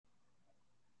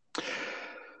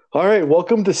All right,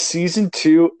 welcome to season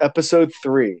two, episode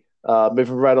three.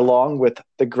 Moving right along with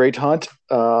the Great Hunt.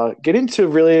 Get into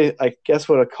really, I guess,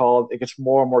 what I call it gets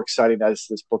more and more exciting as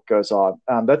this book goes on.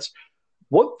 That's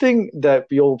one thing that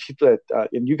people that,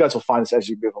 and you guys will find this as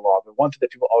you move along. But one thing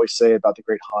that people always say about the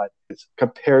Great Hunt is,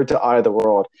 compared to Eye of the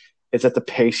World, is that the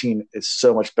pacing is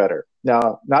so much better.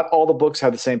 Now, not all the books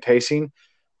have the same pacing,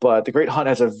 but the Great Hunt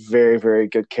has a very, very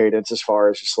good cadence as far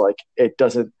as just like it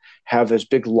doesn't have those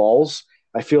big lulls.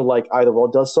 I feel like Eye of the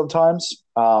World does sometimes.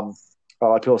 A lot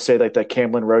of people say like the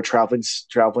Camlin Road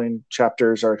traveling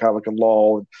chapters are kind of like a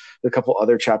lull. And a couple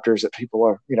other chapters that people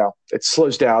are, it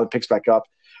slows down, it picks back up.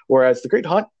 Whereas the Great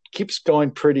Hunt keeps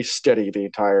going pretty steady the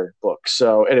entire book.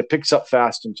 So, and it picks up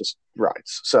fast and just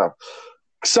rides. So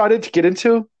excited to get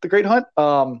into the Great Hunt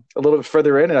a little bit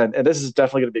further in, and this is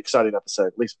definitely going to be an exciting episode.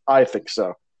 At least I think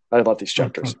so. I love these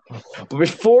chapters. But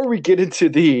before we get into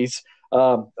these,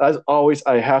 as always,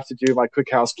 I have to do my quick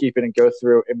housekeeping and go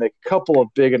through and make a couple of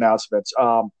big announcements.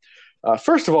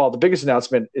 First of all, the biggest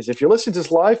announcement is if you're listening to this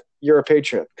live, you're a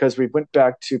patron because we went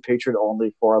back to patron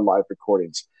only for our live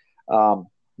recordings. Now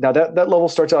that level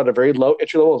starts out at a very low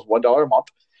entry level is $1 a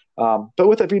month. But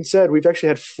with that being said, we've actually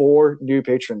had four new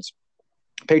patrons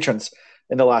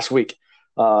in the last week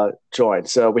join.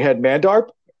 So we had Mandarp,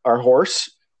 our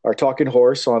horse, our talking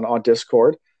horse on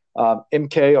Discord.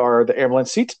 MK are the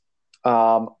ambulance seat.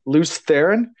 Luce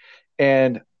Theron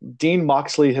and Dean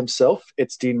Moxley himself.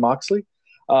 It's Dean Moxley.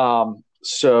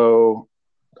 So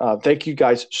thank you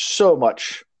guys so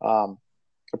much.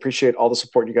 Appreciate all the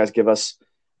support you guys give us.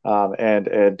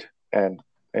 And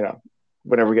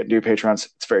whenever we get new patrons,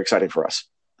 it's very exciting for us.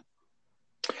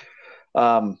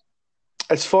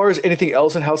 As far as anything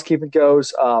else in housekeeping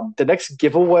goes, the next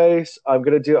giveaways I'm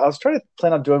going to do, I was trying to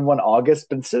plan on doing one in August,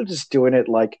 but instead of just doing it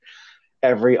like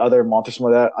every other month or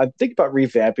something like that, I'm thinking about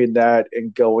revamping that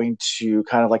and going to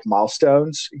kind of like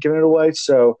milestones, giving it away.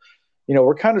 So,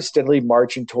 we're kind of steadily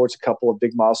marching towards a couple of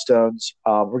big milestones.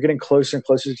 We're getting closer and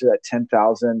closer to that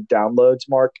 10,000 downloads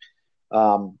mark.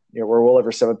 We're well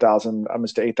over 7,000,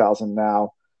 almost to 8,000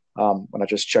 now. When I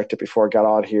just checked it before I got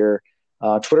on here.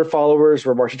 Twitter followers,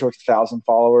 we're marching towards 1,000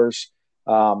 followers.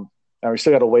 And we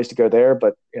still got a ways to go there,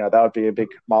 but that would be a big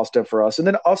milestone for us. And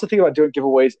then also think about doing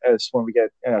giveaways as when we get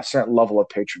a certain level of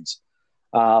patrons.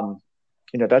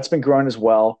 That's been growing as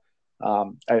well.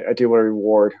 I do want to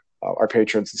reward our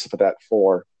patrons and stuff like that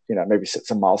for maybe set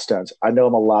some milestones. I know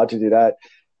I'm allowed to do that.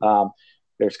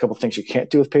 There's a couple of things you can't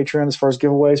do with Patreon as far as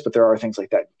giveaways, but there are things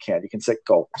like that you can. You can set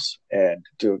goals and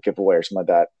do a giveaway or something like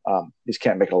that. You just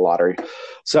can't make it a lottery.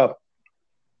 So,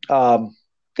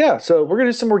 so we're gonna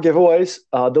do some more giveaways.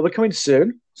 They'll be coming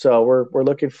soon, so we're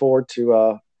looking forward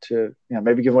to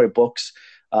maybe giving away books.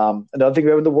 Another thing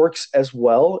we have in the works as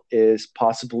well is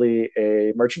possibly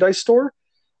a merchandise store.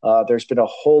 There's been a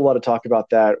whole lot of talk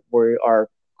about that. We are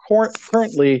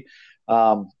currently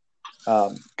kind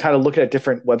of looking at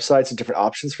different websites and different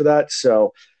options for that.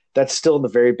 So that's still in the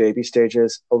very baby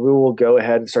stages. We will go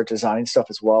ahead and start designing stuff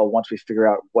as well once we figure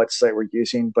out what site we're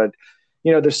using. But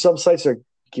there's some sites that are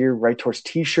geared right towards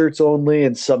T-shirts only,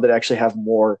 and some that actually have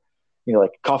more,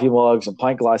 like coffee mugs and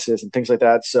pint glasses and things like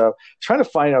that. So trying to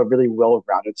find a really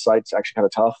well-rounded site is actually kind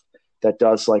of tough that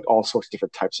does like all sorts of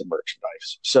different types of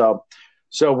merchandise. So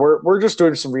we're just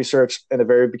doing some research in the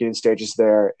very beginning stages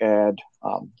there, and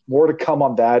more to come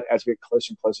on that as we get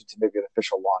closer and closer to maybe an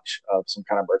official launch of some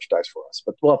kind of merchandise for us.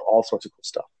 But we'll have all sorts of cool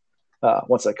stuff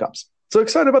once that comes. So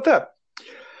excited about that.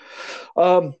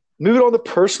 Moving on to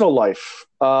personal life.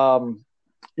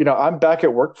 I'm back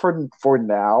at work for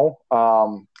now.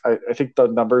 I think the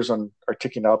numbers are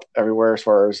ticking up everywhere as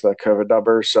far as the COVID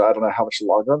numbers. So I don't know how much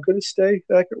longer I'm going to stay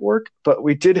back at work. But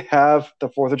we did have the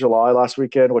 4th of July last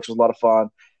weekend, which was a lot of fun.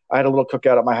 I had a little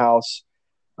cookout at my house.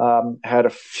 Had a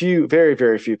few, very,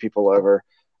 very few people over.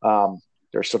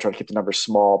 They're still trying to keep the numbers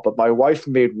small. But my wife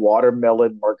made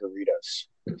watermelon margaritas.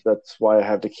 That's why I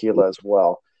have tequila as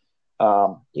well.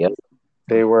 Yep.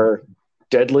 They were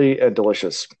deadly and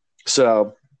delicious.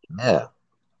 So yeah.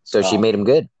 So she made them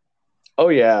good. Oh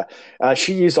yeah,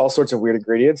 she used all sorts of weird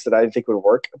ingredients that I didn't think would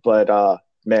work, but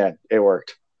man, it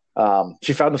worked.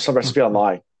 She found some recipe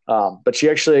online, but she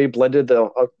actually blended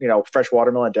the fresh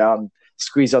watermelon down,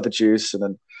 squeezed out the juice, and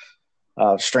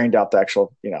then strained out the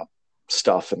actual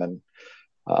stuff, and then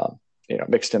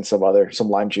mixed in some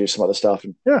lime juice, some other stuff,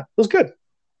 and yeah, it was good.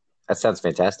 That sounds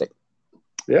fantastic.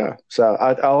 Yeah, so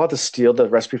I'll have to steal the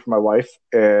recipe from my wife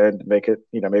and make it.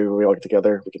 Maybe we all get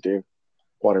together. We could do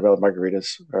watermelon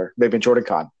margaritas, or maybe in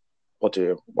JordanCon we'll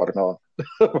do watermelon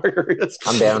margaritas.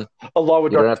 I'm down. Along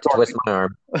with you don't have to twist my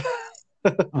arm.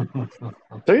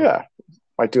 So yeah,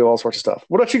 might do all sorts of stuff.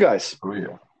 What about you guys? Oh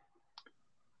yeah.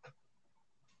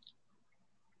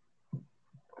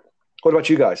 What about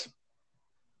you guys?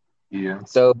 Yeah.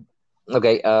 So,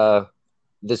 okay,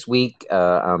 this week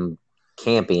I'm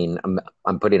camping.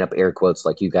 I'm putting up air quotes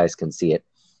like you guys can see it.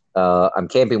 I'm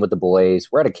camping with the boys.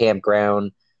 We're at a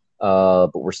campground,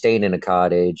 but we're staying in a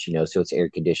cottage, so it's air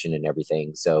conditioned and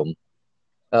everything. So,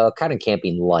 kind of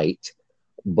camping light,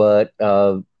 but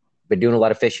been doing a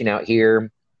lot of fishing out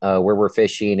here. Where we're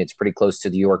fishing, it's pretty close to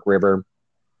the York River.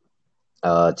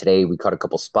 Today we caught a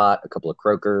couple spot, a couple of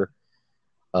croaker,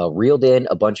 reeled in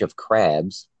a bunch of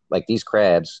crabs. Like these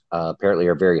crabs apparently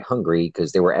are very hungry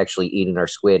because they were actually eating our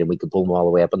squid and we could pull them all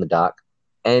the way up on the dock.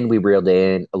 And we reeled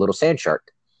in a little sand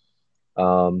shark.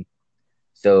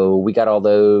 So we got all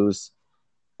those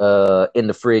in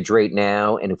the fridge right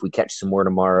now. And if we catch some more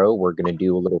tomorrow, we're going to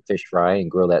do a little fish fry and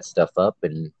grill that stuff up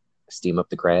and steam up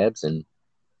the crabs. And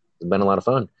it's been a lot of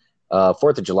fun.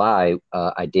 4th of July,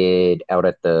 I did out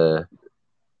at the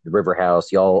River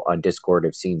House. Y'all on Discord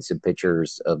have seen some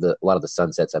pictures of a lot of the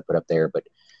sunsets I put up there, but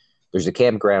there's a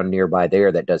campground nearby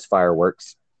there that does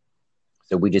fireworks.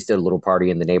 So we just did a little party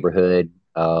in the neighborhood.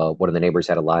 One of the neighbors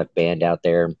had a live band out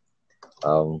there.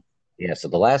 Yeah, so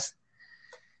the last,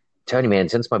 telling you, man,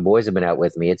 since my boys have been out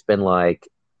with me, it's been like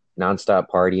nonstop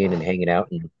partying and hanging out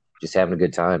and just having a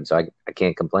good time. So I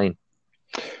can't complain.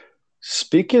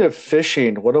 Speaking of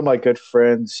fishing, one of my good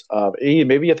friends, Ian,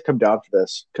 maybe you have to come down for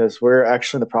this because we're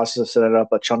actually in the process of setting up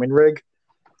a chumming rig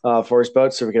for his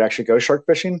boat, so we could actually go shark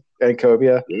fishing and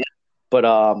cobia. Yeah. But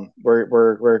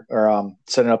we're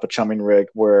setting up a chumming rig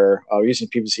where we're using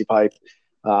PVC pipe,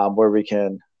 where we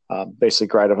can basically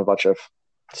grind up a bunch of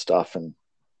stuff and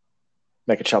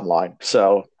make a chum line,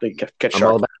 so they can catch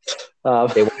shark.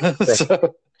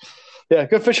 So, yeah,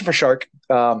 good fishing for shark.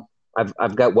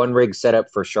 I've got one rig set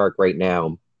up for shark right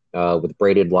now, with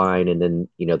braided line, and then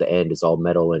the end is all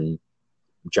metal and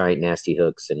giant nasty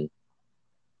hooks, and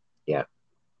yeah,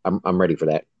 I'm ready for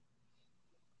that.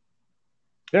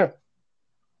 Yeah.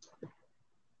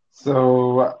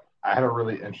 So I had a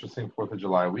really interesting 4th of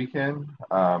July weekend.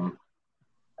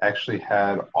 Actually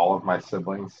had all of my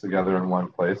siblings together in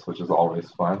one place, which is always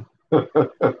fun.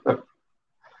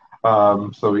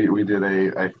 So we did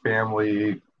a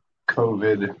family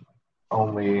COVID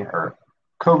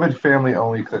family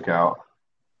only cookout,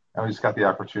 and we just got the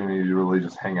opportunity to really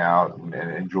just hang out and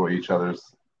enjoy each other's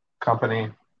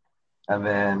company. And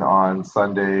then on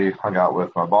Sunday, hung out with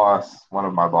my boss, one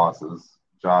of my bosses,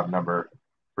 job number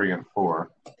 3 and 4,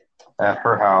 at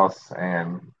her house,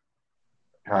 and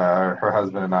her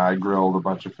husband and I grilled a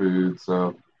bunch of food.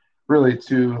 So really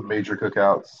 2 major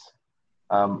cookouts.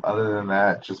 Other than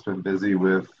that, just been busy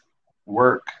with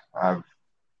work. I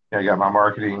got my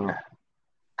marketing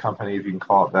company, if you can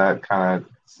call it that, kind of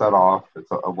set off.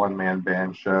 It's a one-man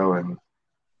band show, and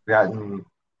gotten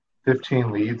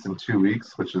 15 leads in 2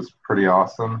 weeks, which is pretty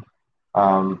awesome.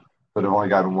 But I've only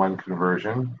gotten 1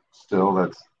 conversion. Still,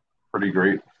 that's pretty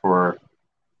great for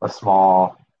a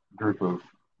small group of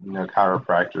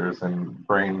chiropractors and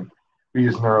brain. We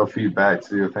use neurofeedback to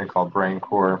do a thing called Brain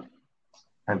Core,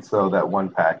 and so that 1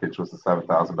 package was a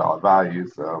 $7,000 value.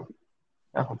 So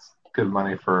yeah, it's good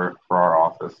money for our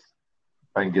office.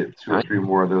 If I can get 2 or 3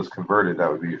 more of those converted,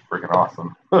 that would be freaking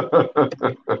awesome.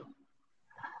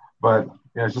 But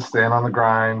just staying on the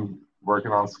grind,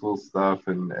 working on school stuff,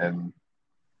 and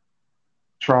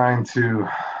trying to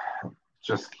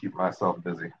just keep myself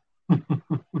busy.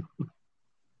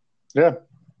 Yeah.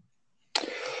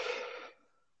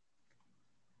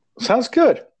 Sounds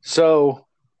good. So,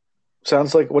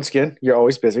 sounds like, once again, you're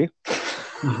always busy.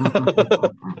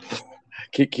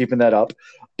 Keeping that up.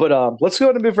 But let's go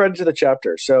ahead and move right into the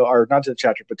chapter. Or not to the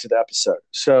chapter, but to the episode.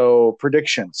 So,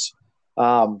 predictions.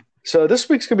 So this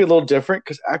week's going to be a little different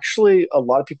because actually a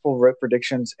lot of people wrote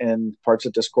predictions in parts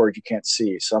of Discord you can't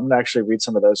see. So I'm going to actually read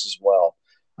some of those as well.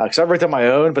 Because I wrote down my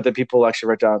own, but then people actually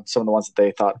wrote down some of the ones that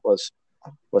they thought was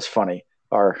funny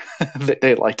or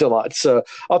they liked a lot. So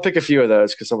I'll pick a few of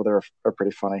those because some of them are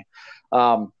pretty funny.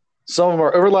 Some of them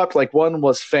are overlapped. Like one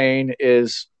was Fane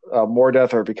is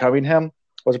Mordeth or becoming him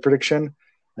was a prediction.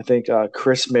 I think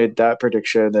Chris made that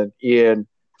prediction. Then Ian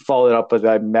followed up with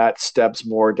Matt Stebbs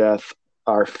Mordeth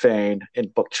are Fane in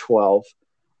book 12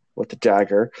 with the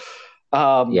dagger.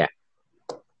 Yeah.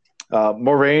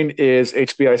 Moraine is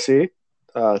HBIC.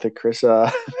 I think Chris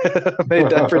made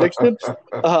that prediction.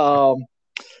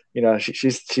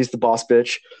 She's the boss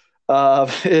bitch.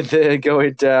 And then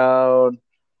going down,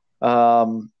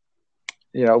 the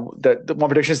one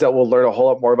prediction is that we'll learn a whole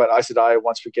lot more about Aes Sedai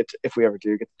if we ever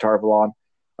do get to Tar-Valon.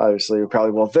 Obviously, we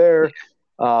probably will there.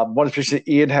 One prediction that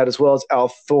Ian had as well is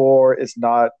Althor is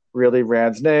not really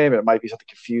Rand's name. It might be something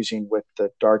confusing with the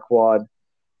Dark One.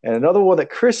 And another one that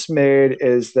Chris made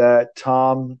is that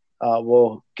Tom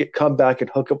will come back and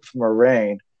hook up with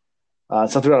Moraine.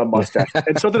 Something on a mustache.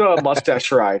 And something on a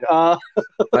mustache ride.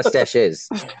 Mustache is.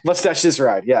 Mustache is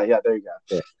ride. Yeah, there you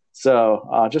go. Yeah.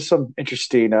 So just some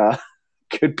interesting,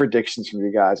 good predictions from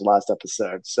you guys last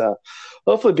episode. So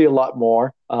hopefully be a lot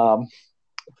more.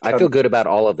 I feel good about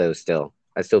all of those still.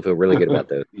 I still feel really good about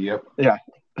those. Yep. Yeah,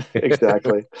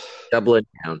 exactly. Doubling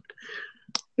down.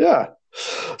 Yeah.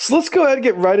 So let's go ahead and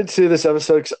get right into this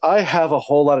episode because I have a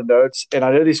whole lot of notes, and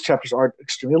I know these chapters aren't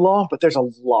extremely long, but there's a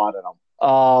lot in them.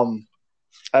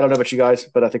 I don't know about you guys,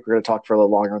 but I think we're going to talk for a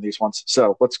little longer on these ones.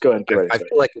 So let's go ahead and get ready. I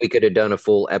feel like we could have done a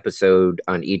full episode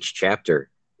on each chapter.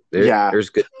 There's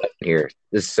good stuff in here.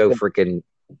 This is so freaking.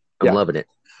 I'm loving it.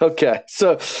 Okay,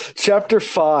 so chapter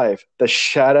 5, The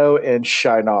Shadow in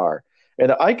Shinar. And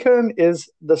the icon is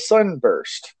the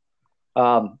sunburst,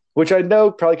 which I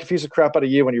know probably confused the crap out of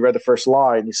you when you read the first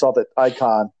line. You saw that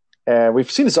icon, and we've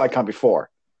seen this icon before.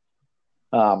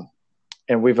 And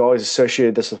we've always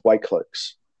associated this with white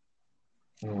cloaks.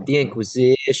 The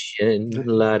Inquisition.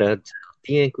 The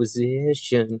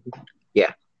Inquisition.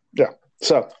 Yeah.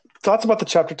 So, thoughts about the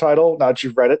chapter title now that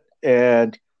you've read it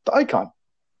and the icon?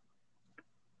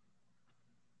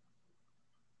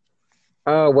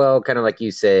 Oh, well, kind of like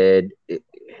you said,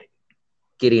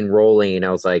 getting rolling.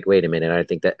 I was like, wait a minute. I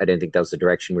didn't think that was the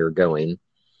direction we were going.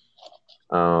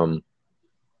 But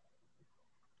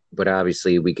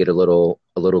obviously we get a little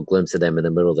glimpse of them in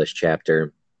the middle of this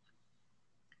chapter.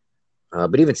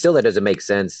 But even still, that doesn't make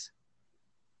sense.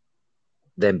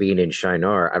 Them being in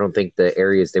Shinar, I don't think the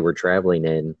areas they were traveling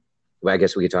in. Well, I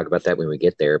guess we could talk about that when we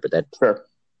get there. But sure.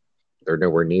 They're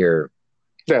nowhere near.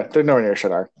 Yeah, they're nowhere near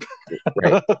Shinar.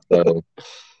 Right. So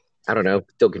I don't know.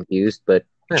 Still confused, but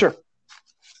sure.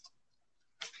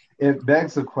 It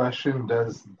begs the question: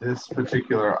 does this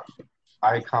particular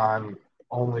icon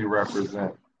only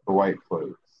represent the white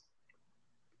cloaks?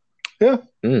 Yeah.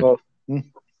 Well,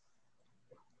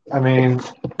 I mean,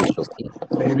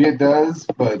 maybe it does,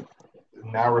 but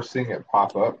now we're seeing it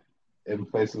pop up in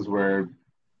places where,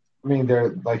 I mean,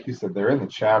 they're, like you said, they're in the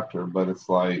chapter, but it's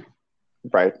like,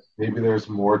 right, maybe there's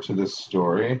more to this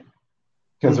story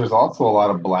because there's also a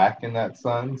lot of black in that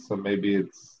sun, so maybe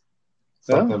it's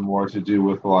something more to do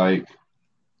with like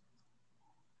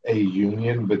a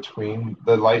union between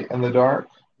the light and the dark,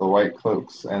 the white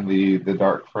cloaks and the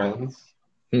dark friends.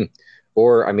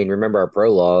 Or, I mean, remember our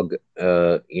prologue,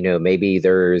 maybe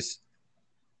there's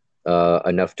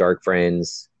enough dark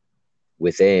friends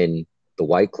within the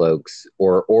white cloaks,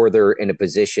 or they're in a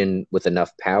position with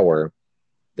enough power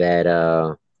that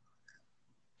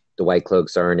the white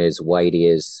cloaks aren't as whitey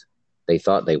as they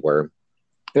thought they were.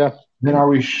 Yeah. Then are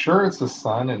we sure it's a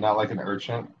sun and not like an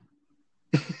urchin?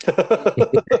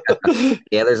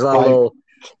 Yeah, there's a lot of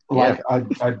like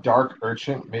a dark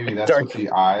urchin. Maybe that's what the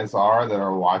eyes are that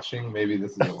are watching. Maybe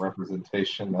this is a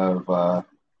representation of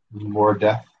more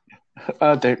death.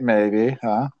 Maybe,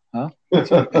 huh?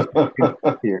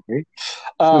 Theory.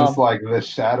 It's like The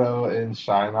Shadow in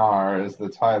Shinar is the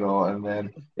title, and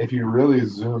then if you really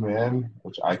zoom in,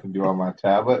 which I can do on my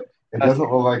tablet, it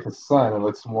doesn't look like a sun. It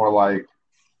looks more like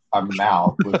a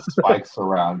mouth with spikes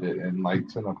around it and like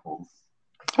tentacles.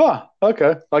 Huh.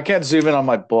 Okay. I can't zoom in on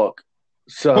my book.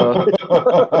 So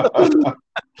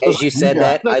as you said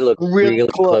that, I look really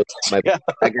close to my book.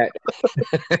 I got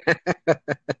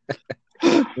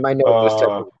my note was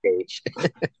on the page.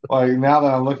 Like now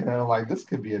that I'm looking at it, I'm like, this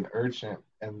could be an urchin,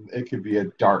 and it could be a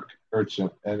dark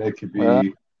urchin, and it could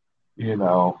be,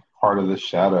 part of the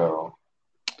shadow.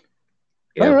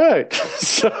 Yeah. All right.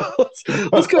 So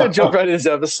let's go ahead and jump right into this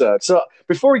episode. So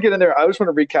before we get in there, I just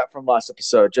want to recap from last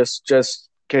episode, just in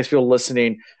case people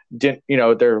listening didn't,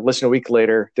 they're listening a week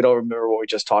later, they don't remember what we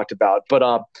just talked about. But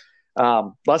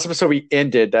last episode we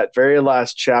ended that very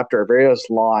last chapter, very last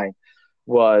line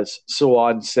was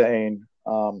Siuan saying,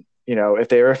 if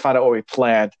they ever found out what we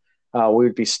planned, we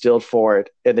would be stilled for it,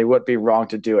 and they wouldn't be wrong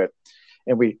to do it.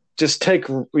 And we just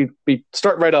we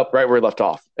start right where we left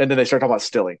off, and then they start talking about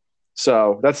stilling.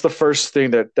 So that's the first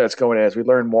thing that's going in, is we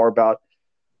learn more about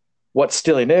what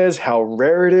stilling is, how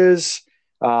rare it is,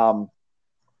 and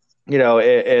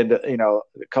a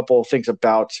couple of things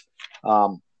about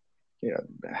how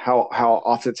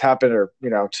often it's happened, or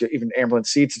to even Amberlin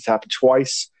Seats, it's happened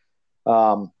twice.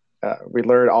 We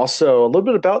learned also a little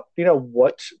bit about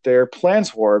what their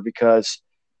plans were, because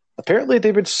apparently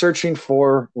they've been searching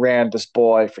for Rand, this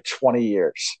boy, for 20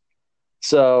 years.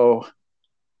 So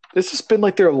this has been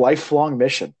like their lifelong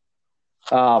mission.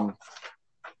 So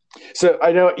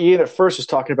I know Ian at first was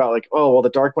talking about like, oh well, the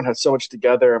Dark One has so much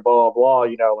together and blah blah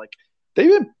blah. Like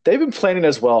they've been planning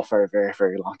as well for a very,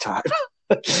 very long time.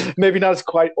 maybe not as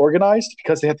quite organized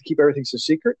because they have to keep everything so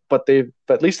secret. But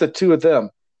at least the two of them,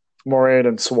 Moraine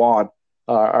and Swan,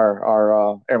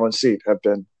 our Airline Seat, have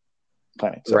been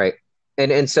planning. So. Right.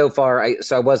 And so far, I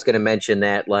was going to mention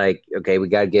that, like, okay, we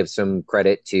got to give some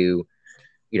credit to,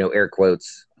 air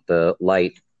quotes, the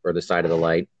light or the side of the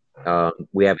light.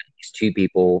 We have at least two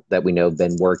people that we know have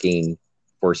been working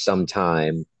for some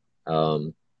time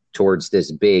towards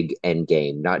this big end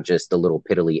game, not just the little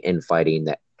piddly infighting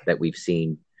that we've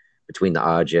seen between the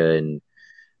Aja and,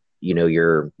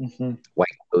 your White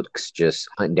Oaks just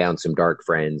hunting down some dark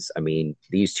friends. I mean,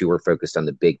 these two are focused on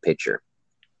the big picture.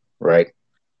 Right.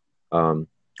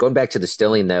 Going back to the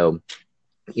stilling, though,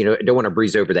 I don't want to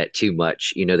breeze over that too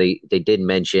much. They did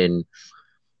mention,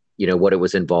 what it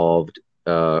was involved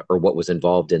or what was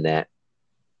involved in that.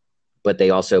 But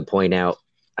they also point out,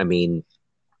 I mean,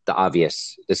 the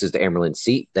obvious. This is the Amerlin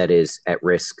Seat that is at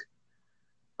risk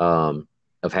of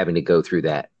having to go through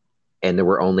that. And there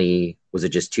were only, was it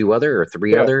just two other or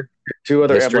three other? Two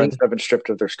other Amerlins have been stripped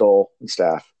of their stole and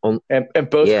staff. And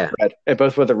both red, and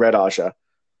both with the red Aja.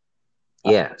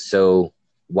 Yeah, so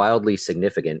wildly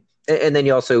significant. And then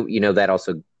you also, that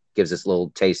also gives us a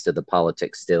little taste of the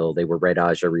politics still. They were red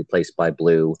Aja replaced by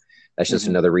blue. That's just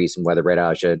another reason why the red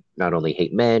Aja not only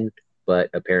hate men, but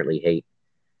apparently hate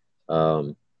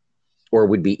or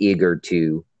would be eager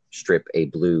to strip a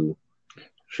blue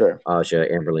Aja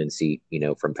Amerlin Seat,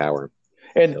 from power.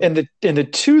 And the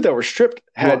two that were stripped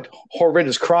had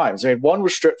horrendous crimes. I mean, one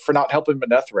was stripped for not helping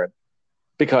Manetheren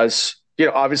because,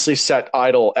 obviously set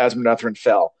idle as Manetheren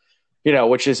fell,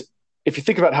 which is, if you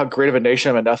think about how great of a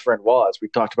nation Manetheren was, we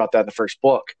talked about that in the first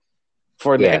book,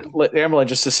 for the Amerlin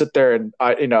just to sit there and,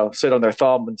 sit on their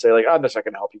thumb and say, like, I'm just not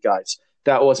going to help you guys.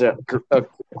 That was a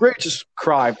great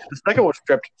crime. The second was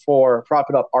stripped for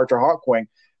propping up Arthur Hawkwing,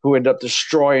 who ended up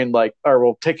destroying,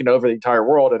 taking over the entire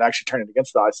world and actually turning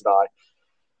against the Aes Sedai.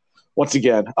 Once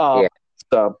again.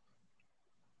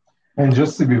 And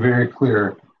just to be very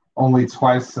clear, only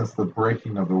twice since the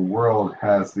breaking of the world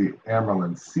has the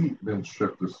Amerlin Seat been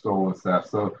stripped of stolen staff.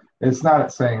 So it's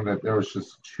not saying that there was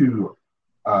just two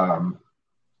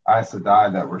Aes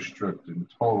Sedai that were stripped in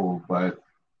total, but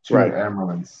two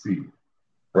Amerlin Seat.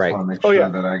 I want to make sure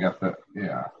that I got that.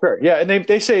 Yeah. Sure. Yeah, and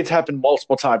they say it's happened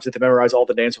multiple times that they memorize all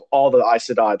the names of all the Aes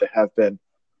Sedai that have been,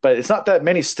 but it's not that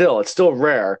many still. It's still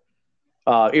rare.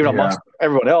 Even amongst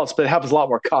everyone else, but it happens a lot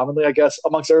more commonly, I guess,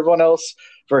 amongst everyone else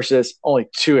versus only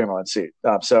two Amerlin Seat.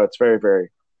 So it's very,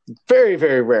 very, very,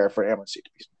 very rare for an Amerlin Seat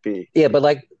to be. Yeah, but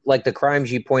like the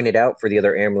crimes you pointed out for the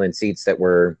other Amerlin Seats that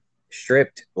were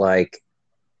stripped, like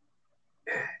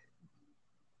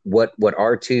what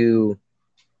our two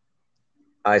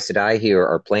Aes Sedai here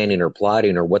are planning or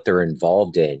plotting or what they're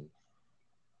involved in.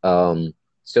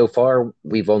 So far,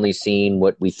 we've only seen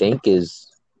what we think is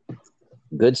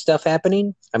good stuff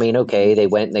happening. I mean, okay, they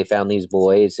went and they found these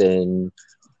boys and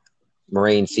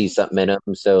Moraine sees something in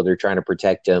them, so they're trying to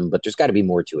protect them, but there's got to be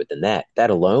more to it than that. That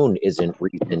alone isn't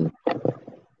reason,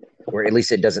 or at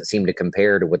least it doesn't seem to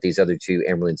compare to what these other two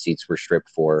Amerlin Seats were stripped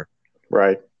for.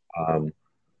 Right.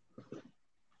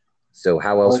 So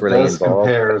how else were they involved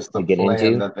compares the get plan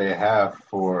into? That they have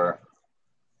for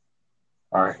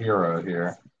our hero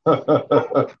here.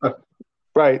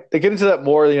 Right. They get into that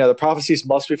more, the prophecies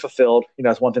must be fulfilled.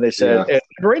 That's one thing they said. Yeah. And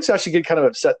Moraine's actually getting kind of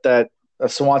upset that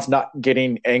Swan's not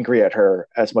getting angry at her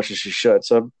as much as she should.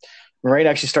 So Moraine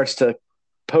actually starts to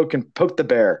poke the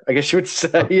bear, I guess you would say.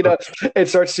 It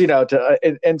starts,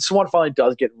 and Swan finally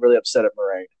does get really upset at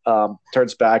Moraine.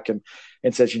 Turns back and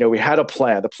says, we had a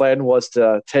plan. The plan was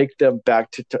to take him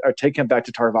back to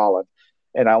Tar Valon.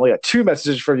 And I only got two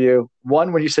messages from you.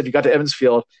 One when you said you got to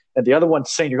Evansfield, and the other one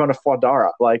saying you're going to Fwa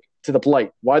Dara, to the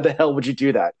Blight. Why the hell would you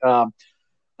do that?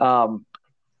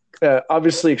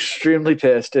 Obviously extremely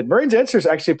pissed. And Moraine's answer is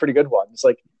actually a pretty good one. It's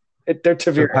like, they're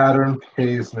Ta'veren. The pattern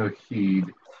pays no heed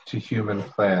to human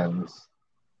plans.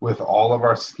 With all of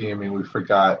our scheming, we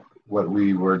forgot what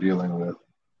we were dealing with.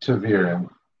 Ta'veren,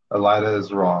 Elida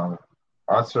is wrong.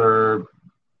 Arthur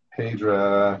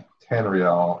Pedra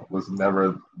Tanriel was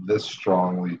never this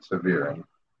strongly Ta'veren.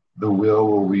 The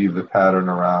will weave the pattern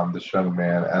around this young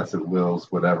man as it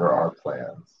wills whatever our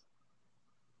plans.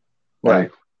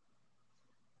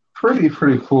 Pretty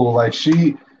cool.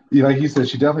 She, like you said,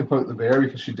 she definitely poked the bear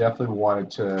because she definitely wanted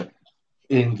to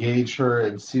engage her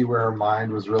and see where her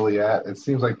mind was really at. It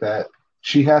seems like that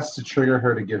she has to trigger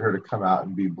her to get her to come out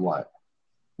and be blunt.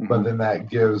 Mm-hmm. But then that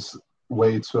gives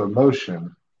way to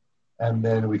emotion. And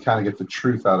then we kind of get the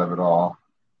truth out of it all.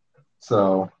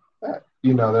 So,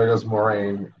 there goes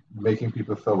Moraine making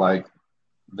people feel like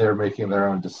they're making their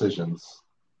own decisions.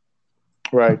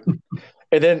 Right.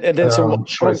 And then some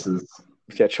choices.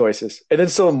 choices. And then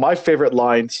some of my favorite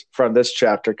lines from this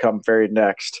chapter come very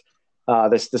next.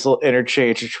 This little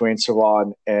interchange between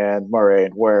Sawan and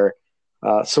Moraine, where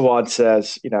Sawan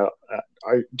says,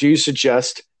 do you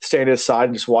suggest standing aside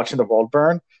and just watching the world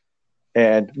burn?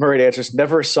 And Moraine answers,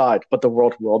 never aside, but the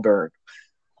world will burn.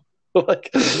 Like,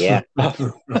 Yeah.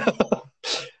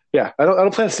 Yeah, I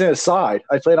don't plan to stand aside.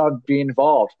 I plan on being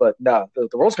involved, but no, the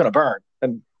world's going to burn.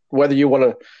 And whether you want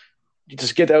to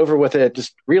just get over with it,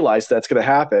 just realize that's going to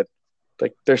happen.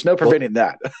 Like, there's no preventing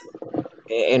that.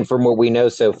 And from what we know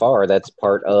so far, that's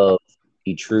part of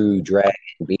the true dragon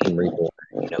being reborn.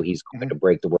 He's going to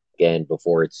break the world again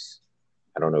before it's,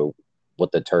 I don't know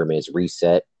what the term is,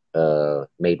 reset,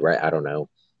 made right. I don't know.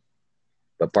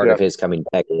 But part of his coming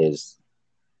back is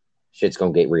shit's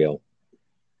going to get real.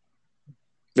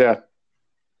 Yeah.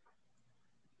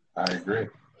 I agree.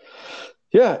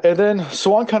 Yeah, and then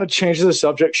Swan kind of changes the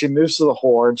subject. She moves to the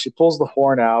horn. She pulls the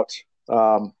horn out,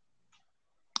 and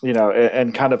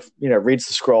kind of, reads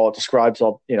the scroll. It describes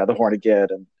all, the horn again,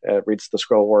 and reads the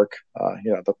scroll work.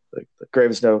 The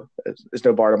grave is no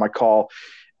bar to my call.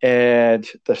 And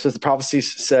the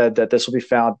prophecies said that this will be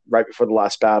found right before the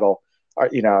last battle.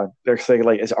 They're thinking,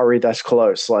 like, are we that's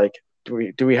close? Like,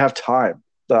 do we have time?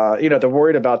 They're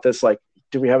worried about this, like,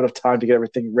 do we have enough time to get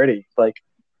everything ready, like,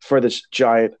 for this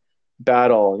giant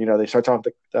battle? They start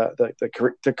talking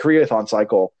the Koreathon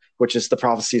cycle, which is the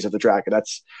prophecies of the dragon.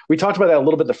 We talked about that a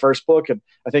little bit in the first book, and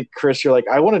I think, Chris, you're like,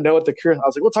 I want to know what the Koreathon. I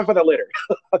was like, we'll talk about that later.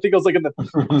 I think it was like in the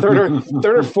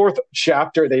third or fourth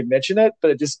chapter they mention it,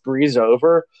 but it just breezed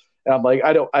over. And I'm like,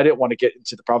 I didn't want to get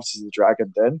into the prophecies of the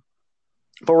dragon then,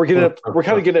 but we're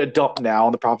kind of getting a dump now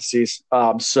on the prophecies.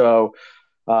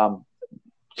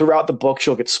 Throughout the books,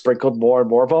 you'll get sprinkled more and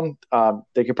more of them.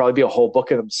 They could probably be a whole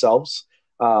book in themselves.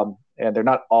 And they're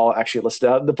not all actually listed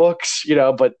out in the books,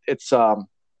 but it's the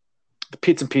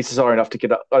bits and pieces are enough to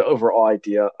get an overall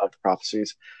idea of the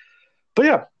prophecies. But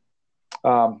yeah.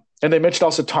 And they mentioned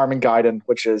also Tarmangaiden,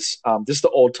 which is this is the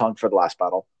old tongue for the last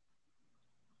battle.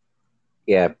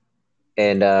 Yeah.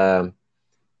 And, the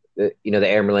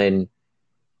Amerlin,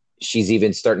 she's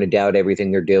even starting to doubt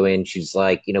everything they're doing. She's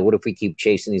like, what if we keep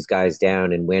chasing these guys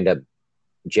down and we end up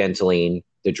gentling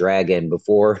the dragon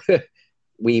before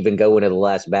we even go into the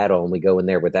last battle, and we go in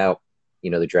there without,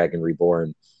 the dragon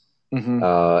reborn.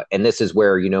 Mm-hmm. And this is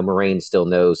where, Moraine still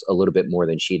knows a little bit more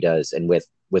than she does. And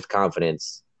with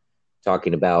confidence,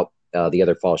 talking about the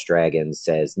other false dragons,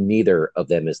 says neither of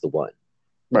them is the one.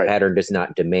 Right. The pattern does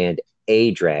not demand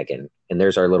a dragon. And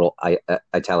there's our little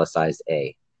italicized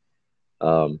A.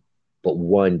 But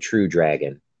one true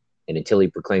dragon. And until he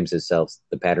proclaims himself,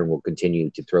 the pattern will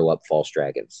continue to throw up false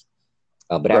dragons.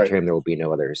 But after him, there will be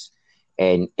no others.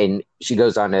 And she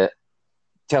goes on to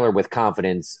tell her with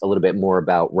confidence a little bit more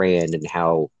about Rand and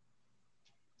how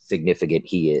significant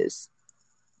he is.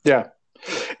 Yeah.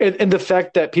 And the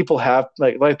fact that people have,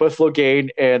 like both Logain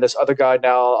and this other guy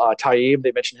now, Taim,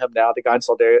 they mentioned him now, the guy in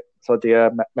Saldia,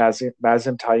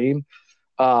 Mazim Taim.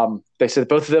 They said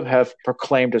both of them have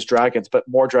proclaimed as dragons, but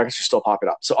more dragons are still popping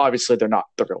up. So obviously they're not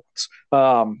the real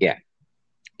ones. Yeah.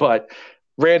 But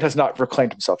Rand has not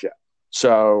proclaimed himself yet.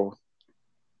 So,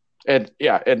 and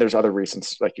there's other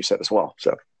reasons, like you said, as well.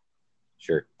 So,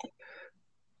 sure.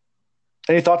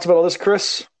 Any thoughts about all this,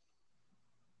 Chris?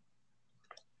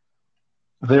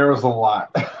 There was a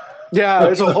lot. Yeah,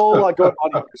 there's a whole lot going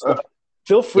on here. So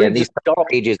feel free to these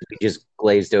pages we just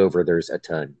glazed over. There's a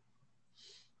ton.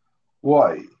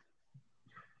 Well,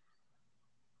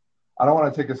 I don't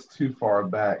want to take us too far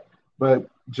back, but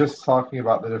just talking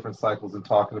about the different cycles and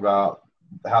talking about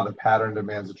how the pattern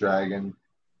demands a dragon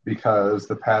because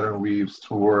the pattern weaves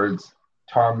towards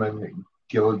Tarman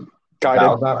Gaiden.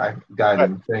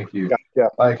 Thank you. Yeah.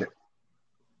 Like,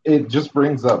 it just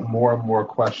brings up more and more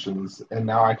questions, and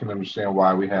now I can understand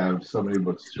why we have so many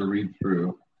books to read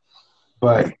through.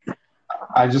 But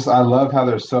I love how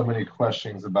there's so many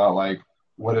questions about, like,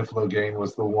 what if Logain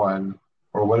was the one,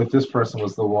 or what if this person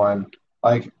was the one?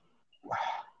 Like,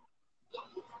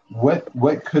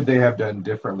 what could they have done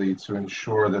differently to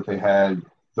ensure that they had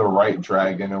the right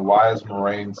dragon, and why is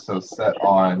Moraine so set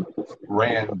on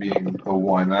Rand being the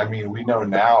one? I mean, we know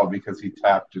now because he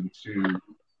tapped into,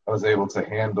 was able to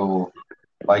handle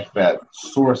like that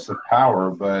source of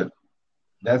power, but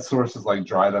that source is like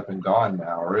dried up and gone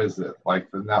now, or is it? Like,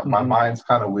 now my mind's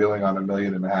kind of wheeling on 1.5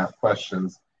 million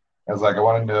questions. I was like, I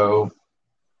want to know,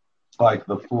 like,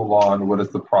 the full on, what is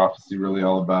the prophecy really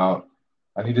all about?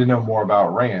 I need to know more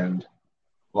about Rand.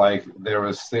 Like, there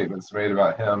was statements made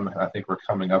about him, I think we're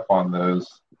coming up on those,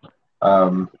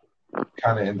 kind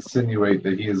of insinuate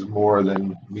that he is more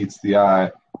than meets the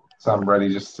eye. So I'm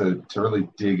ready just to really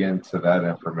dig into that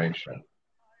information.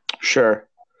 Sure.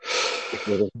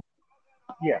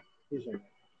 Yeah.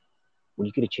 When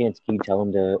you get a chance, can you tell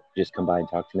him to just come by and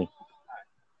talk to me?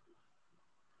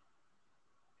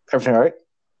 Everything all right?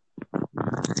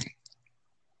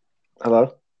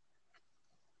 Hello?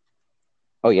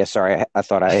 Oh, yeah, sorry. I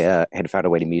thought I had found a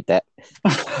way to mute that.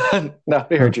 No,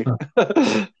 we heard you.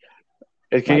 Can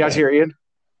you guys hear Ian?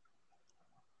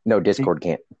 No, Discord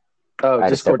can't. Oh, I had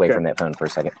to step Discord away can't. from that phone for a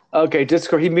second. Okay,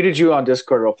 Discord. He muted you on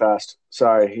Discord real fast.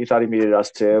 Sorry, he thought he muted us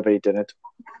too, but he didn't.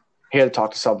 He had to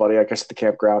talk to somebody, I guess, at the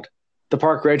campground. The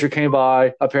park ranger came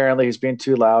by. Apparently, he's being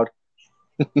too loud.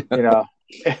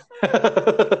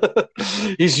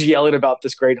 He's yelling about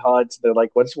this great hunt. They're like,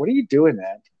 "What are you doing,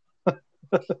 man?"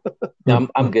 No,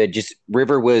 I'm good. Just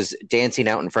River was dancing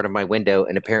out in front of my window,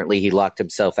 and apparently he locked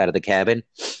himself out of the cabin.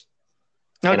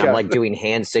 Okay. And I'm like doing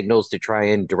hand signals to try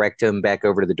and direct him back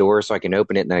over to the door so I can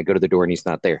open it. And then I go to the door and he's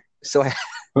not there. So I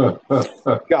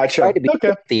Gotcha. tried to be Okay.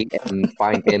 crafty and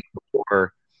find him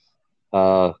before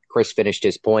Chris finished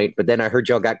his point. But then I heard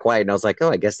y'all got quiet and I was like,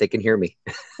 oh, I guess they can hear me.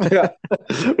 Yeah,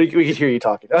 we can hear you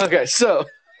talking. Okay, so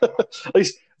at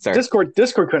least Sorry. Discord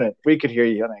couldn't. We could hear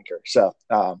you on Anchor. So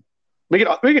we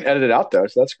can edit it out though.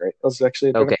 So that's great. That's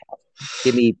actually Okay.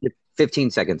 Give me 15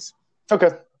 seconds. Okay.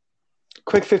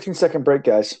 Quick 15-second break,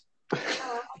 guys.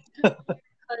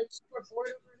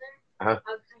 Uh-huh.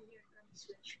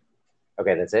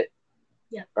 Okay, that's it?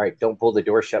 Yeah. All right, don't pull the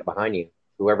door shut behind you.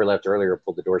 Whoever left earlier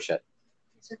pulled the door shut.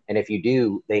 Yes, sir. And if you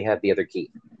do, they have the other key.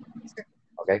 Yes, sir.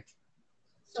 Okay?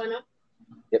 So I know?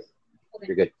 Yep. Okay.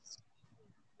 You're good.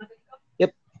 Okay, go.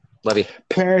 Yep. Love you.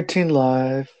 Parenting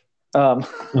live. Yeah.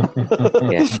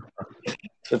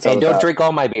 That's all And don't about. drink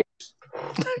all my beers.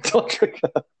 Don't drink.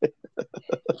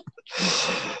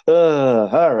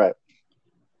 All right.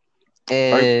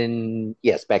 And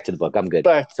yes, back to the book. I'm good.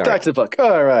 Back Sorry. to the book.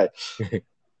 All right.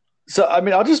 So, I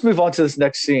mean, I'll just move on to this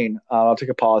next scene. I'll take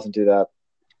a pause and do that.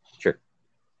 Sure.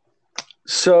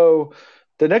 So,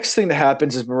 the next thing that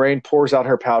happens is Moraine pours out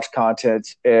her pouch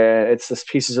contents, and it's this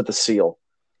pieces of the seal.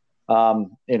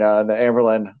 And the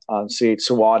Amberlin seat.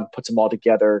 Swan puts them all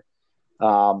together,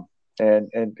 and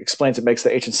explains it makes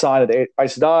the ancient sign of the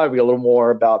Aes Sedai. We get a little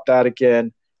more about that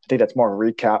again. I think that's more of a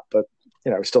recap, but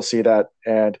we still see that.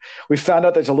 And we found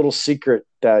out there's a little secret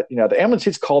that the Amberlin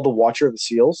seat's called the Watcher of the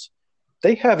Seals.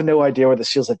 They have no idea where the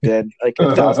seals have been, like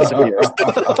thousands of years.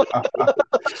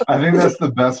 I think that's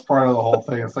the best part of the whole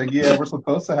thing. It's like, yeah, we're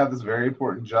supposed to have this very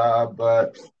important job,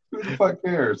 but who the fuck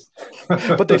cares?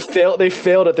 But they failed. They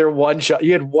failed at their one job.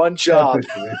 You had one job.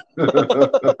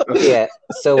 Yeah.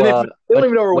 So And they don't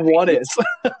even know where one is.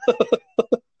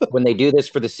 when they do this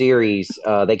for the series,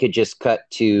 they could just cut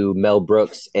to Mel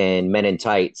Brooks and Men in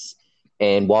Tights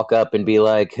and walk up and be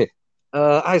like, Aes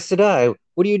Sedai,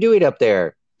 what are you doing up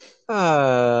there?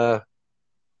 Oh,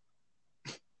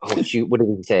 shoot. What did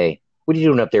he say? What are you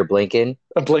doing up there, Blinken?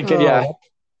 I'm blinking, Oh. yeah.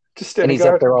 Just And standing he's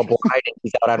up guard. there all blind and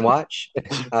he's out on watch.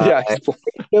 Yeah.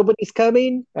 Nobody's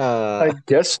coming. I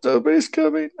guess nobody's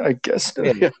coming. I guess.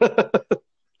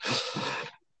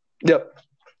 Yep.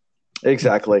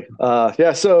 Exactly.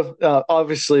 Yeah. So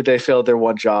obviously they failed their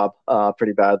one job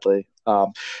pretty badly.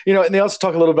 And they also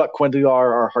talk a little about Quendliar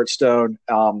or Hearthstone,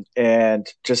 and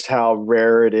just how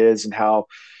rare it is and how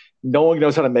no one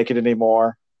knows how to make it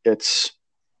anymore. It's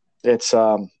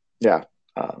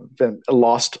been a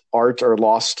lost art or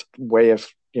lost way of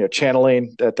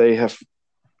channeling that they have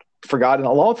forgotten,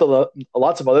 along with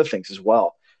lots of other things as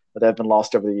well that have been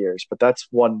lost over the years. But that's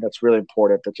one that's really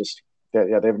important. That just they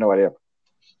have no idea.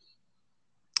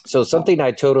 So something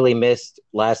I totally missed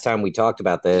last time we talked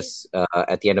about this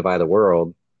at the end of Eye of the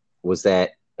World was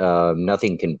that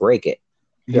nothing can break it.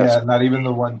 Yeah, Yes. not even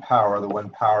the one power. The one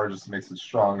power just makes it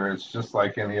stronger. It's just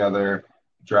like any other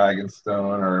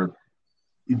Dragonstone, or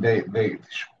they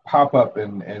pop up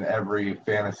in every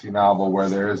fantasy novel where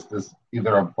there is this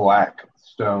either a black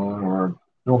stone, or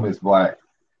normally it's black,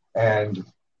 and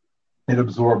it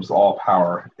absorbs all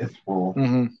power. It's full.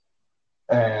 Mm-hmm.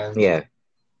 And Yeah.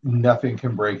 nothing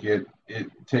can break it. It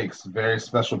takes very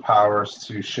special powers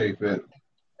to shape it.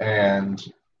 And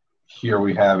here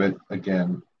we have it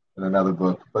again in another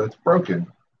book, but it's broken,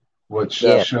 which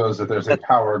shows that there's a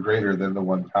power greater than the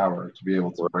one power to be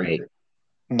able to break it.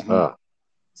 Mm-hmm.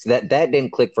 So that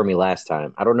didn't click for me last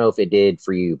time. I don't know if it did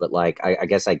for you, but I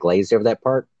guess I glazed over that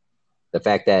part. The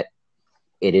fact that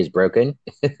it is broken.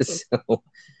 So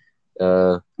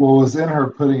Well, it was in her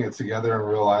putting it together and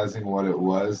realizing what it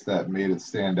was that made it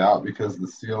stand out, because the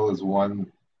seal is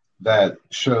one that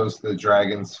shows the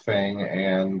dragon's fang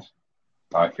and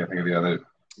I can't think of the other.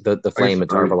 the flame of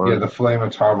Tarvalon. Yeah, the flame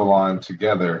of Tarvalon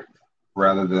together,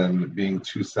 rather than being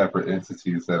two separate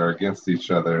entities that are against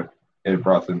each other. it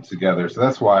brought them together. So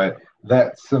that's why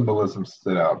that symbolism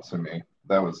stood out to me.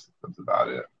 That's about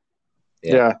it.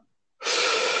 Yeah.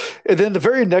 And then the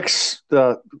very next,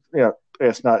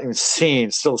 it's not even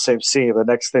scene, still the same scene. The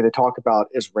next thing they talk about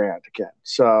is Rand again.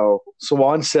 So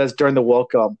Siobhan says during the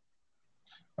welcome.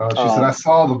 She said, I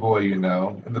saw the boy, in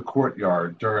the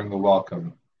courtyard during the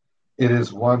welcome. It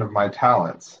is one of my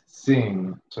talents,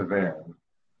 seeing Tavern.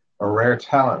 A rare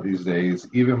talent these days,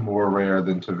 even more rare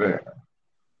than Tavern.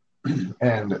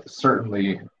 And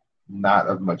certainly not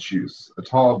of much use. A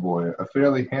tall boy, a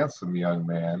fairly handsome young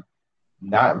man,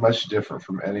 not much different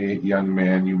from any young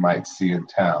man you might see in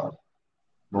town.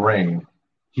 Moraine,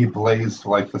 he blazed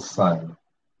like the sun.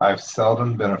 I've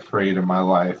seldom been afraid in my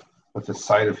life, but the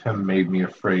sight of him made me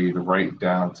afraid right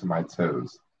down to my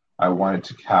toes. I wanted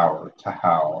to cower, to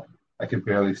howl. I could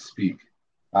barely speak.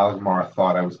 Algmar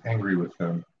thought I was angry with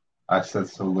him. I said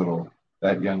so little.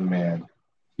 That young man,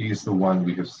 he's the one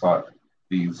we have sought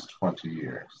these 20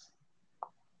 years.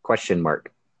 Question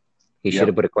mark. He Yep. should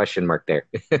have put a question mark there.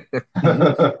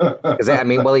 Because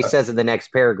he says in the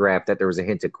next paragraph that there was a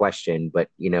hint of question, but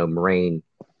Moraine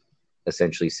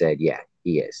essentially said, "Yeah,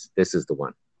 he is. This is the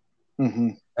one." Mm-hmm.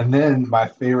 And then my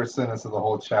favorite sentence of the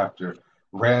whole chapter: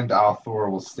 Rand al'Thor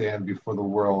will stand before the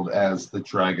world as the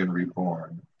Dragon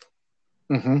Reborn.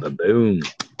 Mm-hmm. Boom.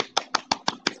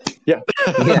 Yeah.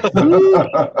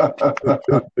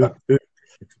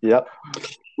 Yep.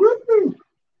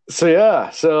 So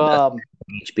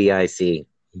HBIC.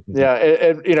 Yeah,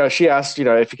 and she asked,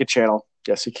 if you could channel.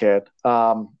 Yes, you can.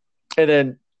 And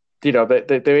then,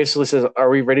 they basically says, "Are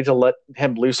we ready to let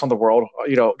him loose on the world?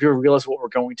 Do you realize what we're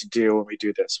going to do when we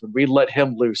do this? When we let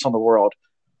him loose on the world,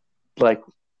 like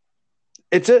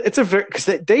it's a very because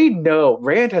they know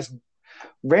Rand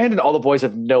and all the boys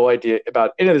have no idea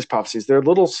about any of these prophecies. They're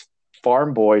little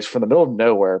farm boys from the middle of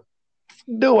nowhere,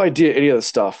 no idea any of this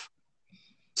stuff.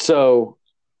 So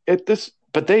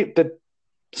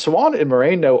Siobhan and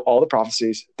Moraine know all the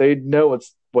prophecies. They know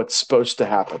what's supposed to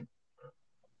happen,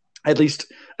 at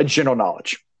least a general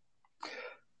knowledge.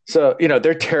 So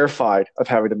they're terrified of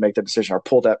having to make the decision or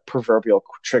pull that proverbial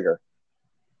trigger,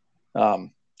 and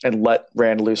let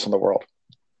Rand loose on the world.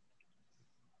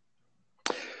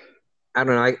 I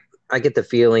don't know. I get the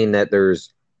feeling that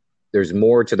there's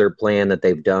more to their plan that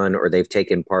they've done or they've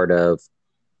taken part of,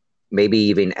 maybe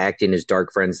even acting as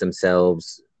dark friends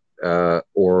themselves,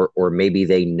 or maybe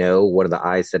they know one of the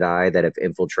Aes Sedai that have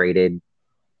infiltrated,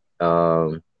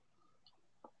 the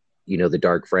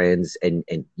dark friends and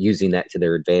using that to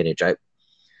their advantage.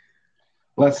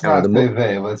 Let's not say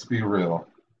they. Let's be real.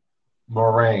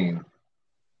 Moraine.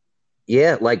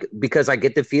 Yeah, because I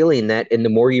get the feeling that, and the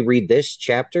more you read this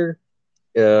chapter,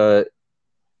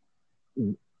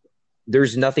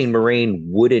 there's nothing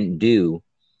Moraine wouldn't do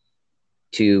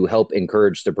to help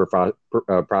encourage the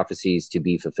prophecies to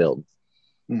be fulfilled.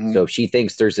 Mm-hmm. So if she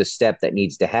thinks there's a step that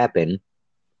needs to happen,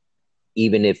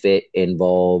 even if it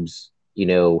involves,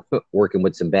 working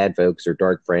with some bad folks or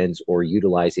dark friends or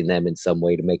utilizing them in some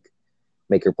way to make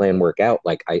her plan work out,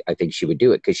 I think she would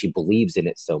do it because she believes in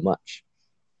it so much.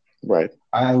 Right.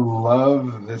 I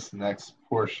love this next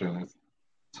portion. It's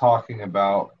talking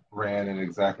about Rand and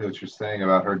exactly what you're saying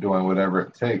about her doing whatever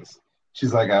it takes.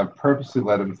 She's like, I've purposely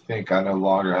let him think I no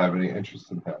longer have any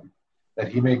interest in him, that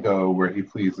he may go where he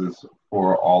pleases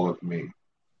for all of me.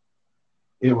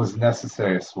 It was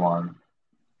necessary, Swan.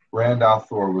 Rand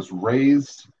al'Thor was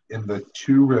raised in the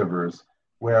two rivers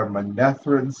where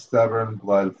Manethren's stubborn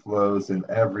blood flows in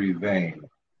every vein,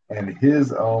 and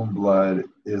his own blood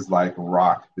is like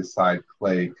rock beside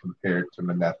clay compared to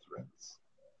Manethren's.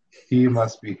 He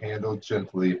must be handled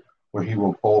gently, or he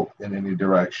will bolt in any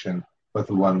direction but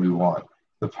the one we want.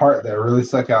 The part that really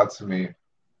stuck out to me,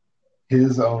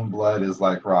 his own blood is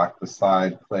like rock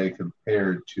beside clay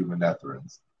compared to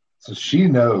Manethren's. So she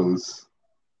knows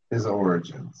his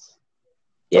origins.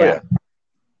 Yeah.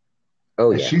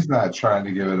 Oh, yeah. She's not trying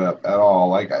to give it up at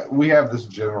all. We have this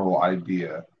general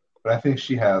idea, but I think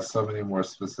she has so many more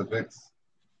specifics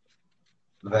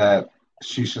that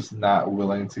she's just not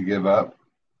willing to give up.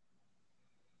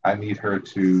 I need her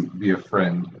to be a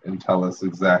friend and tell us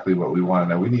exactly what we want to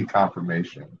know. We need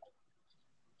confirmation.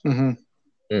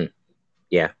 Mm-hmm.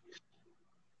 Yeah.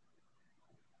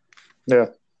 Yeah.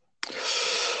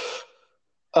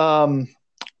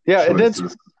 Yeah, and then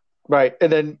right,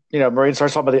 and then Moraine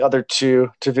starts talking about the other two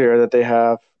Tavir that they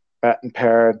have, Matt and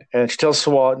Perrin, and she tells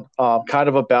Swan kind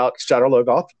of about Shadow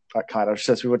Logoth. Not kind of. She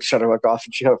says we went to Shadow Logoth,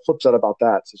 and she kind of flips out about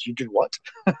that. Says, "You did what?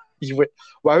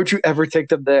 Why would you ever take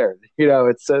them there?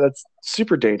 It's that's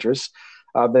super dangerous."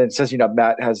 Then it says,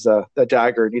 Matt has a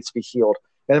dagger, needs to be healed,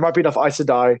 and there might be enough Aes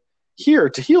Sedai here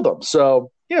to heal them.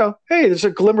 So hey, there's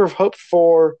a glimmer of hope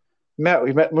for Matt.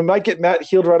 We might get Matt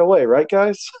healed right away, right,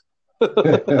 guys? Yep.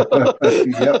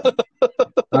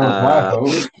 That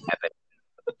was my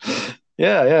hope.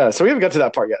 Yeah. So we haven't got to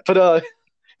that part yet, but at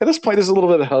this point, there's a little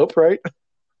bit of hope, right?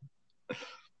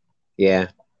 Yeah,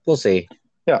 we'll see.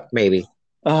 Yeah. Maybe.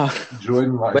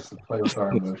 Jordan likes to play with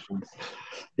our emotions.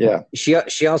 Yeah.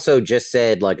 She also just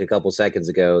said like a couple seconds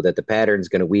ago that the pattern's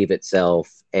going to weave itself,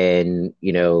 and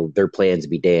their plans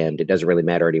be damned. It doesn't really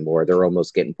matter anymore. They're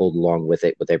almost getting pulled along with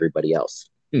it with everybody else.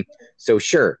 So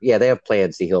sure, yeah, they have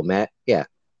plans to heal Matt. Yeah,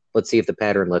 let's see if the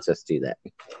pattern lets us do that.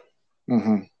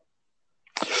 Mm-hmm.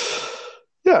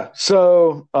 Yeah.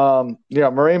 So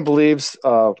Moraine believes.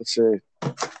 Let's see.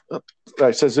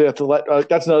 Right, says we have to let.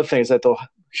 That's another thing is that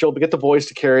she'll get the boys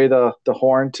to carry the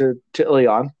horn to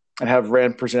Ilion and have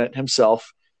Rand present it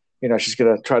himself. She's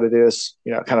going to try to do this.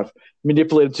 Kind of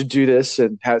manipulate him to do this,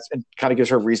 and kind of gives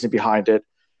her reason behind it.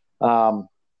 And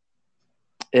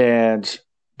then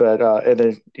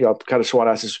kind of Siuan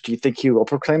asks, "Do you think he will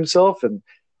proclaim himself?" And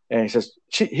he says,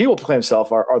 "He will proclaim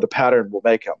himself, or the pattern will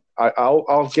make him.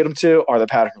 I'll get him to, or the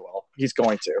pattern will. He's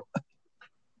going to."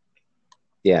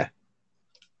 Yeah.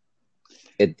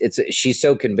 She's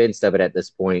so convinced of it at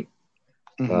this point.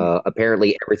 Mm-hmm.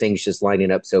 Apparently everything's just lining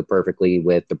up so perfectly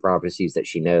with the prophecies that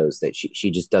she knows that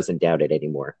she just doesn't doubt it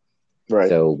anymore. Right.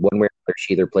 So one way or another,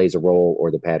 she either plays a role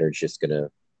or the pattern's just going to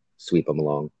sweep them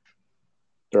along.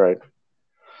 Right.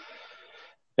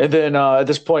 And then at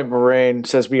this point, Moraine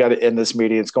says, "We got to end this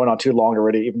meeting. It's going on too long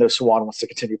already, even though Siuan wants to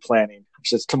continue planning."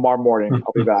 She says, "Tomorrow morning,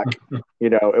 I'll be back, and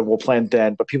we'll plan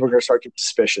then. But people are going to start getting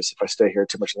suspicious if I stay here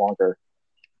too much longer."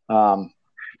 And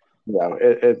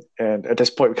at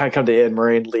this point, we kind of come to the end.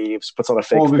 Moraine leaves, puts on a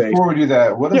fake face. Well, before we do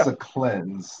that, what is a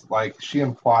cleanse? Like, she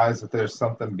implies that there's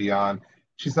something beyond.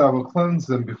 She said, "I will cleanse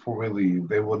them before we leave.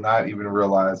 They will not even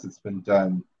realize it's been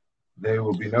done. There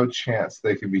will be no chance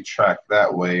they can be tracked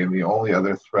that way, and the only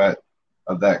other threat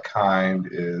of that kind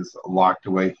is locked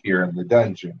away here in the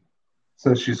dungeon."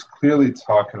 So she's clearly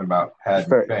talking about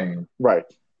Padme Fane. Right.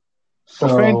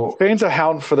 So Fane's a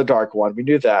hound for the Dark One. We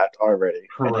knew that already.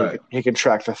 Correct. He can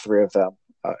track the three of them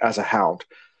as a hound.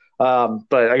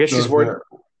 But I guess she's worried.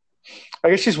 I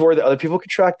guess she's worried that other people can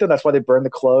track them. That's why they burn the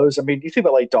clothes. I mean, you think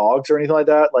about like dogs or anything like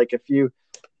that. Like if you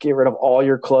get rid of all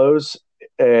your clothes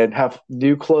and have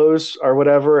new clothes or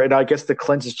whatever, and I guess the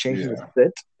cleanse is changing the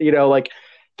scent. Like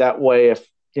that way. If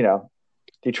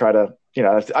you try to.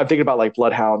 I'm thinking about like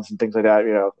bloodhounds and things like that.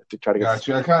 If you try to get.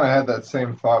 Gotcha. I kind of had that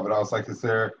same thought, but I was like, is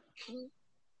there?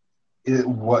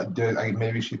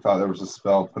 Maybe she thought there was a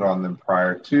spell put on them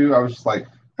prior to. I was just like,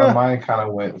 my mind kind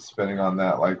of went spinning on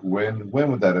that. Like, when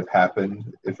would that have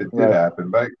happened if it did happen?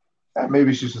 But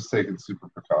maybe she's just taking super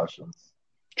precautions.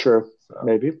 True. So.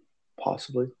 Maybe.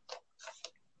 Possibly.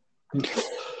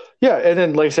 Yeah, and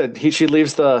then like I said, she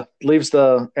leaves the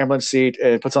ambulance seat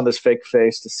and puts on this fake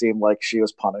face to seem like she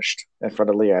was punished in front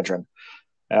of Liandrin.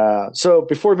 So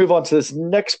before we move on to this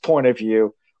next point of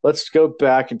view, let's go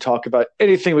back and talk about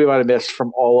anything we might have missed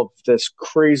from all of this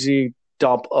crazy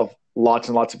dump of lots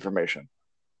and lots of information.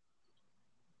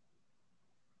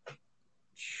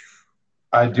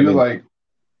 Go ahead.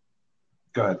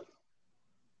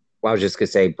 Well, I was just going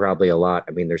to say probably a lot.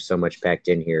 I mean, there's so much packed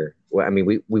in here. Well, I mean,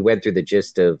 we went through the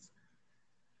gist of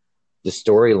the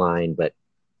storyline, but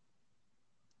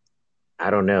I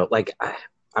don't know. Like,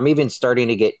 I'm even starting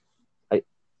to get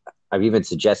I've even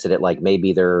suggested it, like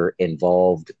maybe they're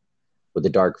involved with the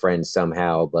Dark Friends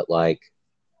somehow, but like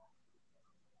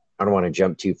I don't want to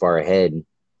jump too far ahead.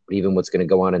 But even what's going to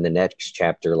go on in the next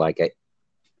chapter, like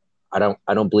I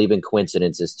don't believe in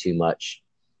coincidences too much,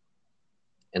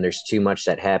 and there's too much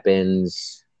that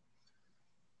happens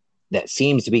that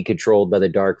seems to be controlled by the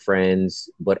Dark Friends,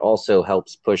 but also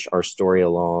helps push our story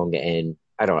along. And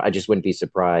I just wouldn't be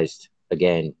surprised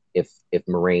again if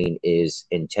Moraine is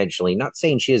intentionally, not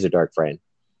saying she is a Dark Friend,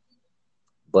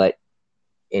 but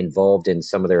involved in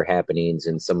some of their happenings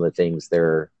and some of the things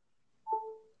they're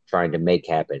trying to make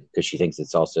happen because she thinks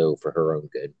it's also for her own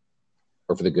good,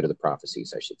 or for the good of the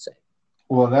prophecies, I should say.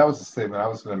 Well, that was the statement I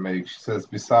was going to make. She says,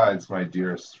 "Besides, my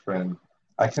dearest friend,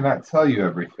 I cannot tell you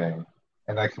everything,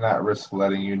 and I cannot risk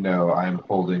letting you know I am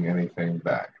holding anything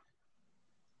back."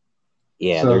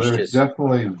 Yeah, so there's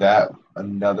definitely that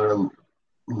another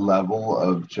level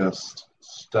of just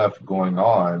stuff going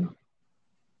on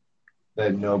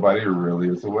that nobody really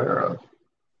is aware of.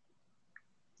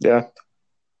 Yeah.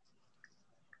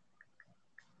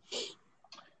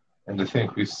 And to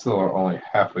think we still are only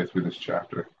halfway through this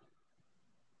chapter.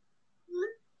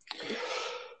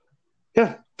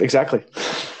 Yeah, exactly.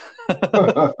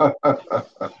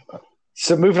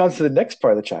 So moving on to the next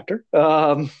part of the chapter.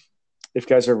 if you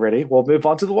guys are ready, we'll move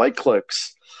on to the White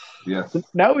Cloaks. Yes.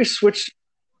 Now we switch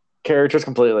characters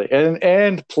completely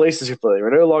and places completely.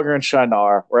 We're no longer in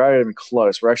Shinar. We're not even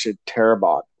close. We're actually in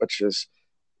Terabon, which is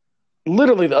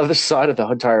literally the other side of the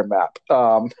entire map.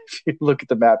 If you look at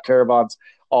the map, Terabon's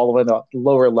all the way on the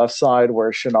lower left side,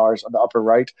 where Shinar's on the upper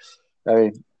right. I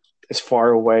mean, as far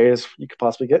away as you could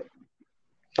possibly get.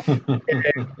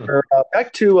 We're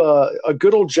back to a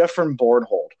good old Jeffrey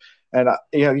Bornhold. And,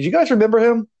 you guys remember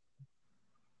him?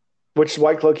 Which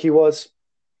White Cloak he was?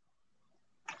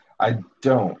 I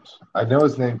don't. I know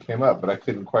his name came up, but I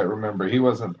couldn't quite remember. He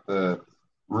wasn't the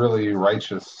really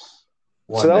righteous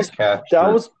one that was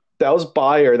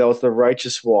Bayer. That was the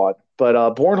righteous one.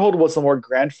 But Bornhold was the more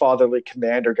grandfatherly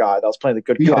commander guy that was playing the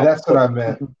good cop. Yeah, that's what I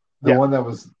meant. The one that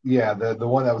was, the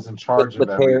one that was in charge of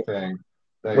everything.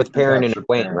 With Perrin and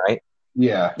Egwene, right?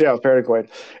 Yeah. Yeah, with Perrin and Egwene.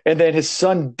 And then his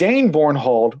son, Dane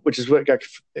Bornhold, which is what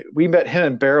we met him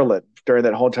in Berlin during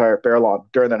that whole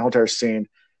entire scene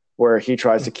where he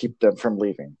tries to keep them from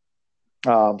leaving.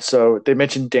 So they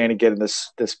mentioned Dane again in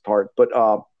this part, but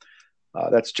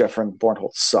that's Jeffrey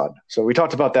Bornhold's son. So we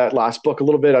talked about that last book a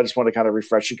little bit. I just want to kind of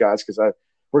refresh you guys because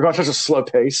we're going such a slow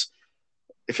pace.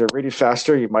 If you're reading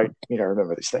faster, you might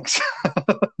remember these things.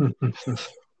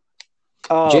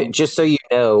 Just so you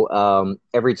know,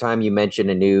 every time you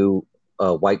mention a new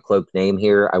White Cloak name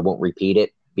here, I won't repeat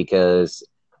it because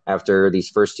after these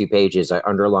first 2 pages, I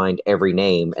underlined every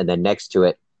name, and then next to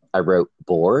it, I wrote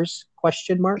Bors? ? Is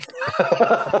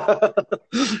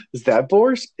that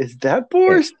Bors? Is that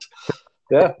Bors?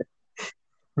 Yeah.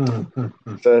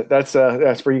 So that's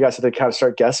where you guys have to kind of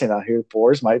start guessing on who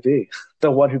Bors might be.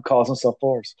 The one who calls himself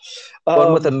Bors.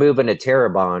 One with a move in a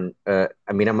Terabon. I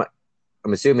mean, I'm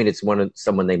assuming it's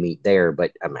someone they meet there,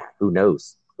 but who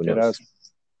knows? Who knows?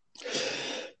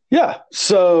 Yeah.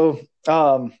 So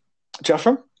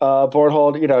Jeffrey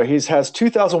Bornhold, he has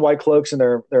 2,000 White Cloaks, and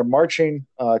they're marching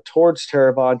towards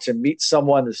Terabon to meet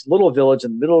someone. This little village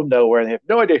in the middle of nowhere, and they have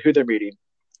no idea who they're meeting.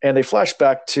 And they flash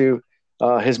back to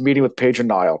his meeting with Pedro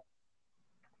Nile.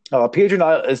 Pedro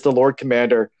Nile is the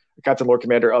Captain Lord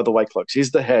Commander of the White Cloaks.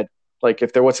 He's the head. Like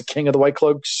if there was a king of the White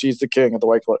Cloaks, he's the king of the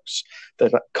White Cloaks. They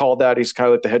called that. He's kind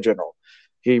of like the head general.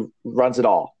 He runs it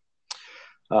all.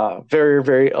 Very,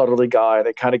 very elderly guy. And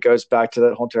it kind of goes back to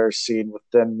that whole entire scene with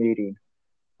them meeting.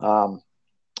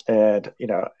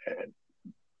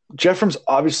 Jeffrey's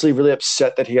obviously really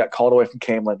upset that he got called away from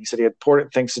Caemlyn. He said he had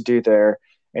important things to do there,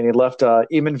 and he left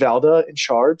Eamon Valda in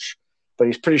charge. But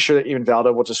he's pretty sure that Eamon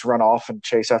Valda will just run off and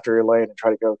chase after Elaine and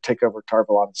try to go take over Tar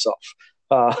Valon himself.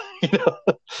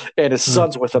 And his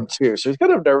son's with him too. So he's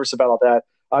kind of nervous about all that.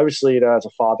 Obviously, as a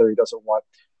father, he doesn't want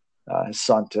his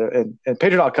son to. And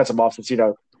Pedro cuts him off and says,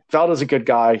 Valda's a good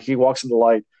guy. He walks in the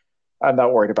light. I'm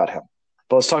not worried about him.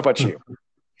 But let's talk about you.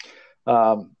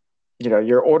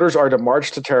 Your orders are to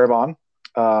march to Terabon.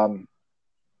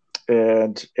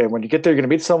 And when you get there, you're going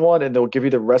to meet someone, and they'll give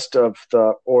you the rest of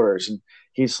the orders. And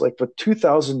he's like, with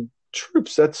 2,000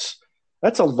 troops, that's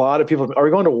a lot of people. Are we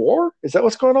going to war? Is that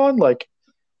what's going on?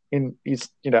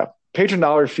 Pedro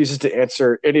Nile refuses to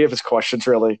answer any of his questions,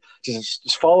 really.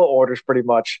 Just follow orders, pretty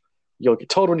much. You'll get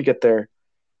told when you get there.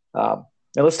 And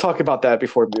let's talk about that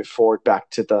before we move forward back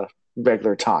to the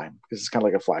regular time, because it's kind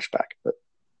of like a flashback. But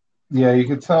yeah, you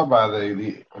can tell by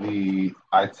the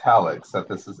italics that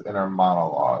this is inner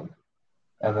monologue,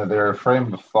 and that there are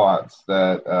frame of thoughts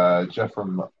that Jeffrey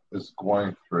is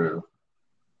going through.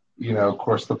 Of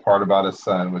course, the part about his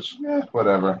son, which,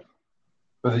 whatever.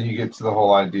 But then you get to the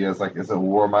whole idea, is it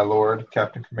war, my lord,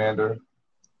 Captain Commander?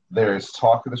 There is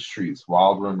talk in the streets,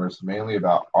 wild rumors, mainly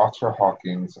about Otter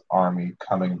Hawking's army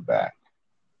coming back.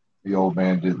 The old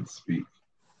man didn't speak.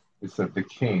 He said the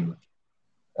king,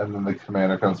 and then the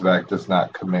commander comes back, does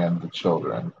not command the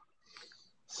children.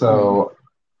 So,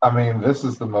 this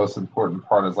is the most important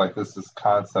part, is this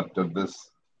concept of this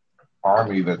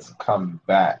army that's come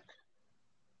back.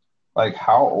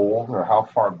 How old or how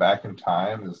far back in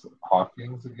time is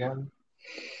Hawkins again?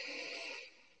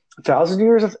 1,000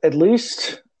 years at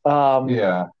least.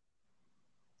 Yeah.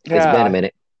 It's been a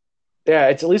minute. Yeah,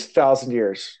 it's at least 1,000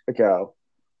 years ago.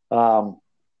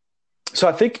 So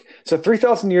I think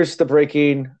 3,000 years is the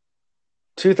breaking.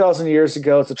 2,000 years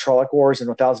ago, it's the Trolloc Wars, and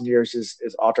 1,000 years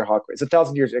is Otter Hawk. It's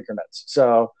 1,000 years increments.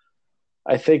 So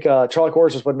I think Trolloc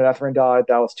Wars was when Manetheren died.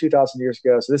 That was 2,000 years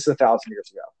ago. So this is 1,000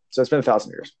 years ago. So it's been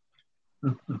 1,000 years.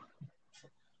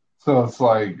 So it's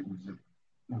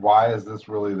why is this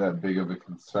really that big of a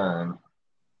concern?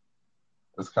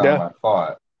 That's kind of my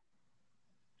thought.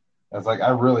 It's I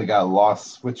really got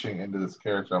lost switching into this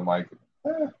character. I'm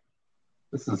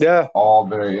this is all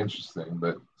very interesting,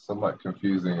 but somewhat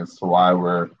confusing as to why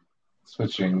we're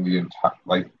switching the entire,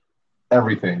 like,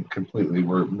 everything completely.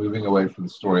 We're moving away from the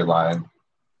storyline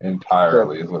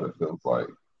entirely, is what it feels like.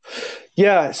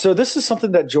 Yeah, so this is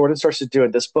something that Jordan starts to do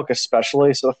in this book,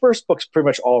 especially. So the first book's pretty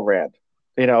much all Rand.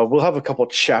 We'll have a couple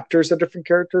chapters of different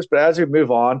characters, but as we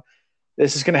move on,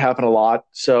 this is going to happen a lot.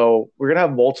 So we're going to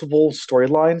have multiple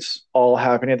storylines all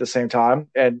happening at the same time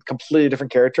and completely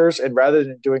different characters. And rather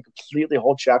than doing completely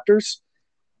whole chapters,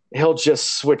 he'll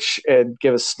just switch and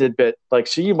give a snippet. Like,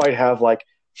 so you might have like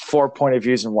 4 point of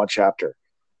views in one chapter.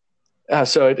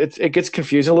 So it gets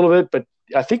confusing a little bit, but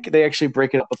I think they actually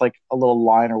break it up with like a little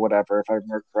line or whatever, if I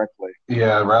remember correctly.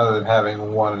 Yeah, rather than having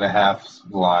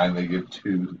 1.5 line, they give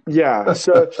 2. Yeah,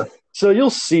 so you'll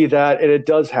see that, and it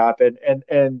does happen, and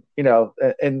and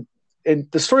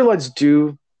the storylines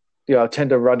do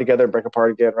tend to run together, break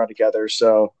apart again, run together.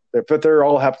 So, but they're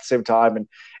all happen at the same time,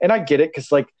 and I get it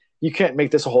because like you can't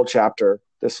make this a whole chapter,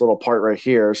 this little part right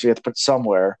here, so you have to put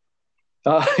somewhere.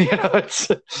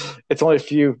 It's only a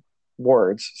few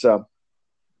words, so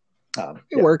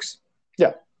It works.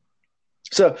 Yeah.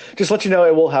 So just let you know,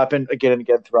 it will happen again and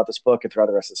again throughout this book and throughout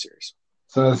the rest of the series.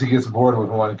 So as he gets bored with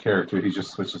one character, he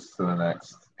just switches to the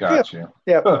next. Got you.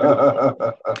 Yeah.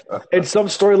 And some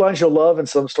storylines you'll love, and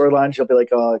some storylines you'll be like,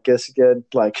 oh, I guess again.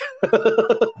 Like,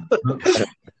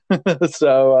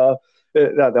 so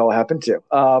that will happen too.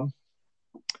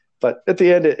 But at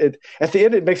the end,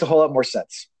 it makes a whole lot more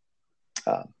sense.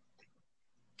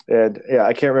 And yeah,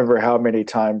 I can't remember how many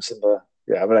times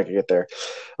but I can get there.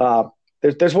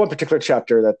 There's one particular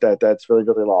chapter that's really,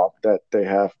 really long that they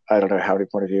have. I don't know how many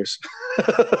point of views.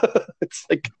 It's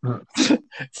like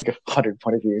 100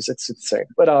 point of views. It's insane.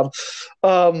 But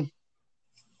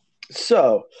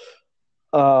so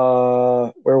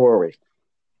where were we?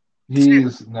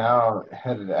 He's now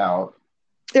headed out.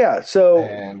 Yeah. So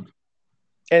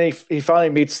and he finally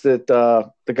meets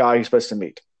the guy he's supposed to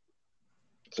meet.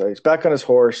 So he's back on his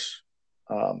horse.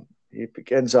 He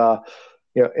begins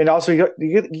and also you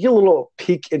get a little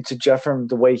peek into Jephram,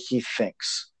 the way he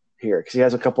thinks here, because he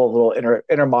has a couple of little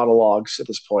inner monologues at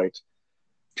this point,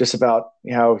 just about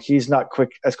how he's not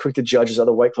as quick to judge as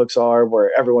other White Cloaks are,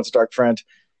 where everyone's a dark friend.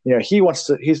 He's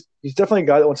definitely a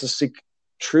guy that wants to seek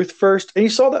truth first, and you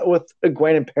saw that with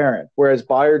Egwene and Perrin, whereas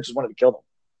Bayard just wanted to kill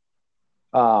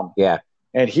them. Yeah,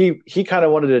 and he kind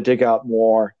of wanted to dig out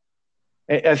more.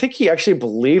 And I think he actually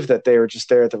believed that they were just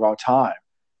there at the wrong time,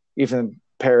 even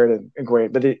Perrin and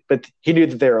Egwene, but he knew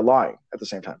that they were lying at the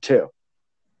same time too.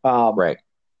 Right.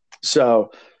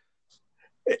 So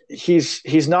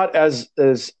he's not as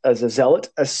a zealot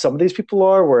as some of these people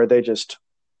are, where they just,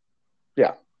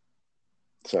 yeah.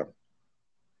 So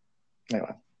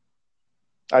anyway,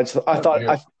 I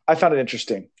found it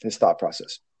interesting, his thought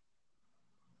process.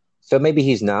 So maybe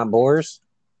he's not Bors,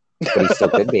 but he still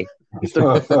could be. He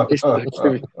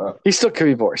still could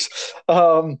be Bors.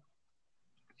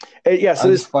 Yeah, so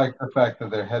I just like the fact that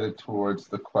they're headed towards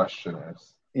the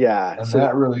questioners. Yeah. And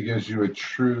that really gives you a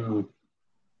true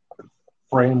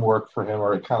framework for him,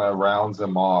 or it kind of rounds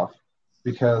him off,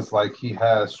 because like he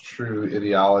has true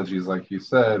ideologies, like you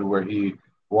said, where he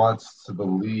wants to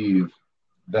believe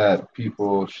that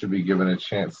people should be given a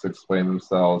chance to explain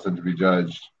themselves and to be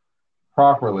judged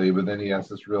properly, but then he has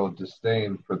this real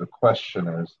disdain for the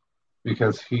questioners,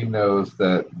 because he knows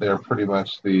that they're pretty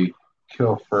much the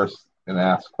kill first and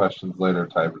ask questions later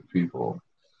type of people.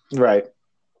 Right.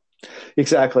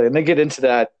 Exactly. And they get into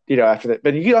that, after that.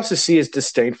 But you can also see his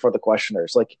disdain for the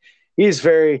questioners. Like, he's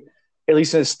very, at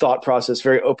least in his thought process,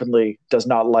 very openly does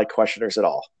not like questioners at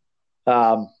all.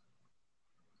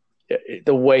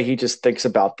 The way he just thinks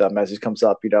about them as he comes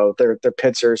up, their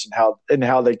pincers and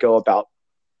how they go about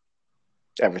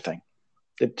everything.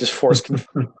 It just forced things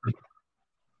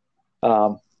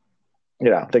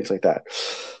like that.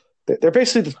 They're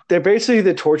basically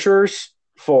the torturers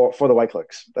for the White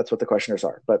Cloaks. That's what the questioners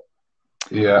are. But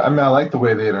yeah, I mean, I like the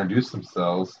way they introduce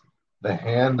themselves. The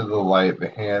hand of the light, the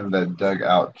hand that dug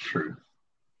out truth.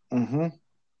 Mm-hmm.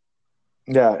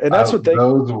 Yeah, and that's what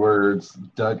those words,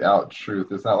 dug out truth.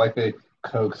 It's not like they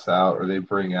coax out or they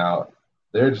bring out.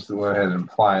 They're just going ahead and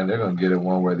implying they're going to get it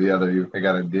one way or the other. They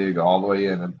got to dig all the way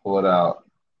in and pull it out.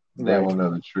 They will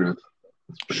know the truth.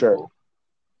 It's sure. Cool.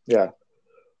 Yeah.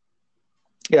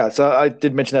 Yeah, so I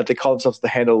did mention that they call themselves the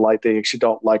Hand of the Light. They actually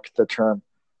don't like the term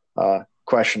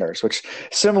questioners, which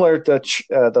similar to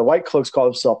the White Cloaks call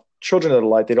themselves Children of the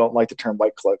Light. They don't like the term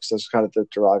White Cloaks. Those are kind of the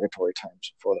derogatory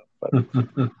terms for them.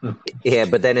 But. Yeah,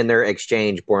 but then in their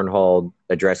exchange, Bornhold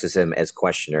addresses him as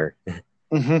questioner.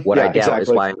 Mm-hmm. What I doubt is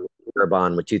why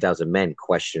Erebon with 2,000 men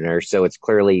questioner. So it's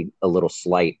clearly a little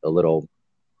slight, a little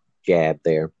jab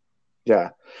there.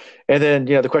 Yeah. And then,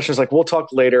 the questioner's like, we'll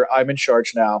talk later. I'm in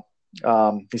charge now.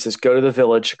 He says, "Go to the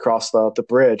village across the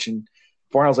bridge." And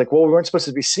Bornhold's like, "Well, we weren't supposed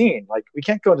to be seen. Like, we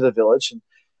can't go into the village."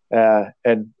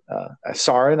 And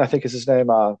Sauron, I think is his name.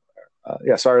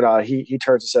 Sauron. He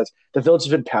turns and says, "The village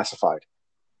has been pacified."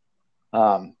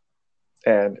 And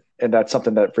that's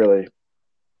something that really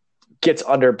gets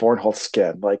under Bornhold's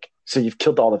skin. Like, so you've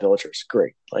killed all the villagers.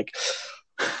 Great. Like,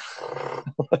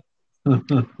 he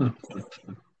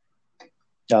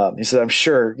said, "I'm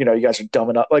sure, you guys are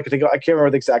dumb enough." Like, I can't remember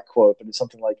the exact quote, but it's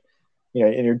something like,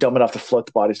 and you're dumb enough to float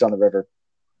the bodies down the river.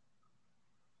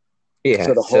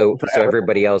 Yeah. So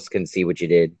everybody else can see what you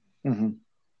did. Mm-hmm.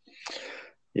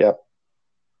 Yep.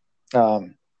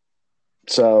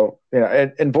 So,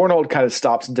 and Bornhold kind of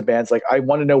stops and demands, like, "I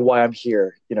want to know why I'm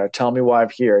here. Tell me why I'm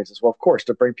here." He says, "Well, of course,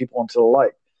 to bring people into the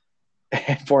light."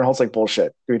 And Bornhold's like,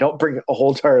 "Bullshit. We don't bring a whole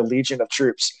entire legion of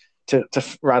troops to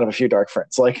round up a few dark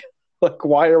friends. Like,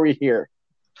 why are we here?"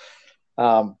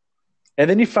 And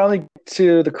then you finally get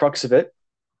to the crux of it.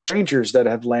 Strangers that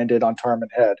have landed on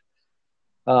Tarman Head,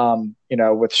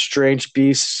 with strange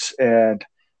beasts and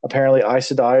apparently Aes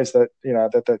Sedais that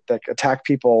attack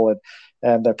people,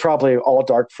 and they're probably all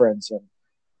dark friends.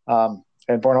 And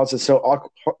Bornhold says, "So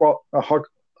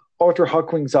Arthur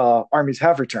Hawkwing's armies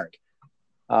have returned."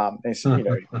 And he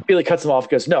really cuts them off.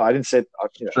 Goes, "No, I didn't say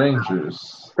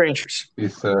strangers." He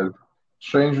said,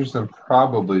 "Strangers and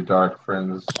probably dark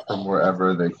friends from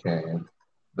wherever they came.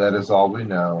 That is all we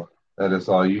know. That is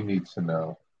all you need to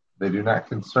know. They do not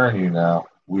concern you now.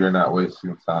 We are not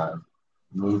wasting time.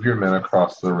 Move your men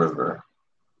across the river.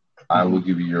 I will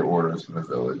give you your orders in the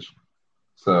village."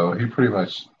 So he pretty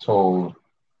much told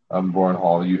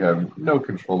Bornhold, "You have no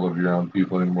control of your own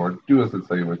people anymore. Do as I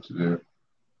tell you what to do,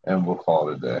 and we'll call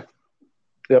it a day."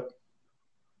 Yep.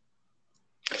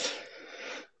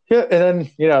 Yeah, and then,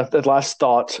 the last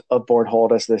thought of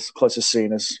Bornhold as this closest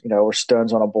scene is, we're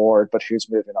stones on a board, but who's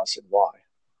moving us and why?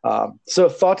 So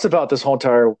thoughts about this whole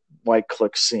entire White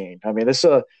Cloak scene. I mean, this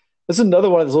is another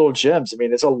one of those little gems. I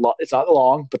mean, it's a lot. It's not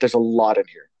long, but there's a lot in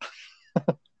here.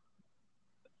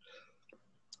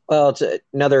 Well, it's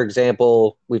another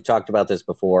example. We've talked about this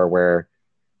before, where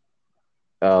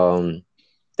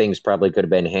things probably could have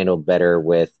been handled better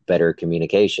with better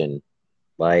communication.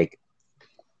 Like,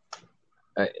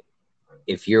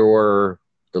 if you're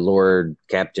the Lord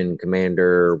Captain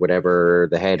Commander, whatever,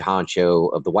 the head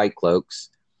honcho of the White Cloaks,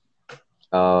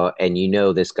 and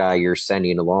this guy you're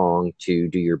sending along to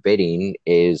do your bidding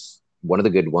is one of the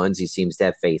good ones. He seems to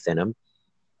have faith in him.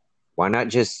 Why not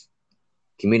just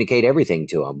communicate everything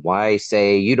to him? Why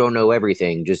say, "You don't know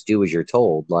everything, just do as you're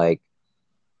told"? Like,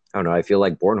 I don't know. I feel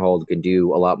like Bornhold can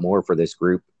do a lot more for this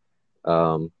group,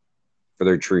 for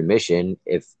their true mission,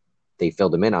 if they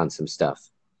filled him in on some stuff.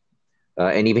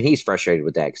 And even he's frustrated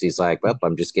with that, because he's like, "Well,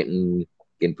 I'm just getting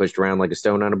pushed around like a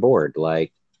stone on a board."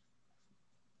 Like,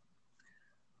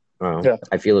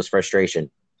 I feel his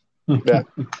frustration. Yeah.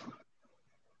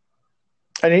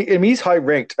 And he's high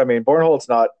ranked. I mean, Bornhold's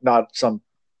not some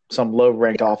low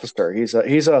ranked officer. He's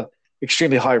a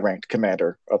extremely high ranked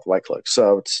commander of the White Cloak.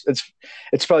 So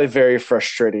it's probably very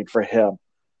frustrating for him.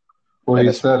 Well,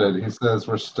 he said it. He says,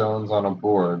 "We're stones on a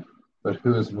board, but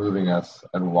who is moving us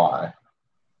and why?"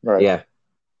 Right. Yeah.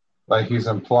 Like, he's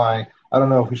implying, I don't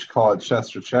know if we should call it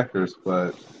chess or checkers,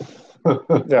 but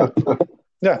yeah.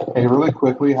 Yeah. Hey, really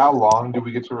quickly, how long do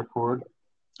we get to record?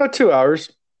 About 2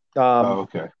 hours.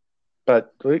 Okay.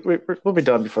 But we'll be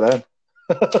done before that.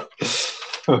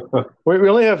 we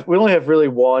only have really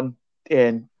one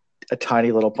and a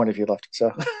tiny little point of view left.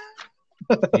 So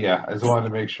yeah, I just wanted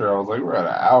to make sure. I was like, we're at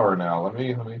an hour now. Let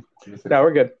me no,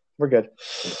 we're good. We're good.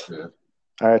 Good.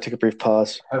 All right, take a brief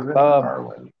pause.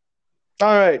 Harlan.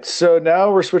 All right, so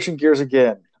now we're switching gears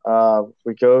again.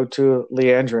 We go to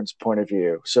Liandrin's point of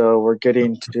view. So we're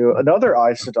getting to another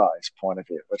Aes Sedai's point of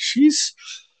view, but she's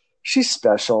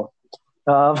special.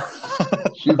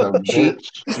 She's a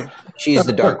bitch. She's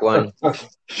the dark one.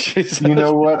 You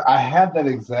know what? I had that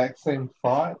exact same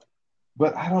thought,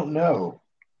 but I don't know.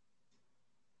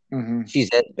 Mm-hmm. She's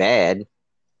that bad.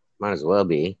 Might as well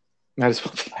be. I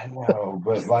know,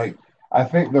 but like, I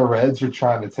think the Reds are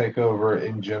trying to take over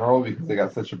in general because they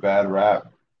got such a bad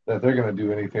rap that they're going to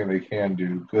do anything they can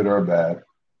do, good or bad.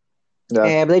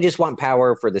 Yeah, but they just want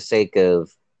power for the sake of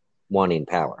wanting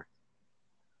power.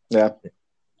 Yeah.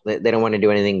 They don't want to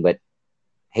do anything but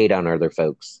hate on other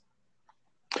folks.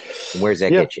 And where's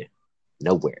that get you?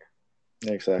 Nowhere.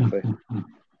 Exactly.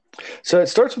 So it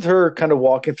starts with her kind of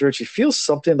walking through. She feels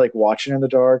something like watching in the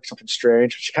dark, something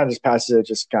strange. She kind of just passes it,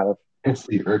 just kind of. It's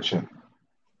the urchin.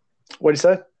 What did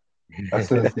you say? I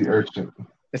said it's the urchin.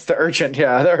 It's the urchin,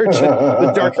 yeah. The urchin,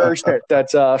 the dark urchin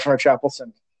that's from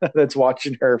Chapelson that's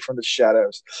watching her from the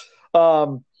shadows.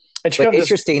 And she But kind of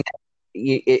just interesting that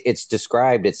it's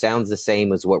described. It sounds the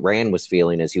same as what Rand was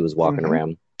feeling as he was walking Mhm.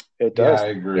 around. It Yeah, does. I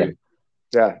agree.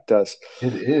 Yeah, it does.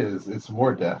 It is. It's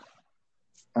more death.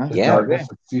 The Yeah. darkness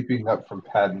is seeping up from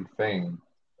Padden Fane,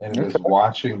 and it is Okay.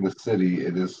 watching the city.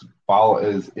 It is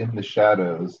in the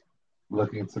shadows,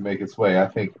 looking to make its way. I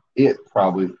think it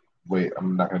probably. Wait,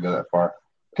 I'm not going to go that far.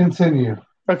 Continue.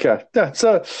 Okay. Yeah.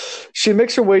 So she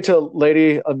makes her way to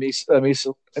Lady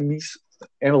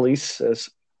Annalise's.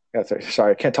 Yeah,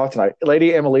 sorry, I can't talk tonight.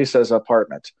 Lady Annalise's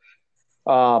apartment.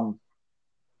 Um,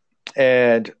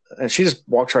 and she just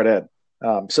walks right in.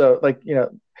 So like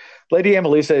Lady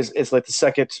Annalisa is like the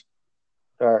second,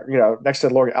 next to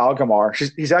Lord Algamar.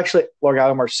 He's actually Lord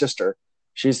Algamar's sister.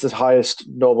 She's the highest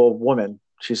noble woman.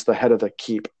 She's the head of the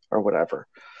keep or whatever.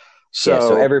 Yeah. So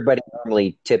So, everybody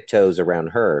normally tiptoes around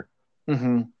her.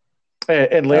 mhm.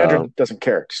 And Leandrin doesn't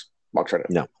care. Just walks right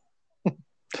in. No.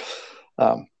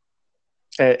 Um,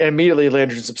 and immediately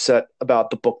Leandrin's upset about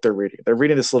the book they're reading. They're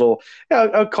reading this little, I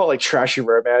would call it like trashy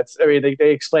romance. I mean,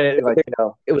 they explain it like,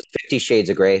 It was 50 Shades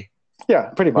of Grey. yeah,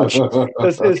 pretty much. It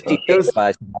was 50 Shades of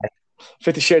Grey.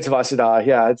 50 Shades of Aes Sedai.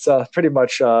 Yeah, it's pretty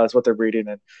much is what they're reading.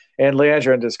 And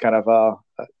Leandrin is kind of,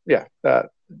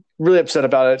 really upset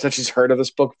about it since she's heard of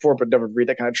this book before, but never read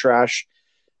that kind of trash.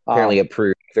 Apparently a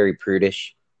very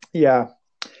prudish. Yeah.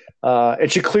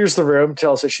 And she clears the room,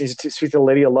 tells her she needs to speak to the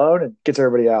lady alone, and gets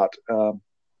everybody out.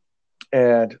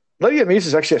 And Lady Amis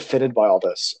is actually offended by all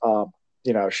this.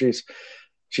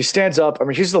 She stands up. I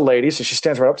mean, she's the lady, so she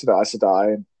stands right up to the Aes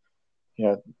Sedai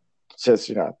and, says,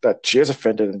 that she is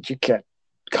offended and you can't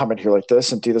come in here like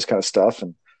this and do this kind of stuff.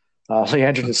 And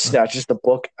Leandrin just snatches the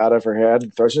book out of her hand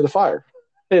and throws it in the fire.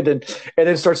 And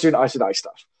then starts doing Aes Sedai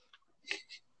stuff.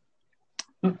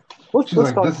 She's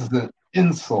like, this is an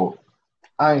insult.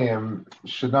 I am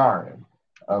Shanarin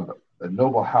of a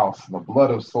noble house and the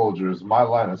blood of soldiers. My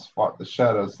line has fought the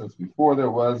shadows since before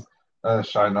there was a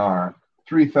Shinar.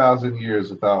 3,000 years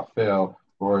without fail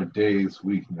or a day's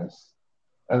weakness.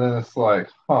 And then it's like,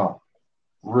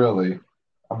 really?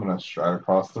 I'm going to stride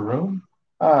across the room.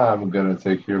 I'm going to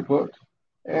take your book.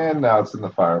 And now it's in the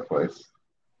fireplace.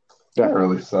 That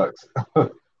really sucks.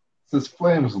 Says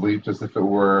flames leaped as if it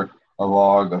were a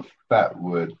log of fat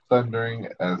wood, thundering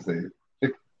as they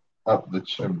picked up the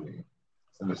chimney.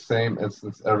 In the same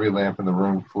instant, every lamp in the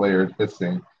room flared,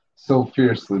 hissing. So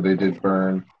fiercely they did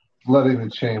burn, flooding the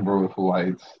chamber with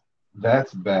lights.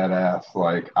 That's badass.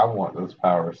 Like, I want those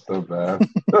powers so bad.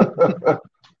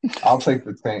 I'll take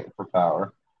the tank for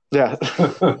power. Yeah.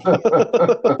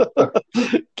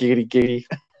 Giddy.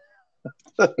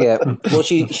 Yeah. Well,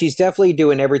 she's definitely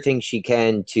doing everything she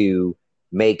can to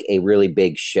make a really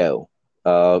big show.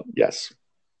 Yes.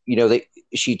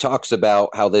 She talks about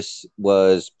how this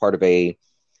was part of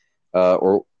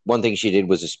or one thing she did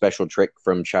was a special trick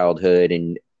from childhood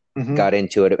and got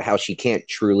into it, how she can't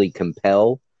truly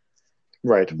compel.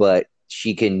 Right. But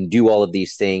she can do all of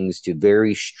these things to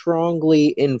very strongly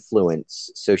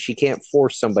influence. So she can't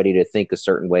force somebody to think a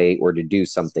certain way or to do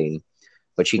something,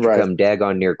 but she can come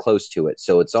daggone near close to it.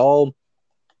 So it's all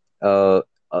a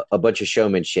bunch of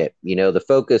showmanship. The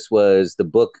focus was the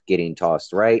book getting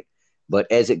tossed, right?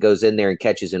 But as it goes in there and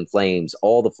catches in flames,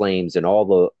 all the flames and all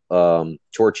the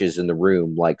torches in the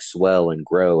room like swell and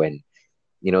grow. And,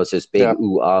 it's this big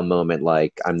ooh-ah moment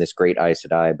like, I'm this great Aes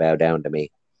Sedai, bow down to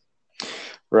me.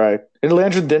 Right. And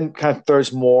Leandrin then kind of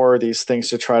throws more of these things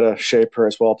to try to shape her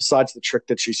as well, besides the trick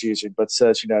that she's using, but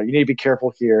says, you need to be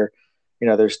careful here.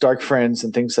 There's dark friends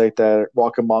and things like that,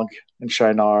 walk among in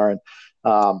Shinar. And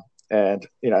I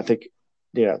think,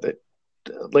 that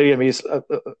Lady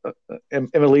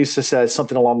Emelisa says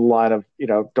something along the line of,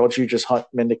 don't you just hunt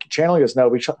men that can channel? He goes, no,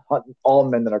 we hunt all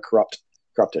men that are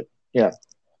corrupted. Yeah.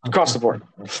 Across the board.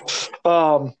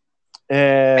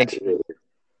 And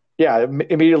yeah,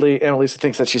 immediately Annalisa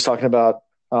thinks that she's talking about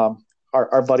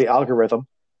our buddy Algorithm.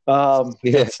 No,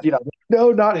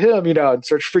 not him, and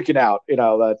starts freaking out,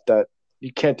 that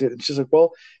you can't do it. And she's like,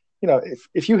 well,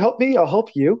 if you help me, I'll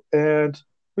help you, and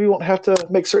we won't have to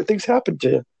make certain things happen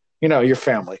to your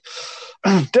family.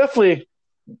 Definitely,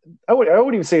 I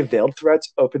wouldn't even say veiled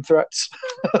threats, open threats.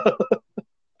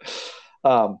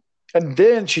 And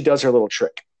then she does her little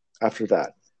trick after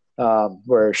that,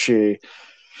 where she,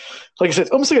 like I said,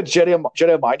 it's almost like a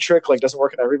Jedi mind trick. Like, doesn't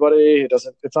work on everybody.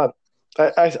 It's not.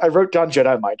 I wrote down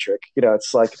Jedi mind trick.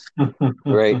 It's like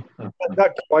right,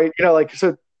 not quite.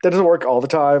 So that doesn't work all the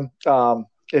time.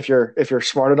 If you're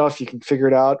smart enough, you can figure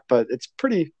it out. But it's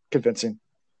pretty convincing.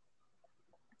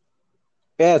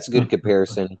 Yeah, it's a good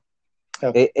comparison.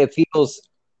 Yeah. It feels,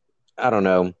 I don't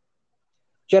know.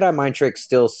 Jedi mind trick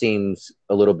still seems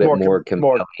a little bit more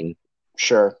compelling.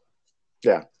 Sure.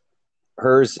 Yeah.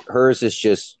 Hers is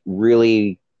just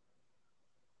really,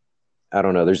 I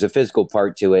don't know. There's a physical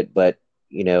part to it, but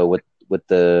with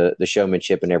the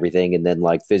showmanship and everything, and then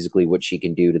like physically what she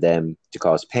can do to them to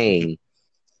cause pain.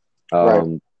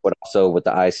 Right. But also with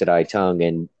the Aes Sedai tongue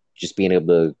and just being able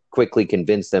to quickly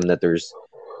convince them that there's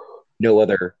no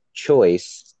other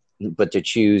choice but to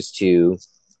choose to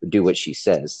do what she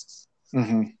says.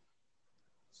 Mm-hmm.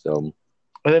 So,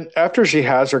 and then after she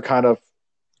has her kind of,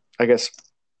 I guess,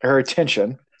 her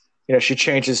attention, she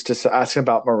changes to asking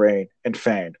about Moraine and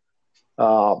Fane.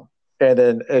 And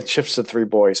then it shifts to 3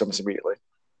 boys almost immediately.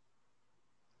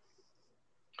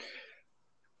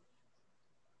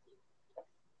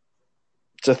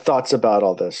 So thoughts about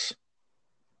all this?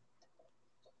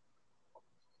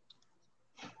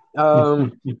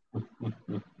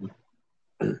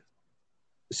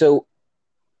 So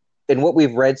in what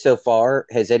we've read so far,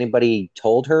 has anybody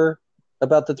told her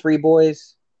about the 3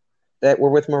 boys that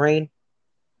were with Moraine?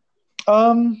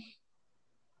 I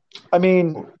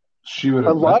mean, she would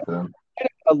have met them.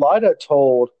 Elaida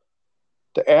told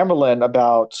the Amyrlin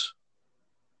about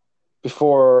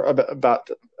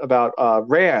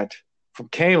Rand from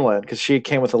Caemlyn because she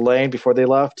came with Elaine before they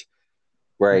left.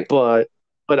 Right. But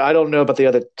I don't know about the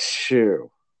other 2.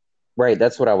 Right,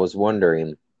 that's what I was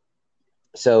wondering.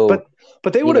 So,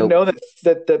 but they would have known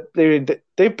that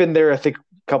they've been there. I think a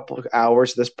couple of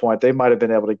hours at this point. They might have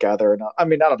been able to gather enough. I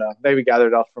mean, I don't know. Maybe gather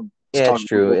enough from. Yeah, it's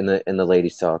true. In the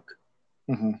ladies' talk.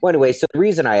 Mm-hmm. Well, anyway, so the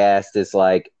reason I asked is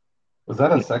like, was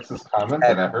that a sexist comment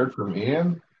that I heard from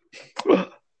Ian?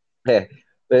 Yeah,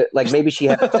 like maybe she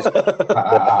has.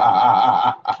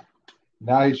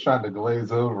 Now he's trying to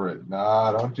glaze over it.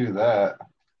 Nah, don't do that.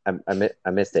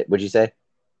 I missed it. What'd you say?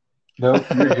 Nope,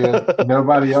 you're good.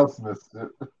 Nobody else missed it.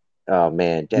 Oh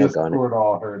man, daggone it.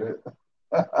 All heard it.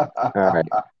 All right.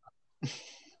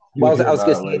 Well, I was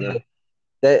gonna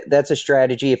say that's a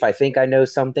strategy. If I think I know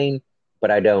something,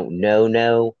 but I don't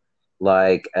know,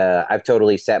 like I've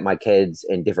totally sat my kids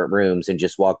in different rooms and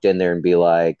just walked in there and be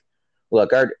like,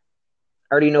 "Look, I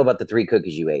already know about the 3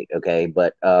 cookies you ate, okay?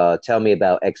 But tell me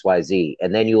about XYZ."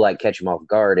 And then you like catch them off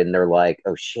guard, and they're like,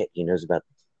 "Oh shit, he knows about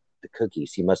the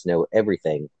cookies. He must know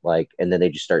everything." Like, and then they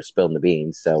just start spilling the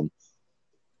beans. So,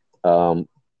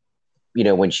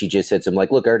 when she just hits him,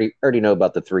 like, "Look, I already know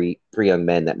about the three young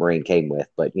men that Moraine came with,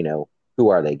 but who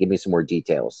are they? Give me some more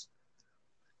details."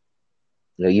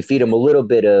 You feed them a little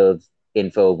bit of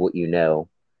info of what you know,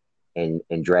 and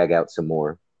drag out some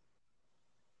more.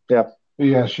 Yeah.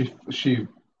 Yeah, she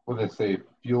what they say,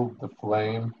 fueled the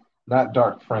flame. Not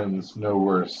dark friends, no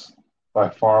worse. By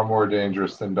far more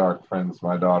dangerous than dark friends,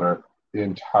 my daughter. The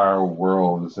entire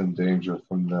world is in danger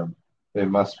from them. They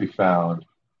must be found.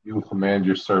 You will command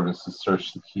your servants to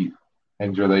search the keep,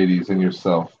 and your ladies and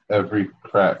yourself, every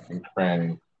crack and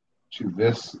cranny. To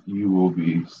this you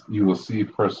will see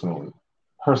personally,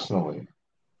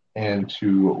 and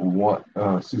to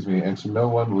no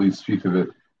one will you speak of it,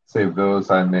 save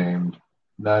those I named.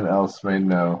 None else may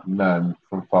know, none.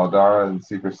 From Faldara in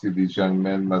secrecy these young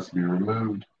men must be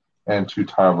removed, and to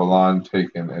Tar Valon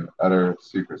taken in utter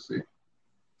secrecy.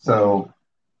 So,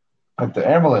 if the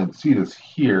Amyrlin seat is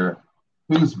here,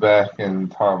 who's back in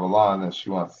Tar Valon that she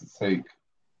wants to take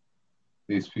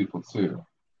these people to?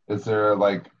 Is there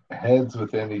like heads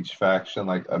within each faction,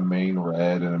 like a main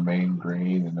red and a main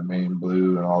green and a main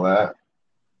blue and all that?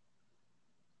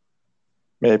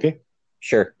 Maybe.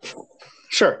 Sure.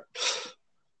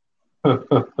 Well,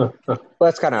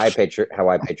 that's kind of how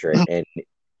I picture it, and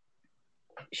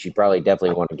she probably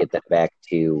definitely want to get that back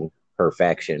to her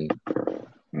faction.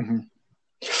 Mm-hmm.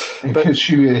 Because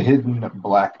she had hidden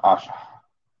Black Asha.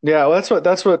 Yeah, well,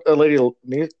 that's what a lady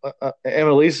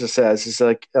Annalisa says. Is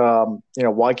like,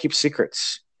 why keep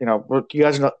secrets? You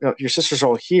guys know, your sisters are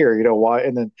all here. Why?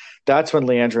 And then that's when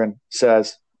Liandrin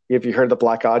says, "Have you heard of the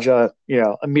Black Aja?"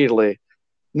 Immediately,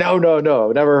 no,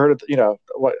 never heard of.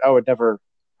 What I would never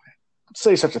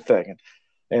say such a thing.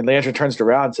 And Liandrin turns it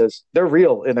around and says, "They're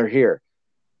real and they're here.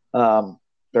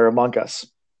 They're among us.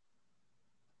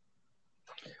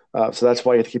 So that's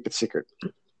why you have to keep it secret."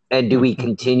 And do we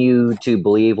continue to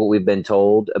believe what we've been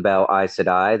told about Aes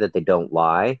Sedai, that they don't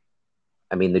lie?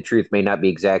 I mean, the truth may not be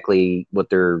exactly what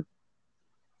they're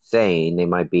saying. They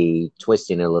might be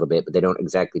twisting it a little bit, but they don't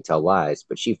exactly tell lies.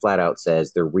 But she flat out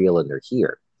says they're real and they're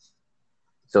here.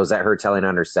 So is that her telling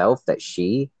on herself that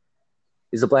she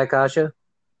is a Black Asha?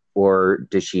 Or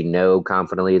does she know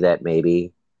confidently that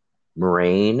maybe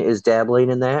Moraine is dabbling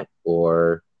in that?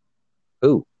 Or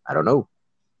who? I don't know.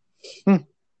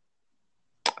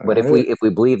 But if we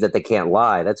believe that they can't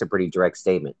lie, that's a pretty direct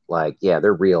statement. Like, yeah,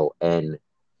 they're real and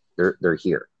they're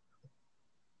here.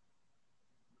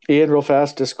 Ian, real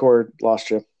fast. Discord lost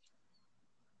you.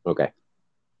 Okay.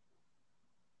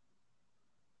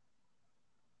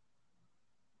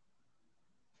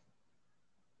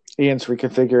 Ian's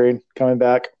reconfiguring, coming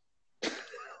back.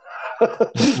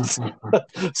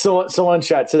 Someone in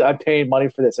chat said, "I'm paying money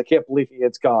for this. I can't believe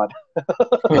Ian's gone."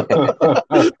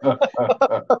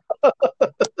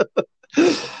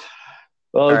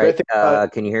 Well, All the great right. thing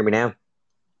about Can you hear me now?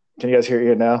 can you guys hear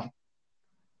Ian now?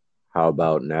 How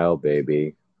about now,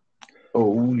 baby?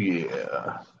 Oh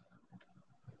yeah.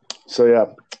 So yeah.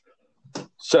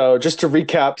 So just to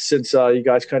recap, since you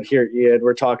guys couldn't hear Ian,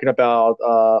 we're talking about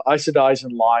Aes Sedai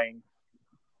and lying,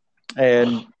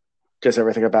 and just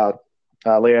everything about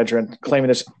Leandrin claiming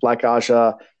this Black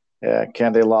Aja.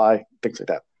 Can they lie? Things like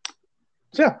that.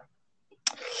 So yeah.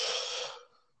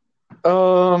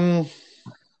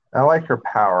 I like her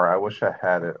power. I wish I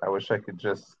had it. I wish I could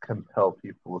just compel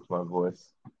people with my voice.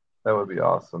 That would be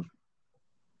awesome.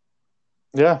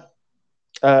 Yeah.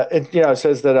 It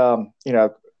says that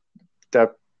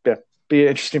that be an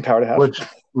interesting power to have. Which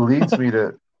leads me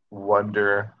to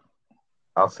wonder.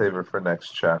 I'll save it for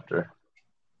next chapter.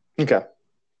 Okay.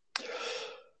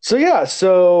 So yeah,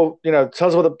 tells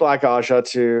about the Black Aja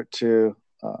to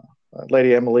Lady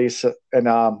Emelise,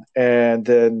 and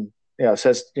then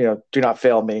says do not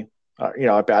fail me.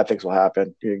 Bad things will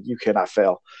happen. You cannot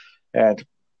fail, and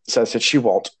says that she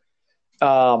won't.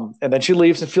 And then she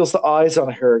leaves and feels the eyes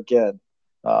on her again.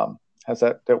 Has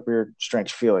that weird,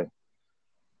 strange feeling.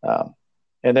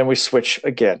 And then we switch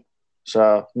again.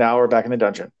 So now we're back in the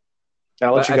dungeon. Now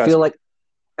I'll let you I guys.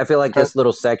 feel like this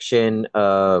little section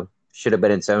should have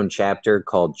been its own chapter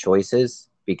called choices,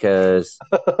 because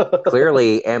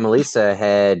clearly Amelisa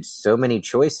had so many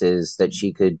choices that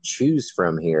she could choose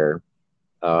from here.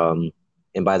 And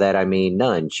by that I mean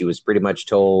none. She was pretty much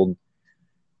told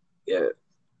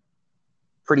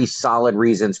pretty solid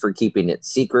reasons for keeping it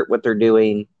secret what they're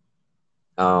doing.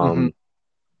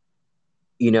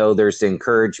 There's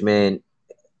encouragement.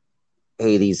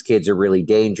 Hey, these kids are really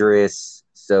dangerous,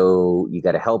 so you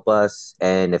got to help us.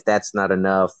 And if that's not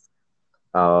enough,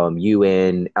 you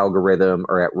and Algorithm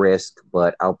are at risk,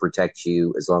 but I'll protect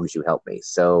you as long as you help me.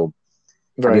 So,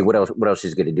 Right. I mean, what else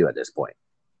she's going to do at this point?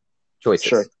 Choices.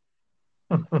 Sure.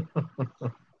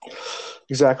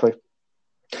 Exactly.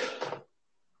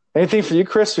 Anything for you,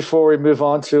 Chris, before we move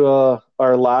on to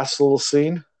our last little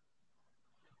scene?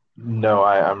 No,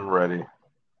 I'm ready.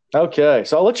 Okay,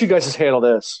 so I'll let you guys just handle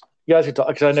this. You guys can talk,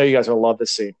 because I know you guys will love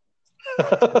this scene.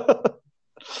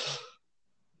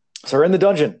 So we're in the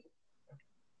dungeon.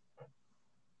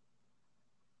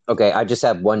 Okay, I just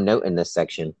have one note in this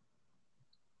section.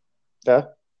 Yeah?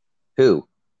 Who?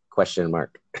 Question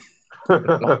mark.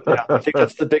 Yeah, I think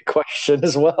that's the big question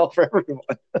as well for everyone.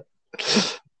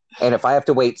 And if I have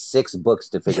to wait 6 books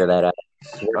to figure that out,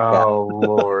 I swear to God. Oh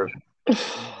Lord.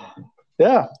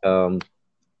 Yeah.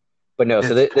 But no,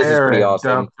 so this is pretty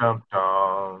awesome. Dum,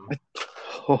 dum, dum.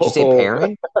 Did you say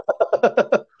Perrin?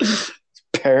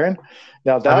 Perrin?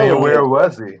 Now that I mean, would where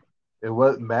was he? It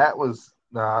was Matt was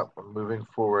not moving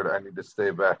forward. I need to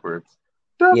stay backwards.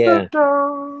 Dum, Yeah. dum,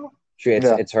 dum. Sure,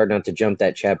 it's hard not to jump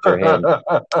that chapter ahead.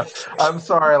 I'm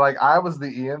sorry. Like I was the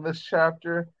Ian this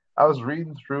chapter. I was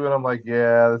reading through and I'm like,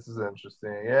 yeah, this is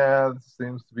interesting. Yeah, this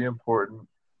seems to be important.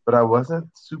 But I wasn't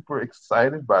super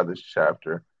excited by this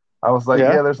chapter. I was like,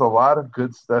 yeah, there's a lot of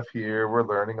good stuff here. We're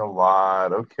learning a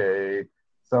lot. Okay.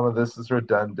 Some of this is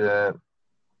redundant.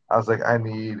 I was like, I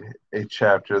need a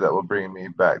chapter that will bring me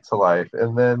back to life.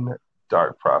 And then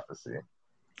Dark Prophecy.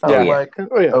 I'm like,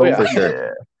 for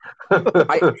sure.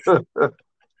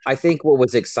 I think what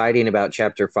was exciting about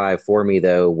chapter 5 for me,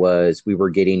 though, was we were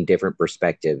getting different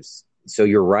perspectives. So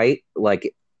you're right. Like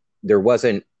it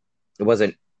wasn't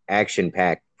action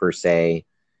packed per se.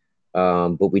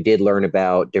 But we did learn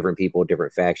about different people,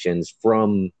 different factions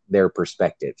from their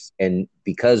perspectives. And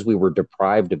because we were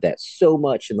deprived of that so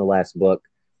much in the last book,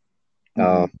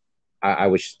 I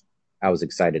was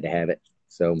excited to have it.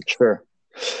 So sure.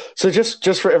 So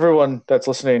just for everyone that's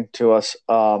listening to us,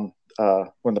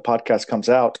 when the podcast comes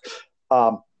out,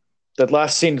 that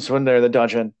last scene is when they're in the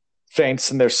dungeon, faints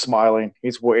and they're smiling.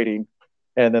 He's waiting,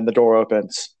 and then the door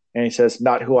opens and he says,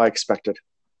 "Not who I expected."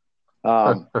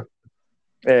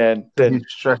 And then he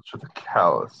stretched with a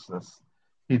callousness.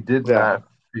 He did not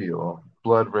feel.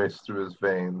 Blood raced through his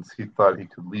veins. He thought he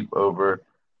could leap over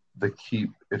the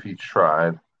keep if he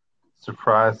tried.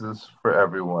 Surprises for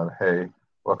everyone. Hey,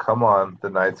 well, come on. The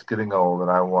night's getting old, and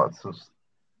I want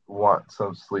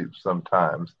some sleep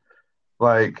sometimes.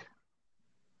 Like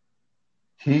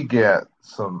he get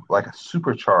some like a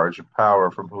supercharge of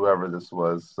power from whoever this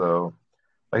was. So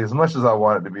Like, as much as I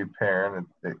want it to be Perrin,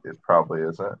 it probably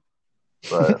isn't.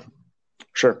 But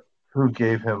Sure. who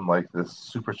gave him like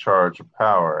this supercharge of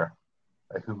power?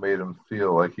 Like, who made him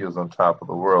feel like he was on top of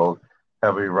the world?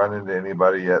 Have we run into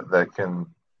anybody yet that can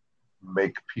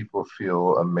make people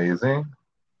feel amazing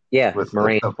Yeah, with a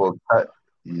Moraine. simple cut?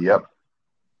 Yep.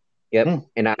 Yep.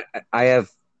 And I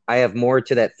have more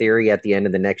to that theory at the end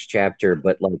of the next chapter,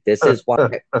 but like this is why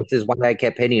I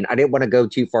kept hitting. I didn't want to go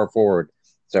too far forward,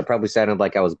 so I probably sounded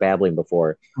like I was babbling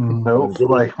before. Nope.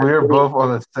 Like, we're both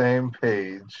on the same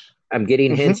page. I'm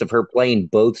getting hints of her playing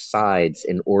both sides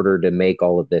in order to make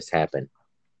all of this happen.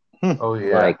 Oh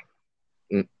yeah. Like,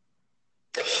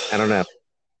 I don't know.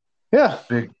 Yeah.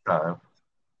 Big time.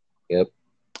 Yep.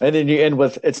 And then you end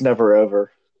with "It's never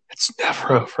over." It's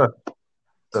never over.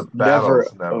 The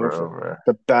battle's never over.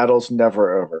 The battle's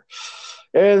never over.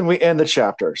 And we end the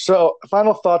chapter. So,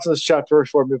 final thoughts on this chapter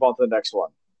before we move on to the next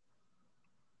one.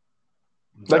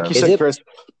 Like you said, Chris.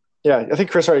 Yeah, I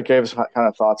think Chris already gave us kind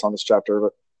of thoughts on this chapter,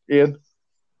 but Ian?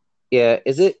 Yeah,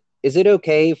 is it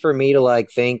okay for me to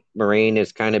like think Moraine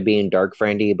is kind of being dark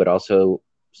friendly, but also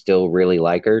still really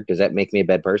like her? Does that make me a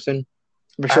bad person?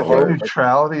 I think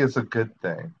neutrality is a good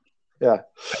thing. Yeah.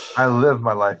 I live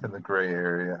my life in the gray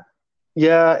area.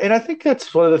 Yeah, and I think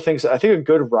that's one of the things. I think a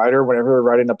good writer, whenever they're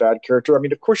writing a bad character, I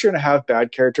mean, of course, you're going to have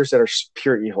bad characters that are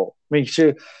pure evil. I mean,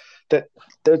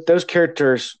 those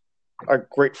characters are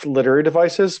great for literary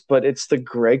devices, but it's the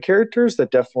gray characters that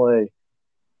definitely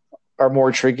are more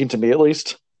intriguing to me, at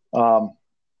least.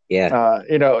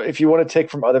 If you want to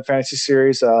take from other fantasy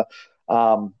series,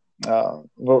 well,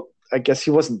 I guess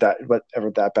he wasn't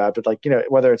ever that bad, but like,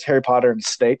 whether it's Harry Potter and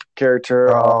Snape character.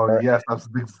 Yes, that's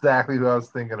exactly who I was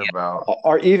thinking about.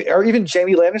 Or even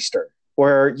Jaime Lannister,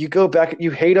 where you go back,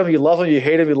 you hate him, you love him, you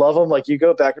hate him, you love him. Like, you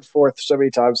go back and forth so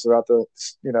many times throughout the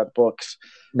books.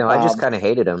 No, I just kind of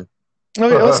hated him.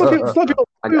 Some people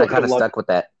I kind of stuck with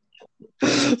that.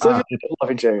 Some people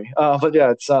loving Jaime, but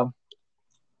yeah, it's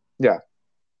yeah.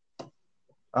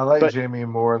 I like Jaime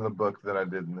more in the book than I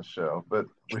did in the show, but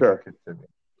we can continue.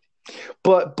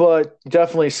 But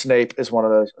definitely Snape is one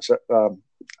of those. From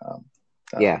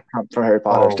Harry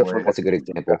Potter. That's a good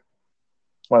example.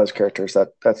 One of those characters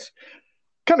that's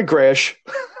kind of grayish,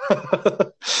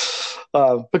 but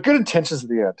good intentions at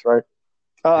the end, right?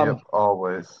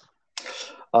 Always.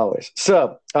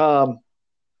 So,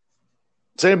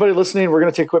 is anybody listening? We're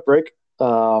going to take a quick break.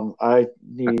 I'm going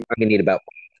to need about.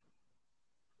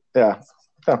 Yeah.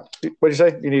 What did you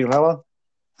say? You need how long?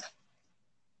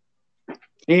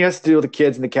 He has to deal with the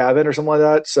kids in the cabin or something like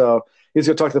that. So he's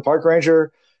going to talk to the park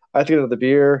ranger. I have to get another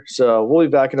beer. So we'll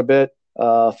be back in a bit.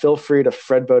 Feel free to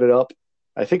Fred Boat it up.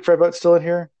 I think Fred Boat's still in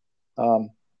here. Let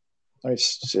me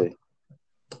see.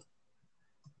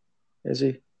 Is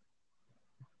he?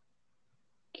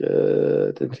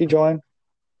 Good. Did he join?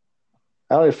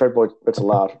 I don't know if Fred Boat's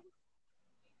allowed.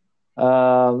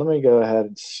 Let me go ahead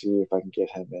and see if I can get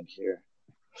him in here.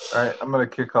 All right, I'm going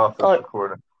to kick off this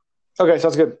recording. Okay,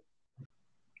 sounds good.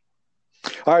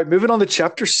 All right, moving on to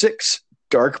Chapter 6,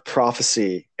 Dark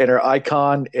Prophecy. And our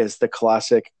icon is the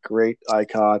classic great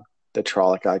icon, the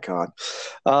Trolloc icon,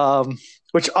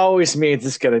 which always means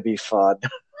it's going to be fun.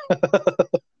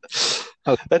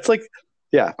 That's like,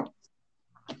 yeah.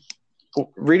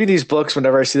 Reading these books,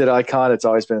 whenever I see that icon, I'm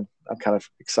kind of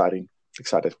excited.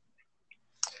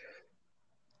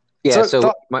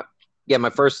 Yeah, my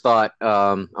first thought,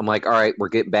 I'm like, all right, we're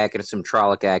getting back into some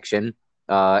Trolloc action.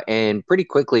 And pretty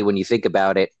quickly, when you think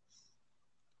about it,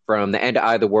 from the end of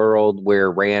Eye of the World,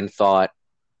 where Rand thought,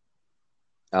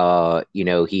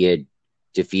 he had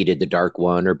defeated the Dark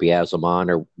One or Beelzemon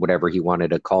or whatever he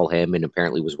wanted to call him, and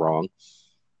apparently was wrong.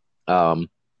 We're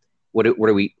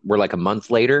like a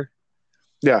month later.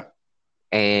 Yeah.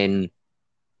 And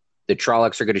the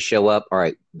Trollocs are going to show up. All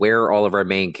right, where are all of our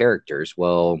main characters?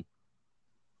 Well,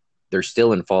 they're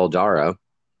still in Fal Dara.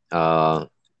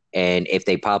 And if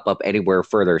they pop up anywhere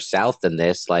further south than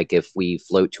this, like if we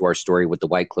float to our story with the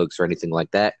White Cloaks or anything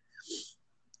like that,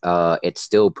 it's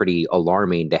still pretty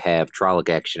alarming to have Trolloc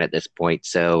action at this point.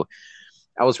 So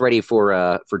I was ready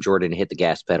for Jordan to hit the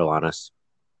gas pedal on us.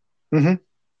 Mm-hmm.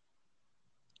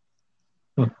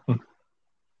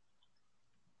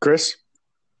 Chris?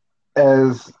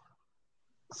 As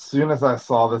soon as I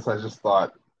saw this, I just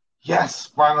thought, yes,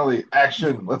 finally,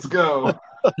 action, let's go.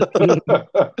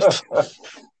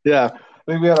 Yeah. I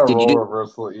think we had a role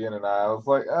reversal, Ian and I. I was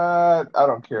like, I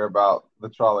don't care about the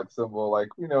Trolloc symbol.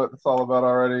 Like, we know what it's all about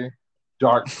already.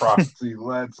 Dark prophecy,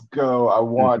 let's go. I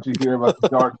want to hear about the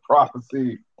dark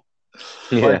prophecy.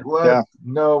 Yeah. Like, let's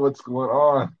know what's going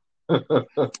on.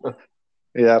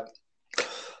 Yeah.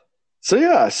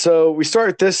 So we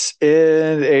start this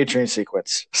in a dream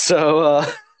sequence. So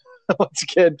once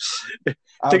again,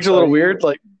 I'll things are a little tell weird. you,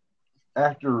 Like,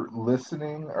 after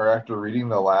listening or after reading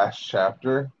the last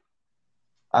chapter,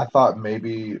 I thought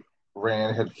maybe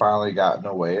Rand had finally gotten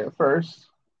away at first.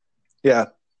 yeah,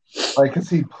 Like, because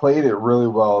he played it really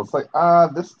well. It's like,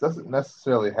 this doesn't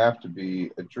necessarily have to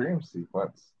be a dream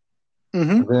sequence. hmm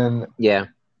And then, Yeah.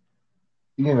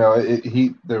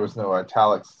 there was no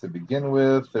italics to begin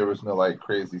with. There was no like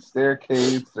crazy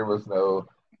staircase. There was no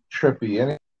trippy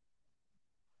anything.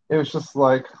 It was just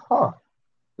like,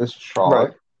 this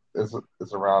right. Trolloc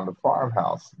is around the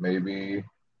farmhouse. Maybe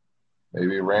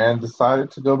Rand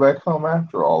decided to go back home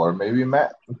after all, or maybe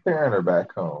Matt and Perrin are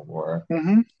back home, or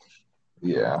hmm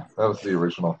yeah, that was the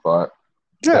original thought.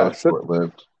 That Yeah. was So short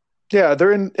lived. yeah,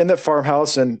 they're in that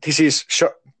farmhouse, and he sees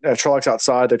Trollocs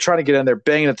outside. They're trying to get in. They're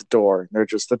banging at the door. They're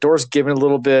just the door's giving a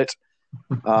little bit.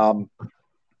 Um,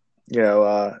 you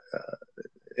know,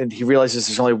 and he realizes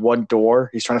there's only one door.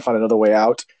 He's trying to find another way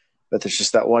out, but there's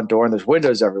just that one door, and there's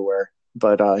windows everywhere.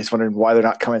 But he's wondering why they're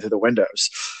not coming through the windows.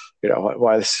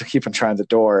 Why they keep on trying the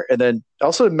door. And then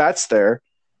also Matt's there.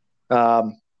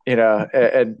 And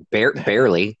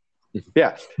Barely.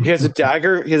 yeah, he has a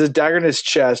dagger. He has a dagger in his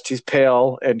chest. He's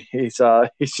pale, and he's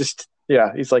just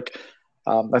He's like,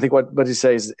 I think what he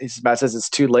says. Matt says it's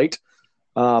too late.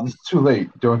 It's too late.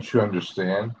 Don't you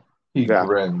understand? He Yeah.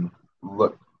 grinned.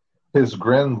 His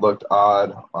grin looked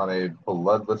odd on a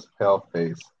bloodless, pale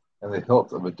face, and the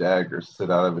hilt of a dagger slid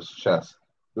out of his chest.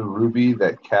 The ruby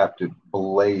that capped it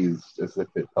blazed as if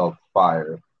it held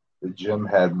fire. The gem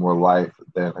had more life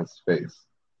than his face.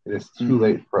 It is too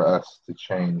late for us to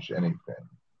change anything.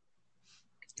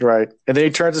 Right. And then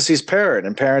he turns and sees Perrin,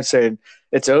 and Perrin's saying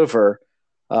it's over.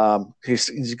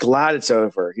 He's glad it's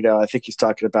over. I think he's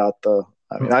talking about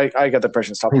I got the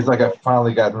impression he's like, I've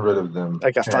finally gotten rid of them.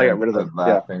 I finally got rid of them.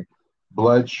 Laughing. Yeah.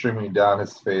 Blood streaming down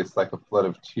his face like a flood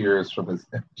of tears from his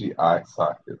empty eye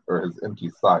socket, or his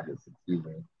empty sockets, excuse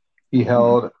me. He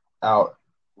held out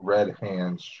red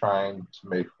hands, trying to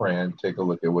make Rand take a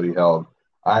look at what he held.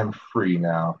 I'm free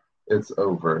now. It's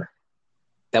over.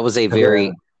 That was a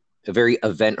very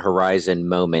Event Horizon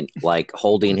moment, like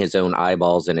holding his own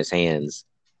eyeballs in his hands.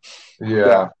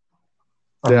 Yeah.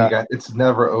 It's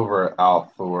never over,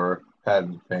 Althor,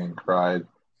 Padded Fang cried,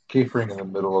 capering in the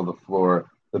middle of the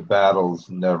floor. The battle's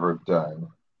never done.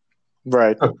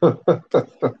 Right.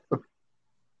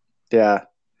 Yeah.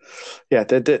 Yeah.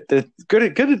 The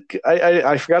good.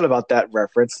 I forgot about that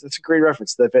reference. It's a great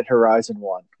reference. The Event Horizon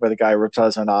one, where the guy rips out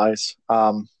his own eyes.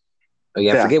 I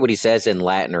forget what he says in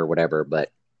Latin or whatever, but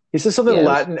he says something in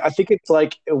Latin. I think it's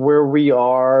like, where we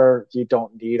are, you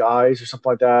don't need eyes, or something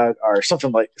like that, or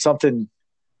something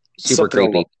super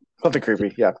creepy. Something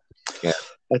creepy. Yeah. Yeah.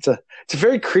 It's a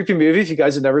very creepy movie. If you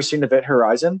guys have never seen Event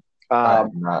Horizon,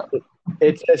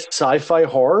 it's a sci-fi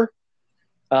horror.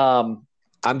 I'm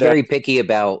very picky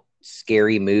about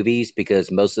scary movies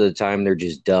because most of the time they're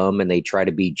just dumb and they try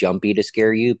to be jumpy to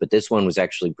scare you. But this one was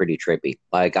actually pretty trippy.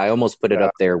 Like, I almost put it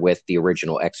up there with the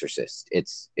original Exorcist.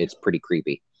 It's pretty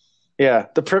creepy. Yeah.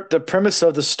 The premise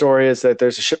of the story is that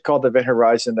there's a ship called the Event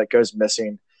Horizon that goes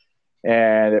missing.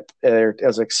 And it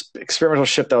was an experimental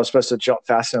ship that was supposed to jump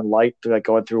faster than light, like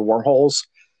going through wormholes.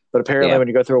 But apparently, when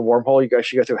you go through a wormhole, you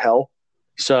actually go through hell.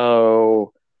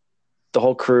 So the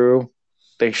whole crew,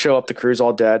 they show up. The crew's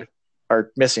all dead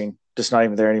or missing, just not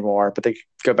even there anymore. But they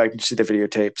go back and see the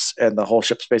videotapes, and the whole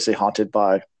ship's basically haunted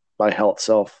by hell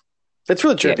itself. It's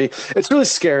really trippy. Yeah. It's really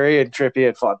scary and trippy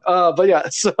and fun. But yeah,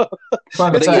 so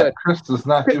fun fact, Chris does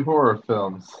not do horror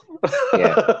films.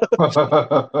 Yeah.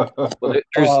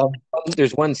 Well,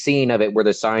 there's one scene of it where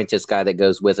the scientist guy that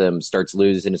goes with him starts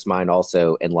losing his mind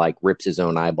also, and like rips his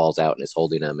own eyeballs out and is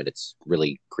holding them, and it's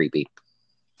really creepy.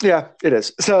 Yeah, it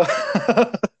is. So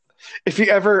if you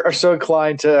ever are so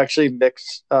inclined to actually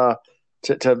mix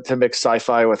to mix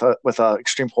sci-fi with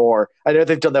extreme horror, I know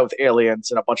they've done that with Aliens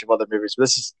and a bunch of other movies, but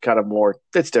this is kind of more.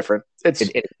 It's different. It's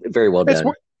very well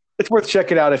done. It's worth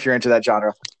checking out if you're into that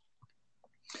genre.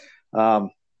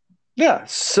 Yeah.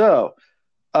 So,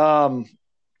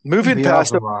 moving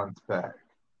past back.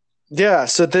 Yeah.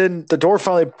 So then the door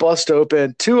finally busts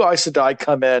open. 2 Aes Sedai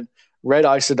come in, Red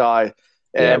Aes Sedai,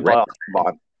 and Bon.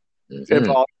 And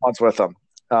Bon's with them.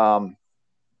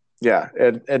 Yeah,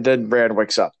 and then Rand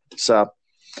wakes up. So,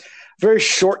 very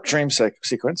short dream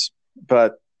sequence,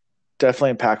 but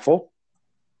definitely impactful.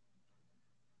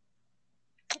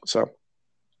 So,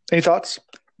 any thoughts?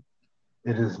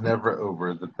 It is never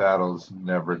over. The battle's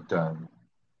never done.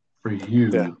 For you,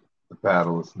 the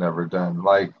battle is never done.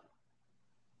 Like,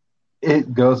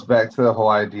 it goes back to the whole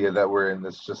idea that we're in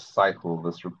this just cycle,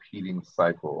 this repeating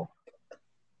cycle.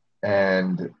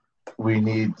 and we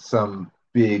need some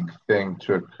big thing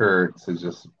to occur to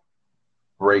just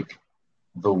break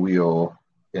the wheel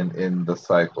in the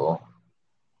cycle.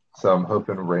 So I'm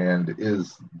hoping Rand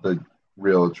is the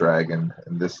real dragon,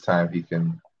 and this time he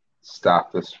can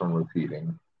stop this from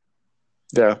repeating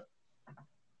Yeah.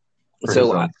 for So,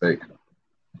 his own sake.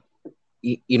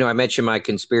 I mentioned my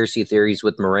conspiracy theories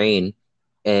with Moraine,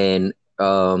 and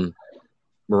Moraine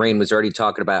was already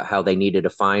talking about how they needed to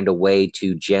find a way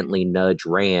to gently nudge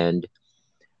Rand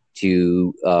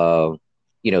to,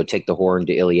 take the horn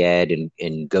to Iliad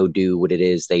and go do what it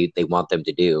is they want them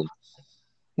to do.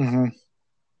 Mm-hmm.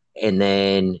 And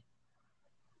then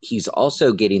he's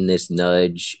also getting this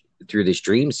nudge through this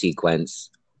dream sequence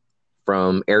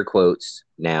from, air quotes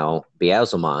now,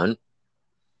 Beelzemon.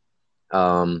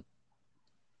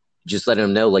 Just letting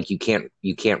him know, like, you can't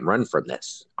run from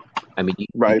this. I mean, you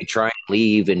can try and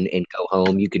leave and go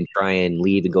home. You can try and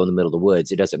leave and go in the middle of the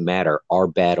woods. It doesn't matter. Our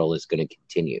battle is going to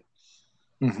continue.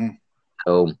 Mm-hmm.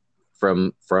 So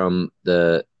from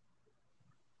the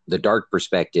dark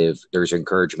perspective, there's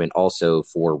encouragement also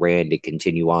for Rand to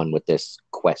continue on with this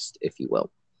quest, if you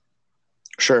will.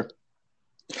 Sure.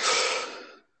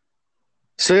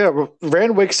 So yeah,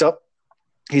 Rand wakes up.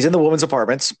 He's in the woman's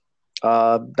apartments.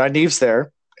 Nynaeve's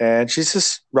there, and she's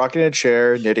just rocking in a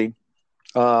chair, knitting,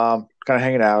 kind of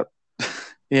hanging out.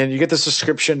 And you get this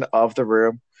description of the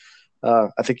room. I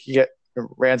think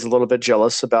Rand's a little bit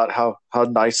jealous about how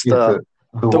nice the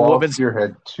walls woman's here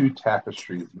had 2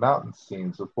 tapestries, mountain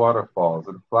scenes with waterfalls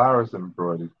and flowers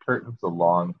embroidered, curtains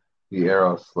along the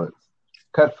arrow slits.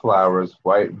 Cut flowers,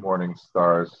 white morning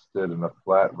stars stood in a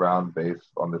flat round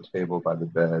vase on the table by the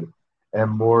bed,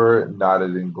 and more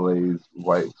knotted and glazed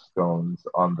white stones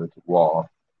on the wall.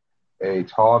 A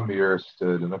tall mirror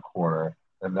stood in a corner,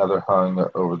 another hung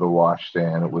over the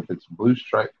washstand with its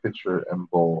blue-striped pitcher and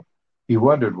bowl. He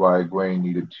wondered why Egwene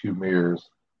needed 2 mirrors.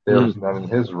 There was none in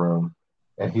his room,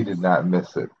 and he did not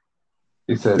miss it.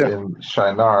 He said, in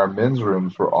Shinar, men's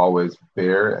rooms were always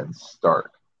bare and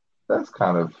stark. That's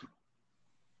kind of,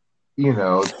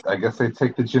 I guess they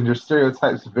take the gender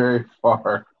stereotypes very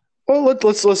far. Well,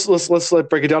 let's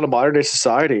break it down to modern day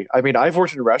society. I mean, I've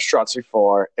worked in restaurants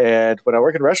before, and when I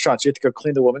work in restaurants, you have to go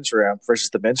clean the women's room versus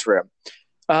the men's room.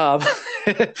 When I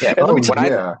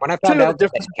found out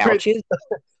that couches.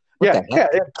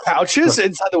 Couches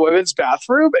inside the women's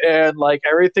bathroom, and like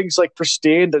everything's like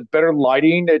pristine. There's better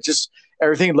lighting.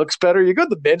 Everything looks better. You go to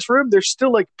the men's room, there's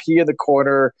still like pee in the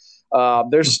corner.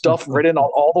 There's stuff written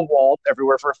on all the walls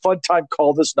everywhere. For a fun time,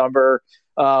 call this number.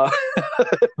 You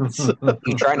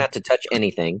try not to touch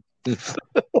anything. If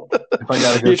I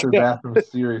gotta go to the bathroom,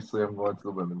 seriously, I'm going to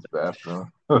the women's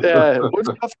bathroom. Women's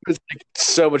bathroom is like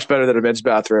so much better than a men's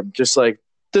bathroom. Just like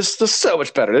this so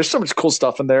much better. There's so much cool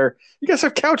stuff in there. You guys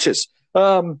have couches.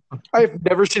 I've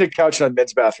never seen a couch in a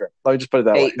men's bathroom. Let me just put it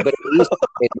that way. But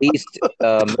at least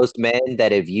most men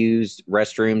that have used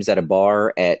restrooms at a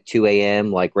bar at 2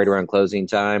 a.m., like right around closing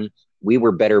time, we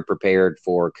were better prepared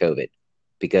for COVID,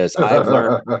 because I've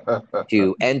learned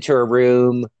to enter a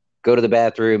room, go to the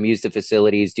bathroom, use the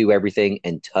facilities, do everything,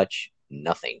 and touch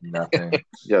nothing.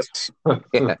 Yes.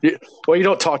 Yeah. Well, you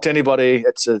don't talk to anybody.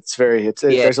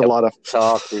 There's a lot of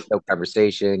talk. There's no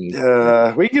conversation. We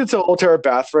can get into a whole entire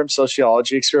bathroom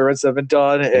sociology experiments that have been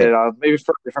done, and maybe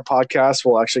for a different podcast,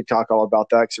 we'll actually talk all about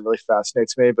that because it really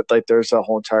fascinates me. But like, there's a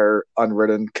whole entire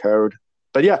unwritten code.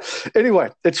 But yeah,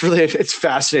 anyway, it's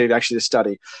fascinating actually to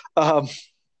study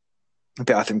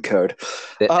bathroom code.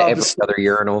 Every other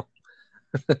urinal.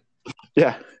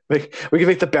 Yeah. We can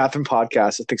make the bathroom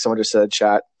podcast. I think someone just said in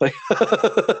chat. Like,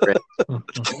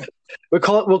 we'll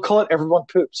call it Everyone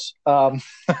Poops. So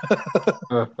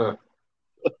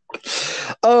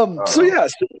yeah,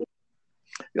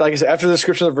 like I said, after the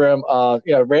description of the room,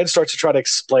 Rand starts to try to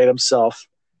explain himself,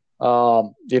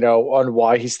 on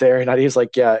why he's there, and he's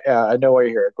like, yeah, I know why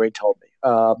you're here. Egwene told me.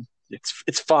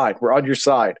 It's fine. We're on your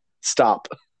side. Stop.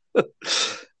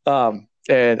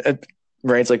 And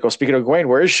Rand's like, well, speaking of Egwene,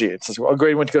 where is she? It says, well,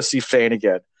 Egwene went to go see Fain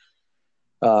again.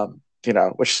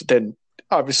 Which then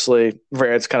obviously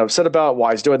Rand's kind of upset about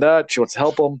why he's doing that. She wants to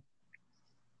help him.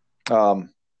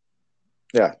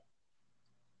 Yeah.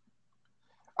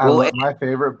 My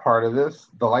favorite part of this,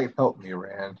 the light helped me,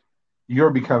 Rand. You're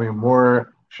becoming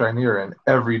more Shineran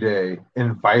every day.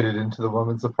 Invited into the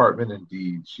woman's apartment,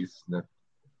 indeed, she sniffed.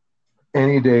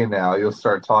 Any day now, you'll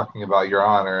start talking about your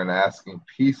honor and asking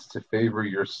peace to favor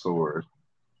your sword.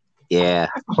 Yeah.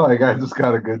 Like, I just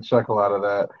got a good chuckle out of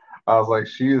that. I was like,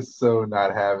 she is so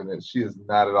not having it. She is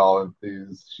not at all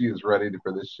enthused. She is ready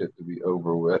for this shit to be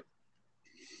over with.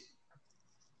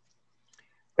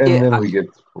 And then we get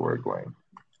to Egwene.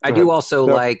 I Go do ahead. also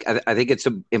Yep. like. I think it's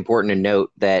important to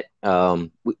note that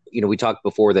we talked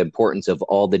before the importance of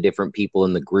all the different people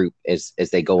in the group as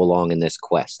they go along in this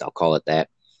quest. I'll call it that.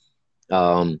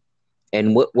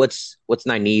 And what's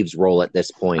Nynaeve's role at this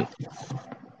point?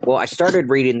 Well, I started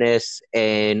reading this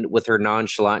and with her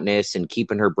nonchalantness and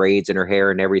keeping her braids in her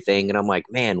hair and everything, and I'm like,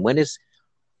 man, when is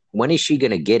she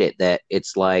gonna get it that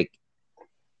it's like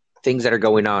things that are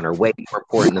going on are way more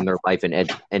important than their life in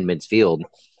Edmund's Field?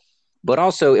 But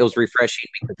also, it was refreshing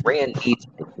because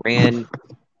Rand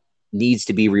needs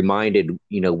to be reminded,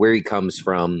 where he comes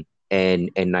from, and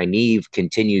Nynaeve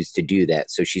continues to do that.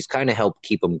 So she's kind of helped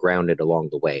keep him grounded along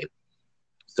the way.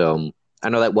 So I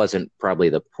know that wasn't probably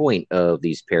the point of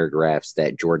these paragraphs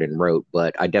that Jordan wrote,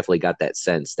 but I definitely got that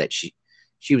sense that she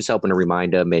was helping to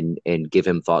remind him and give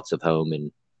him thoughts of home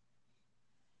and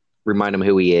remind him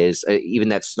who he is. Even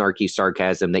that snarky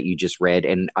sarcasm that you just read,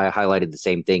 and I highlighted the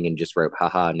same thing and just wrote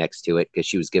haha next to it because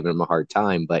she was giving him a hard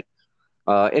time. But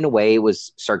in a way, it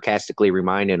was sarcastically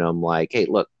reminding him like, hey,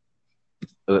 look,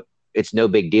 it's no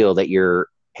big deal that you're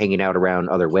hanging out around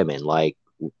other women. Like,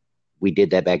 we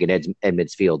did that back in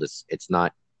Edmund's Field. It's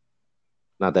not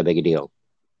that big a deal.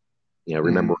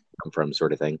 Remember where you come from,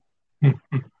 sort of thing.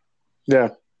 Yeah.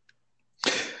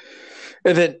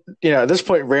 And then, at this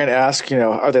point, Rand asks,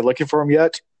 are they looking for him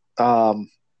yet? And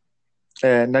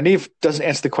Nynaeve doesn't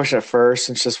answer the question at first,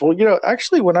 and she says, well,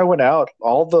 actually, when I went out,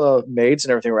 all the maids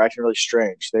and everything were acting really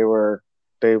strange. They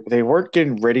weren't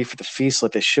getting ready for the feast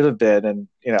like they should have been, and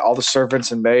all the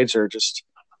servants and maids are just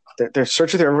they're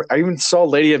searching there. I even saw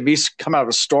Lady Amis come out of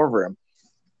a storeroom.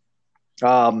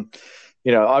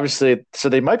 Obviously, so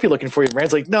they might be looking for you. And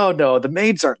Rand's like, no, the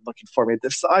maids aren't looking for me.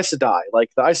 It's the Aes Sedai. Like,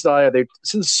 the Aes Sedai,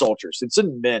 it's in soldiers. It's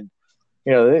in men.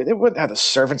 They wouldn't have the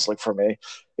servants look for me.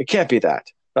 It can't be that.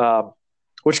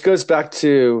 Which goes back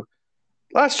to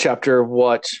last chapter,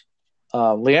 what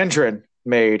Leandrin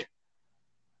made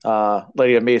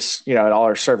Lady Amis, and all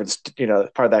her servants,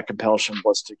 part of that compulsion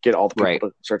was to get all the people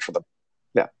to search for them.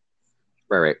 Yeah.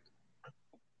 Right.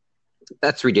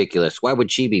 That's ridiculous. Why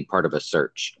would she be part of a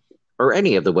search? Or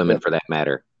any of the women, for that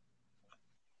matter.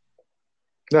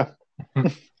 Yeah.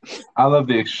 I love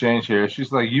the exchange here.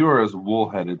 She's like, you are as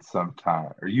wool-headed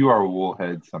sometimes, or you are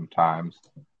wool-headed sometimes,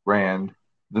 Rand.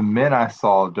 The men I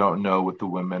saw don't know what the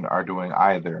women are doing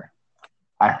either.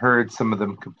 I heard some of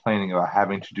them complaining about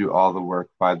having to do all the work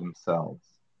by themselves.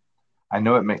 I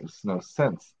know it makes no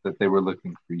sense that they were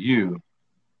looking for you.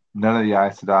 None of the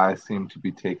Aes Sedai seem to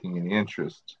be taking any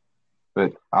interest.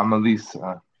 But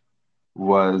Amalisa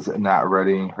was not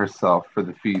readying herself for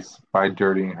the feast by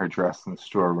dirtying her dress in the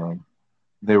storeroom.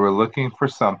 They were looking for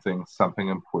something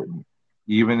important.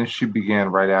 Even if she began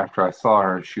right after I saw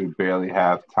her, she would barely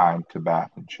have time to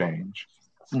bath and change.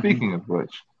 Speaking of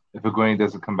which, if Egwene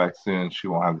doesn't come back soon, she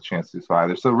won't have the chance to do so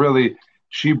either. So really,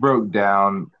 she broke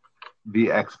down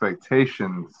the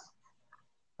expectations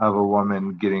of a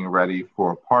woman getting ready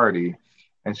for a party.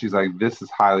 And she's like, this is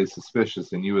highly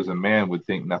suspicious, and you as a man would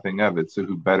think nothing of it. So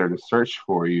who better to search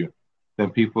for you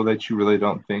than people that you really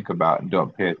don't think about and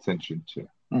don't pay attention to?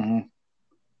 Mm-hmm.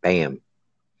 Bam.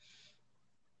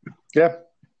 Yeah.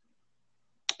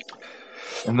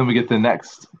 And then we get the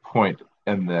next point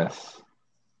in this.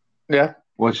 Yeah.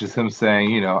 Which is him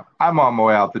saying, I'm on my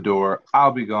way out the door.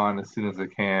 I'll be gone as soon as I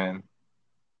can.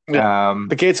 Yeah.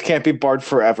 The gates can't be barred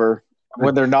forever.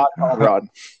 When they're not, I'll run.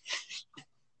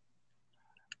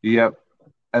 Yep.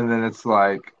 And then it's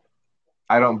like,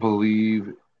 I don't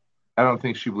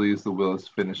think she believes the will is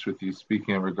finished with you.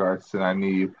 Speaking in regards to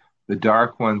Nynaeve, the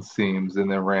Dark One seems, and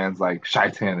then Rand's like,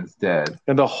 Shaitan is dead.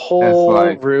 And the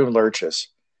whole room lurches.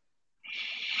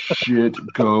 Shit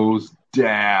goes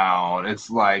down. It's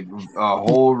like a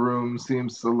whole room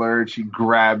seems to lurch. He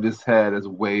grabbed his head as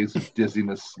waves of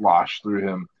dizziness sloshed through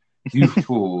him. You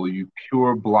fool, you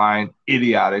pure, blind,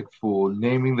 idiotic fool,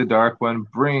 naming the Dark One,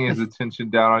 bringing his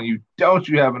attention down on you. Don't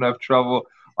you have enough trouble?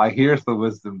 Like, here's the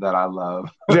wisdom that I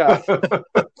love. Yeah.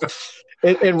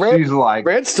 and Rand, she's like,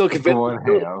 Rand's still convinced.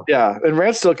 Yeah, and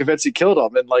Rand's still convinced he killed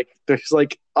him. And there's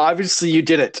obviously you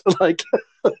did it.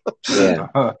 Yeah,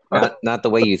 not the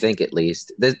way you think, at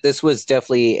least. This was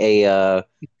definitely a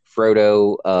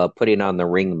Frodo putting on the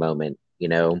ring moment.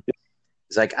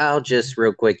 He's like, I'll just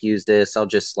real quick use this. I'll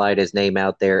just slide his name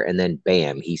out there, and then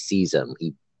bam, he sees him.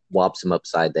 He whops him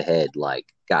upside the head, like,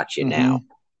 gotcha now.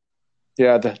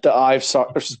 Yeah, the eye of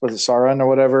Sauron or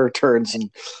whatever turns and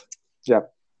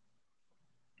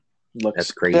looks.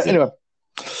 That's crazy. Anyway,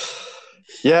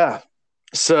 yeah.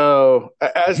 So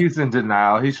he's in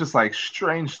denial. He's just like,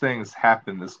 strange things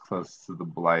happen this close to the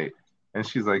blight, and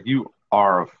she's like, you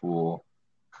are a fool.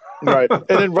 Right. And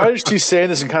then right as she's saying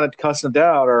this and kind of cussing him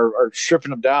down or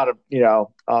stripping him down,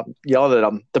 yelling at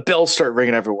him, the bells start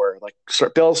ringing everywhere.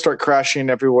 Bells start crashing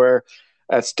everywhere.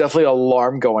 That's definitely an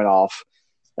alarm going off.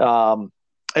 And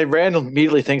Rand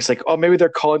immediately thinks like, oh, maybe they're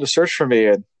calling to search for me.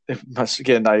 And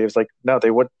again, I was like, no,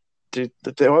 they would. Why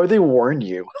would they warn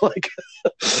you? Like,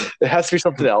 it has to be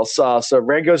something else. So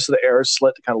Rand goes to the arrow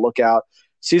slit to kind of look out,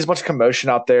 sees a bunch of commotion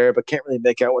out there, but can't really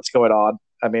make out what's going on.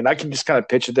 I mean, I can just kind of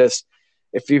picture this.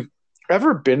 If you've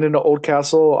ever been in an old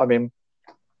castle, I mean,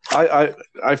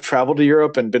 I've traveled to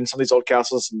Europe and been to some of these old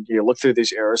castles, and you look through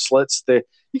these arrow slits,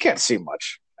 you can't see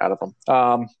much out of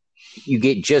them. You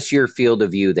get just your field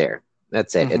of view there.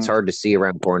 That's it. Mm-hmm. It's hard to see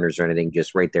around corners or anything,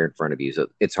 just right there in front of you. So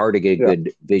it's hard to get a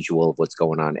good visual of what's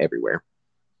going on everywhere.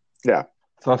 Yeah.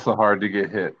 It's also hard to get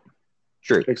hit.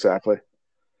 True. Exactly.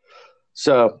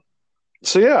 So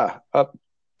yeah.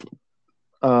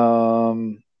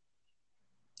 And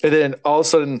then all of a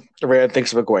sudden, Rand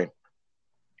thinks of Egwene.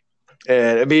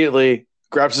 And immediately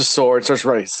grabs his sword and starts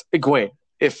running. Egwene.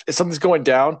 If something's going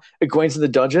down, Egwene's in the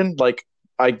dungeon, like,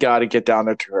 I got to get down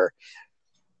there to her.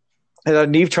 And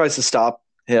then Nynaeve tries to stop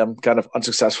him, kind of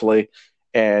unsuccessfully,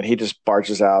 and he just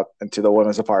barges out into the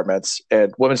women's apartments,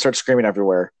 and women start screaming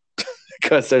everywhere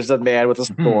because there's a man with a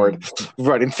sword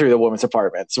running through the women's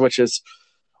apartments, which is...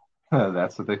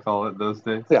 That's what they call it those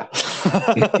days? Yeah.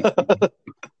 Have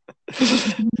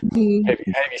you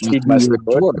seen my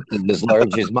sword? It's as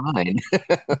large as mine.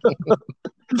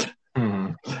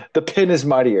 The pin is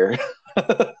mightier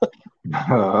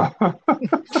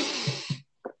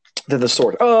than the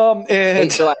sword. Hey,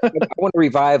 so I want to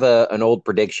revive an old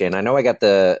prediction. I know I got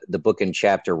the book and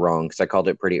chapter wrong because I called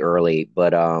it pretty early,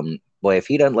 but boy, if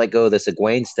he doesn't let go of this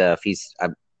Egwene stuff, he's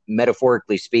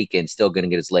metaphorically speaking still going to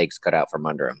get his legs cut out from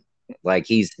under him. Like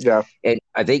and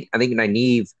I think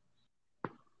Nynaeve,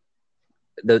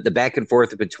 the back and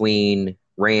forth between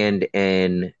Rand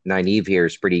and Nynaeve here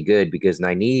is pretty good because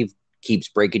Nynaeve keeps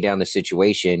breaking down the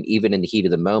situation even in the heat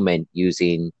of the moment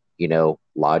using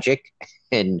logic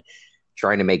and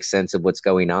trying to make sense of what's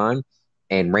going on,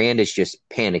 and Rand is just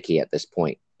panicky at this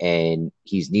point, and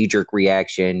he's knee-jerk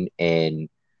reaction and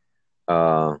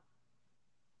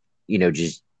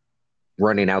just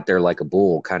running out there like a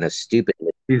bull, kind of stupid.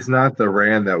 He's not the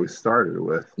Rand that we started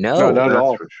with. No, not at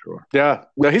all. For sure. Yeah,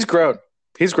 no, he's grown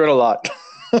a lot.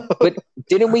 But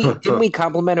didn't we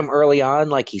compliment him early on?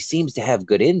 Like, he seems to have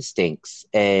good instincts,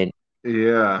 and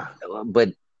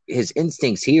but his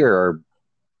instincts here are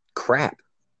crap.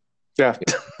 Yeah.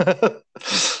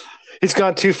 He's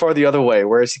gone too far the other way,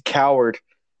 whereas he cowered,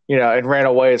 and ran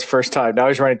away his first time. Now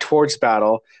he's running towards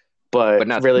battle, but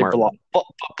not really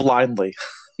blindly.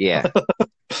 Yeah.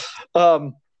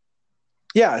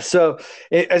 Yeah, so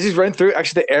as he's running through,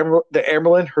 actually the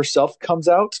Amyrlin herself comes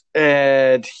out,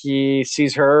 and he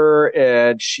sees her,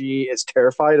 and she is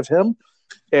terrified of him,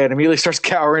 and immediately starts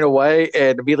cowering away,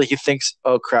 and immediately he thinks,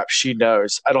 oh, crap, she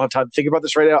knows. I don't have time to think about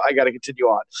this right now. I got to continue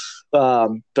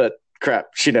on. But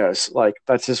crap, she knows. Like,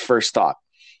 that's his first thought.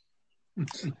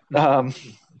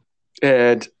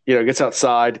 And, gets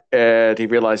outside, and he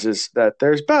realizes that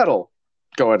there's battle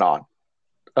going on.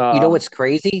 You know what's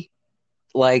crazy?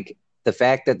 Like, the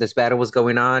fact that this battle was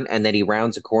going on and then he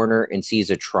rounds a corner and sees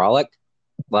a Trolloc,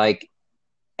 like,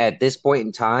 at this point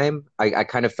in time, I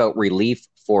kind of felt relief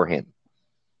for him.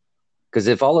 Because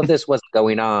if all of this wasn't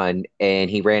going on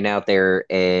and he ran out there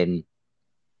and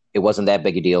it wasn't that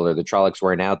big a deal, or the Trollocs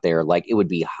weren't out there, like, it would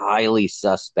be highly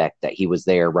suspect that he was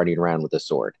there running around with a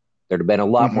sword. There'd have been a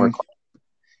lot more.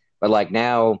 But, like,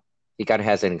 now he kind of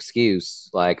has an excuse,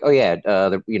 like, oh yeah,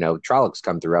 Trollocs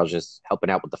come through. I was just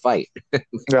helping out with the fight.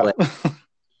 Yeah.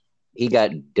 He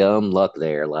got dumb luck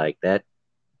there, like that.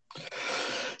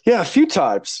 Yeah, a few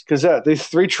times, because these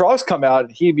 3 Trollocs come out,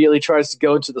 and he immediately tries to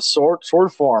go into the sword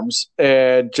forms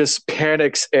and just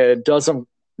panics and does them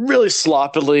really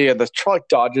sloppily, and the Trolloc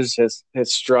dodges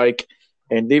his strike.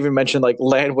 And they even mentioned, like,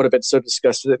 Lan would have been so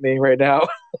disgusted at me right now.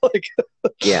 Like,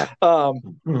 yeah.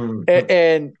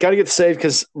 And got to get saved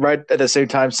because right at the same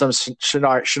time, some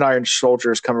Shannarian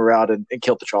soldiers come around and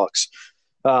kill the Trollocs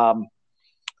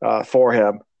for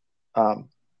him.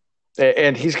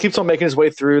 And he keeps on making his way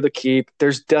through the keep.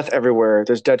 There's death everywhere.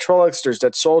 There's dead Trollocs. There's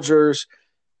dead soldiers.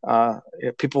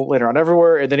 People laying around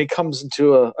everywhere. And then he comes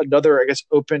into another, I guess,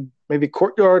 open maybe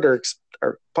courtyard or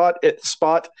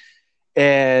spot.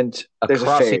 And there's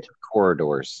a fade.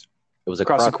 Corridors. It was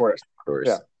across the corridors.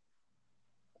 Yeah.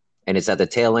 And it's at the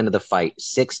tail end of the fight.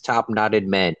 6 top-knotted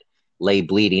men lay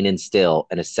bleeding and still,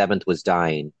 and a 7th was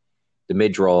dying. The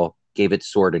Midrol gave its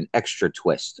sword an extra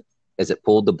twist as it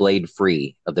pulled the blade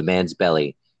free of the man's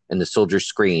belly, and the soldier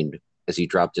screamed as he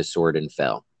dropped his sword and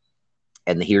fell.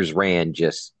 And here's Rand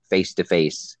just face to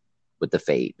face with the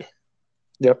Fade.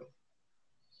 Yep.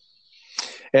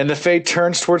 And the Fade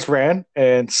turns towards Rand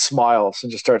and smiles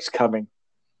and just starts coming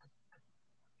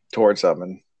towards them.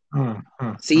 And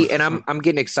See, and I'm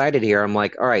getting excited here. I'm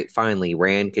like, all right, finally,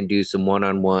 Rand can do some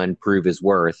one-on-one, prove his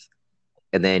worth.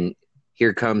 And then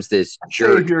here comes this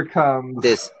jerk. Here comes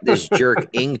This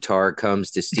jerk Ingtar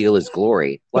comes to steal his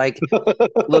glory. Like,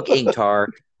 look, Ingtar,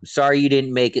 sorry you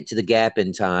didn't make it to the Gap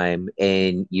in time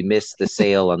and you missed the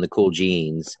sale on the cool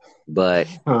jeans, but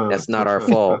that's not our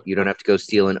fault. You don't have to go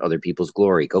stealing other people's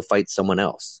glory. Go fight someone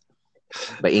else.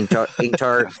 But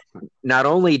Ingtar, not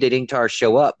only did Ingtar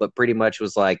show up, but pretty much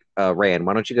was like, Rand,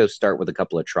 why don't you go start with a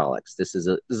couple of Trollocs? This is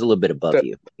a little bit above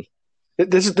you.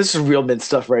 This is real men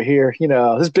stuff right here. You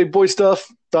know, this big boy stuff.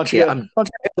 Don't you? Yeah,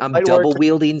 I'm double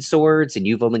wielding swords, and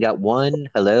you've only got one.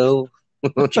 Hello,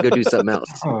 why don't you go do something else?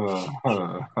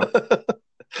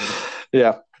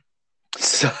 Yeah.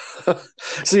 So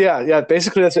yeah.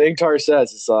 Basically, that's what Ingtar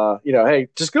says. Is hey,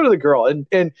 just go to the girl, and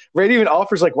Rand even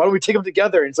offers like, why don't we take them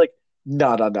together? And it's like,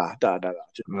 no. Nah,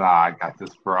 I got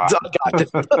this, bro.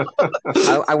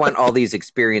 I want all these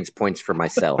experience points for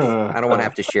myself. I don't want to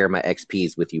have to share my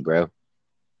XPs with you, bro.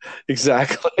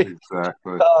 Exactly.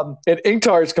 Exactly. And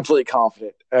Ingtar is completely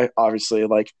confident. Obviously,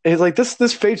 like he's like this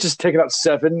Fate's just taking out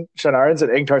 7 Shannarans, and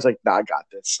Ingtar's like, nah, I got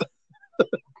this.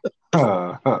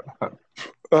 So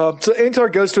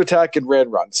Ingtar goes to attack, and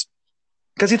Rand runs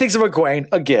because he thinks of Egwene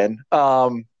again.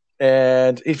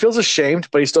 And he feels ashamed,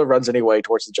 but he still runs anyway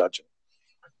towards the dungeon.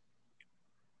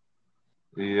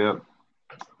 Yep.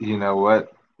 You know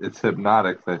what? It's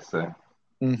hypnotic, they say.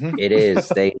 Mm-hmm. It is.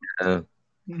 They.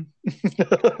 And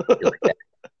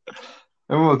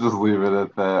we'll just leave it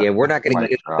at that. Yeah, we're not going to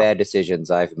get the bad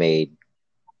decisions I've made.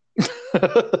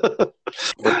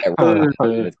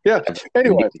 Yeah.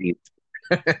 Anyway.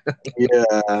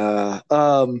 Yeah.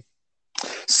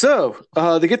 So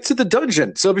they get to the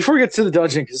dungeon. So before we get to the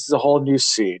dungeon, because this is a whole new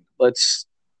scene, let's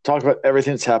talk about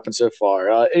everything that's happened so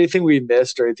far. Anything we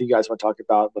missed or anything you guys want to talk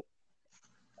about?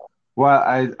 Well,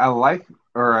 I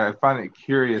find it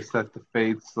curious that the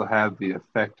Fates still have the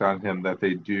effect on him that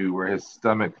they do, where his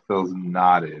stomach feels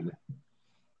knotted.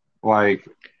 Like,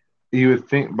 you would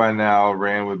think by now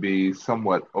Rand would be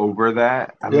somewhat over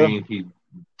that. I mean, he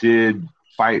did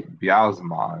fight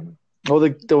Ba'alzamon. Oh,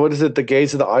 what is it? The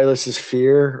gaze of the eyeless is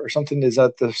fear or something? Is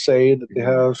that the saying that they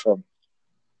have?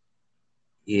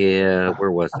 Yeah, where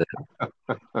was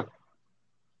that?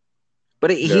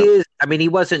 But he is, I mean, he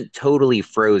wasn't totally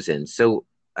frozen. So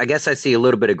I guess I see a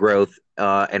little bit of growth.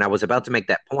 And I was about to make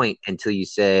that point until you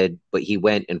said, but he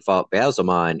went and fought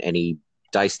Ba'alzamon and he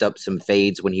diced up some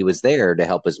Fades when he was there to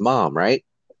help his mom, right?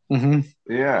 Mm-hmm.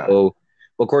 Yeah. So,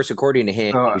 well, of course, according to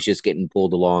him, he was just getting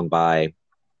pulled along by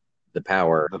the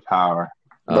power.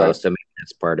 Right. So maybe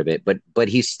that's part of it. But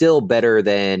he's still better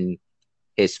than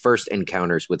his first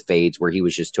encounters with Fades where he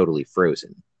was just totally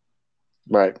frozen.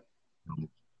 Right. A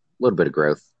little bit of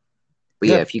growth. But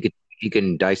yeah, if you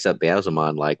can dice up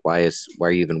Ba'alzamon, like why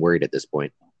are you even worried at this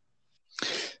point?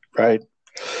 Right.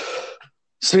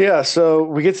 So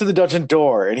we get to the dungeon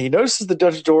door and he notices the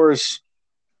dungeon door is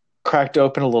cracked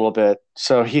open a little bit.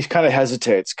 So he kind of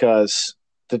hesitates because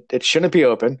it shouldn't be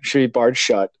open, it should be barred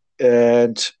shut.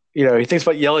 And he thinks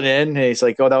about yelling in and he's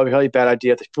like, oh, that would be a really bad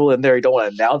idea. If there's people in there, you don't want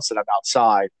to announce that I'm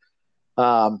outside.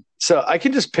 So I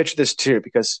can just picture this too,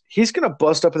 because he's going to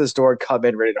bust up at this door and come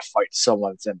in ready to fight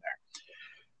someone that's in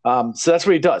there. So that's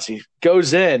what he does. He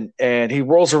goes in and he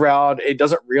rolls around. He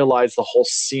doesn't realize the whole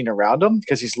scene around him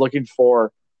because he's looking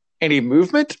for any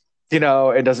movement,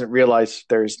 and doesn't realize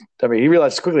he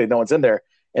realizes quickly no one's in there.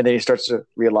 And then he starts to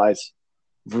realize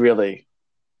really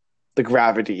the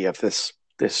gravity of this.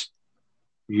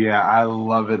 Yeah, I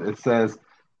love it. It says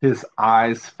his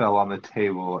eyes fell on the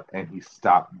table and he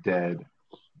stopped dead,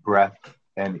 breath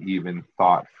and even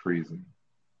thought freezing.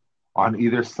 On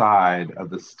either side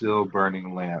of the still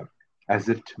burning lamp, as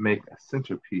if to make a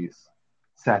centerpiece,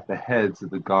 sat the heads of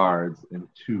the guards in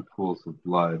 2 pools of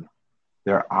blood.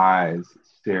 Their eyes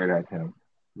stared at him,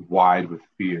 wide with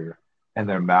fear, and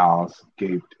their mouths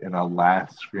gaped in a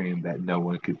last scream that no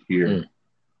one could hear.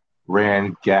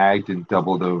 Rand gagged and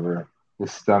doubled over.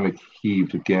 His stomach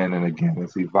heaved again and again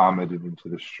as he vomited into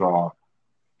the straw.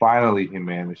 Finally, he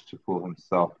managed to pull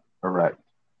himself erect,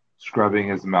 scrubbing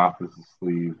his mouth with his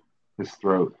sleeve. His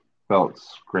throat felt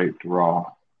scraped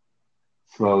raw.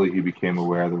 Slowly, he became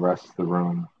aware of the rest of the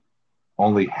room,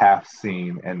 only half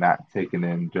seen and not taken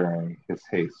in during his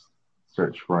haste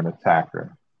search for an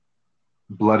attacker.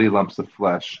 Bloody lumps of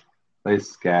flesh lay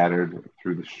scattered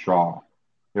through the straw.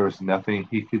 There was nothing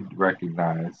he could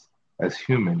recognize as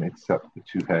human except the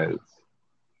 2 heads.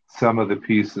 Some of the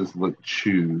pieces looked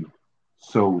chewed,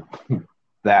 so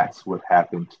that's what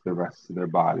happened to the rest of their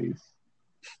bodies.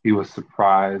 He was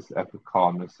surprised at the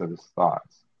calmness of his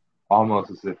thoughts, almost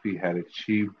as if he had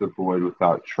achieved the void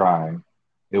without trying.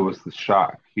 It was the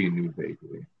shock he knew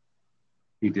vaguely.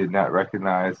 He did not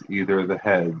recognize either of the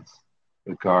heads.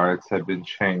 The guards had been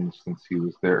changed since he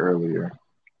was there earlier.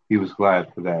 He was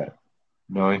glad for that.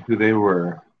 Knowing who they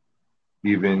were,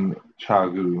 even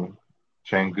Changu,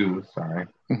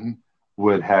 Mhm.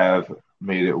 would have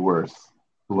made it worse.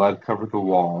 Blood covered the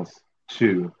walls,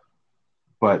 too,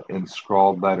 but in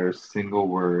scrawled letters, single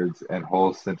words and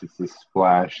whole sentences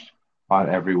splashed on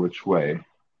every which way.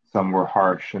 Some were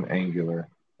harsh and angular,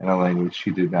 in a language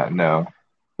he did not know,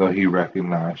 though he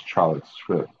recognized Trollocs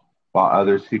script, while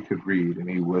others he could read and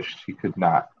he wished he could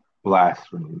not.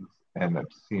 Blasphemies and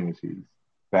obscenities,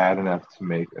 bad enough to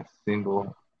make a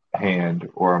single hand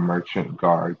or a merchant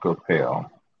guard go pale.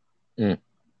 Mm.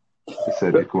 He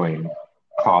said to Egwene.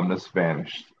 Calmness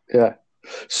vanished. Yeah.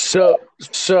 So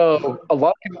a lot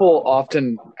of people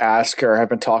often ask or have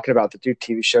been talking about the new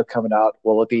TV show coming out.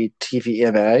 Will it be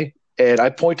TVMA? And I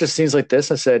point to scenes like this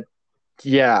and said,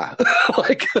 yeah,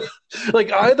 like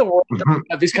I the world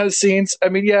have these kind of scenes. I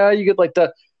mean, yeah, you get like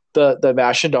the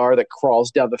Mashindar that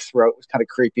crawls down the throat was kind of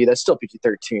creepy. That's still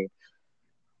PG-13.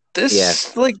 This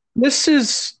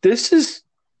is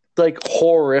like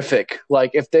horrific.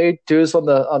 Like if they do this on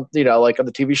the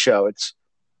TV show, it's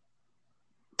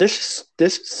this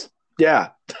is yeah.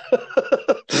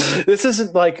 This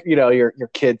isn't like your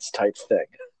kids type thing.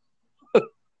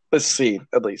 This scene,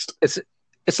 at least, it's a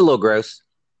little gross.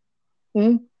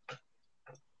 Mm-hmm.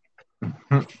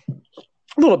 A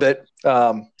little bit.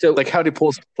 So, like, how many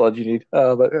pools of blood you need?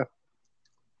 But yeah.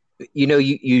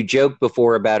 You joked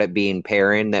before about it being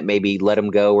Perrin that maybe let him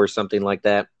go or something like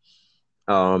that.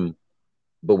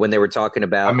 But when they were talking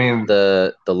about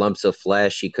the lumps of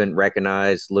flesh he couldn't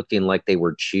recognize, looking like they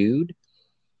were chewed,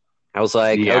 I was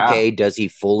like, okay, does he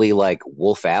fully like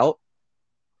wolf out?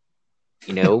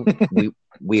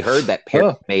 We heard that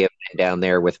Perrin may have been down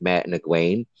there with Mat and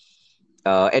Egwene.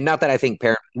 And not that I think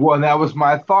Perrin. Well, that was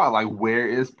my thought. Like, where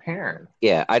is Perrin?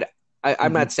 Yeah,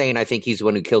 I'm not saying I think he's the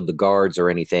one who killed the guards or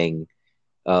anything.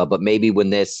 But maybe when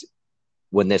this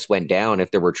went down, if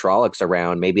there were Trollocs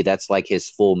around, maybe that's like his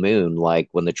full moon. Like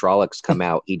when the Trollocs come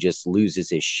out, he just loses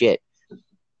his shit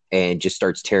and just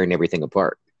starts tearing everything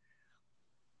apart.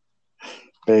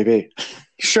 Maybe.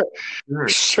 Sure. We're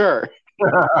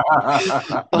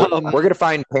gonna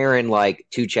find Perrin like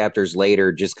 2 chapters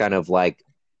later, just kind of like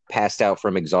passed out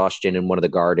from exhaustion in one of the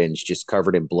gardens, just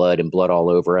covered in blood and blood all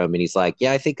over him, and he's like,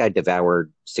 "Yeah, I think I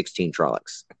devoured 16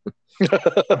 Trollocs."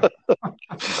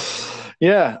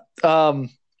 Yeah.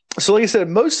 So, like I said,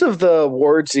 most of the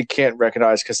words he can't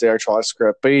recognize because they are Trolloc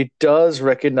script, but he does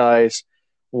recognize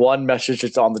one message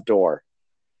that's on the door,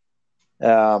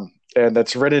 and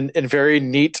that's written in very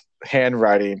neat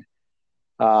handwriting.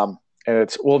 And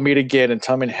it's, "We'll meet again in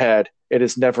Tum and Head. It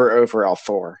is never over,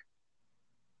 Althor."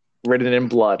 Written in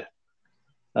blood.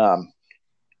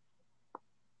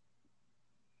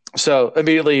 So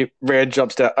immediately Rand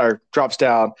drops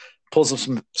down, pulls up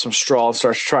some straw, and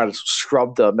starts trying to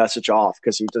scrub the message off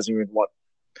because he doesn't even want.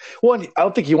 One, I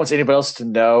don't think he wants anybody else to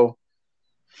know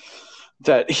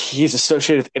that he's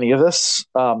associated with any of this.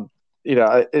 I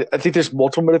think there's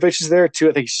multiple motivations there. Two,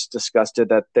 I think he's disgusted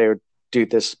that they would do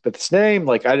this with his name.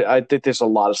 Like I think there's a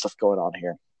lot of stuff going on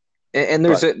here. And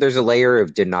there's a layer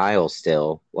of denial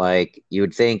still. Like you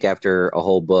would think after a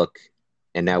whole book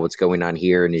and now what's going on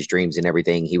here in his dreams and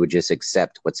everything, he would just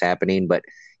accept what's happening, but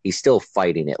he's still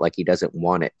fighting it. Like he doesn't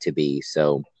want it to be.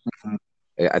 So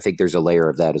I think there's a layer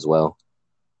of that as well.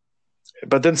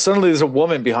 But then suddenly there's a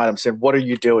woman behind him saying, "What are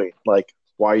you doing? Like,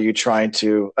 why are you trying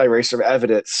to erase some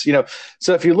evidence?"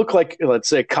 So if you look like, let's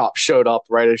say a cop showed up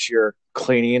right as you're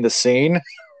cleaning the scene,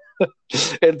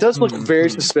 it does look very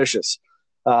suspicious.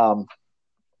 But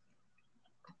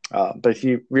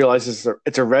he realizes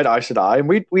it's a red Aes Sedai, and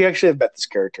we actually have met this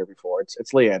character before.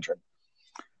 It's Leandrin.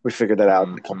 We figured that out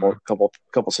in a couple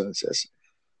sentences.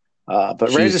 But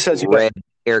Rand just says, red,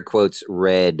 air quotes,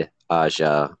 red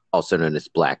Aja, also known as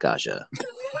Black Aja.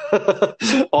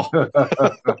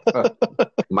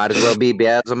 Might as well be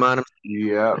Beelzemon.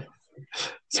 Yeah.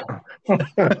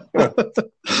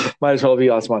 Might as well be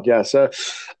Osmond. Yeah. So,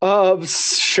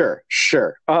 sure.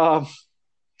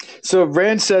 So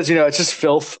Rand says, it's just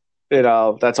filth.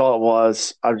 That's all it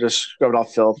was. I'm just scrubbing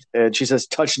off filth. And she says,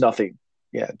 touch nothing.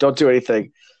 Yeah, don't do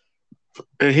anything.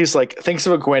 And he's like, thinks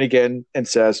of Egwene again and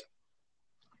says,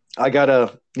 I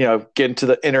gotta, get into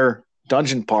the inner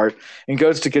dungeon part, and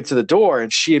goes to get to the door,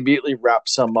 and she immediately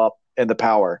wraps him up in the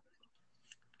power.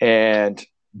 And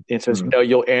and says, "No,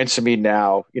 you'll answer me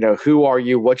now. Who are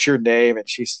you? What's your name?" And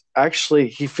he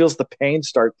feels the pain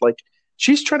start. Like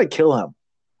she's trying to kill him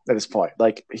at this point.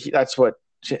 Like that's what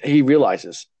he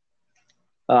realizes.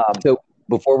 So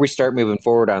before we start moving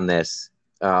forward on this,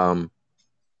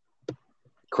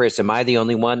 Chris, am I the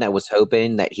only one that was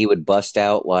hoping that he would bust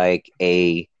out like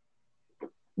a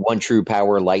one true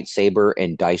power lightsaber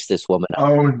and dice this woman up?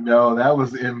 Oh no, that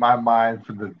was in my mind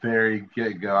from the very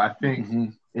get-go. I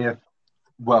think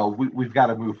we've got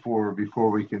to move forward before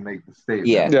we can make the statement.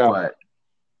 Yeah. But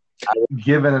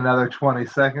given another 20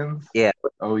 seconds, that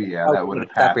would have happened.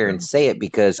 Stop here and say it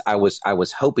because I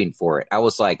was hoping for it. I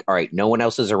was like, all right, no one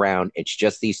else is around. It's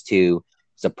just these two.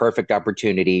 It's a perfect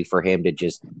opportunity for him to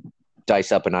just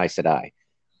dice up an Aes Sedai.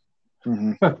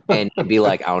 And be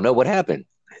like, I don't know what happened.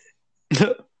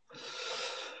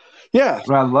 Yeah.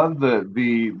 But I love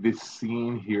the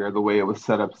scene here, the way it was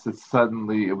set up. So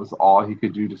suddenly it was all he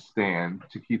could do to stand,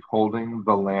 to keep holding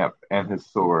the lamp and his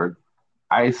sword.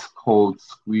 Ice cold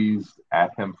squeezed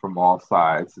at him from all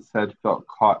sides. His head felt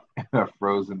caught in a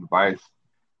frozen vice.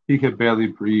 He could barely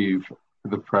breathe for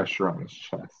the pressure on his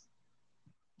chest.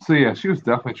 So yeah, she was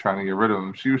definitely trying to get rid of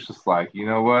him. She was just like, you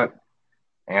know what?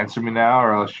 Answer me now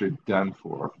or else you're done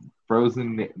for.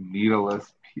 Frozen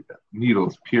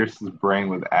needles pierced his brain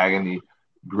with agony,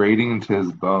 grating into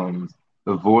his bones.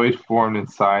 The void formed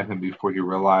inside him before he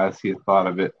realized he had thought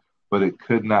of it, but it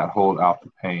could not hold out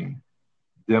the pain.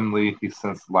 Dimly, he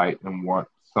sensed light and warmth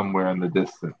somewhere in the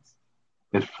distance.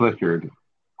 It flickered,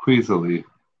 queasily,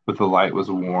 but the light was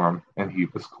warm and he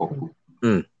was cold.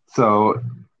 So,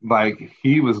 like,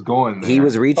 he was going there. He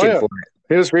was reaching for it.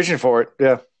 He was reaching for it,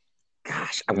 yeah.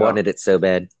 Gosh, I wanted it so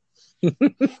bad.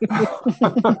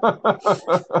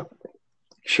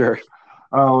 Sure.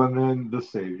 Oh, and then the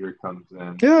Savior comes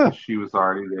in. Yeah. She was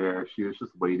already there. She was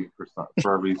just waiting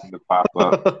for a reason to pop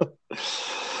up.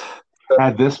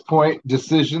 At this point,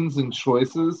 decisions and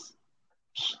choices,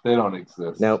 they don't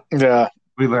exist. Nope. Yeah.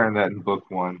 We learned that in book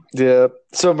 1. Yeah.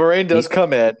 So Moiraine does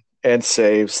come in and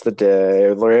saves the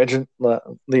day.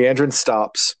 Liandrin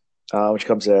stops when she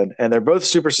comes in, and they're both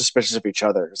super suspicious of each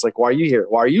other. It's like, why are you here?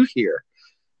 Why are you here?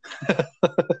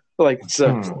 Like,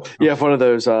 so you have one of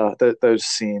those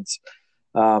scenes.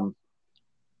 And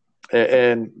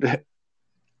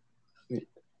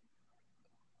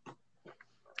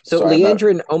so Sorry,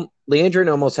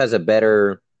 Liandrin almost has a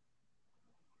better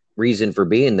reason for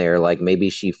being there. Like maybe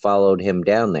she followed him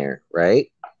down there,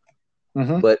 right?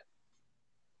 But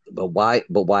why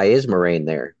is Moiraine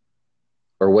there?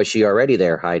 Or was she already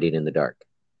there hiding in the dark?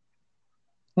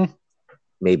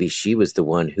 Maybe she was the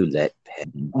one who let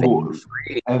Pen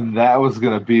free. And that was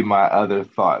going to be my other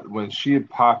thought. When she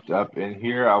had popped up in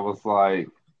here, I was like,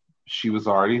 she was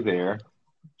already there.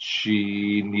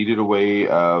 She needed a way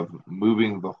of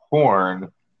moving the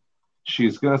horn.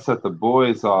 She's going to set the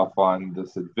boys off on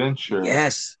this adventure.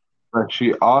 Yes. But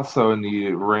she also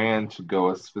needed Rand to go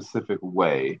a specific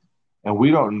way. And we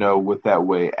don't know what that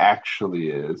way actually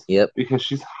is. Yep. Because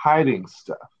she's hiding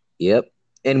stuff. Yep.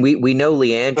 And we know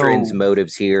Liandrin's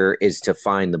motives here is to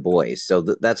find the boys. So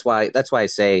that's why I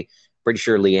say pretty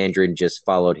sure Liandrin just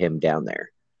followed him down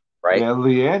there. Right? Yeah,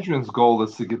 Liandrin's goal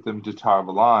is to get them to Tar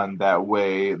Valon. That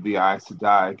way the Aes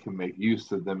Sedai can make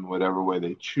use of them in whatever way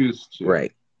they choose to.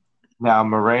 Right. Now,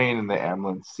 Moiraine and the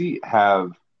Amlin Seat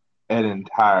have an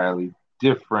entirely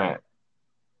different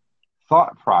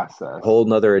thought process. Whole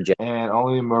nother agenda. And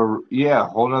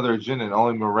whole nother agenda. And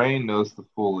only Moiraine knows the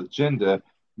full agenda.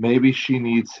 Maybe she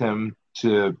needs him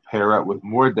to pair up with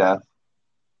Mordeth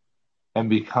and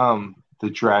become the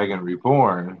Dragon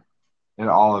Reborn in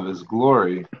all of his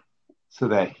glory so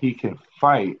that he can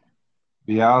fight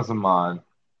Beelzemon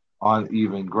on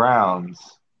even grounds.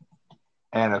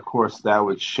 And, of course, that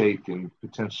would shake and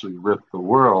potentially rip the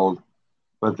world,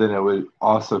 but then it would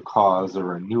also cause a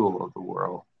renewal of the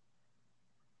world.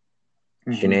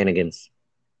 Shenanigans.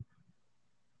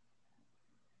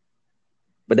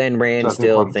 But then Rand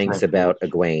still thinks about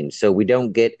Egwene. So we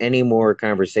don't get any more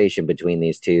conversation between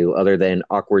these two other than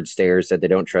awkward stares that they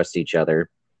don't trust each other.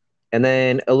 And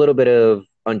then a little bit of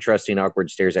untrusting,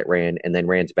 awkward stares at Rand. And then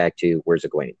Rand's back to, where's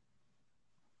Egwene?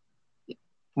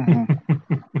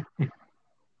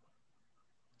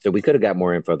 So we could have got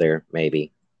more info there,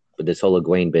 maybe. But this whole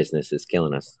Egwene business is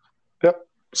killing us. Yep.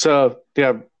 So,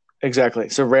 yeah, exactly.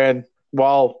 So Rand,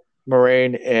 while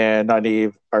Moiraine and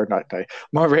Moiraine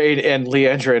and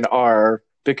Liandrin are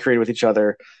bickering with each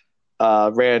other,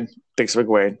 Rand thinks of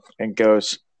Egwene and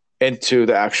goes into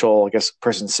the actual, I guess,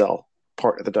 prison cell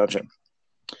part of the dungeon.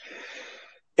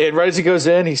 And right as he goes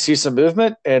in, he sees some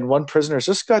movement, and one prisoner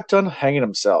just got done hanging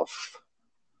himself.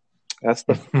 That's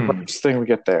the first thing we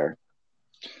get there.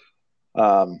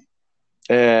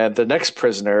 And the next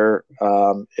prisoner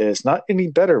is not any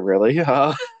better, really.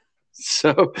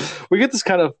 So we get this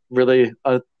kind of really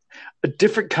a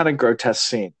different kind of grotesque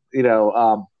scene.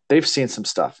 They've seen some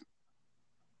stuff.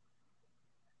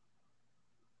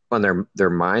 And their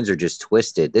minds are just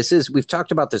twisted. We've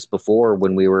talked about this before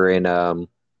when we were in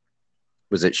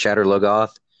was it Shatter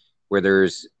Logoth, where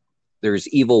there's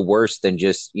evil worse than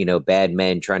just bad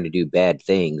men trying to do bad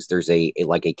things. There's a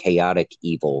chaotic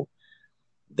evil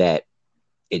that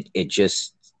it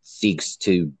just seeks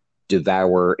to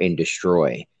devour and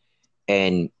destroy.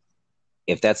 And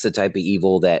if that's the type of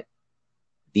evil that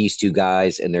these two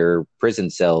guys in their prison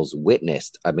cells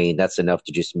witnessed, I mean, that's enough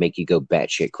to just make you go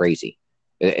batshit crazy.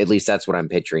 At least that's what I'm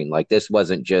picturing. Like, this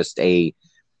wasn't just a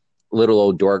little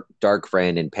old dark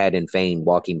friend and Padan Fain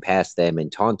walking past them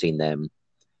and taunting them.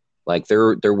 Like,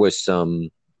 there was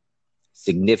some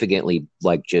significantly,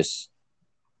 like, just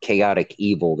chaotic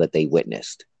evil that they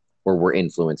witnessed or were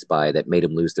influenced by that made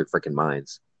them lose their freaking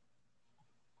minds.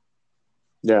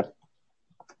 Yeah.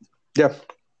 Yeah.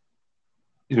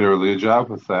 You did a really good job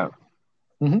with that.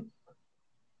 Mm-hmm.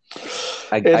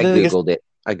 I Googled it.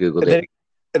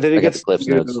 And then he I got gets the Cliff's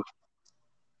notes.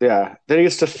 Yeah. Then he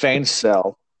gets to Fain's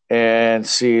cell and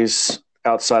sees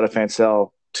outside of Fain's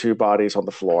cell 2 bodies on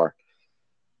the floor.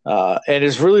 And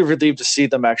is really relieved to see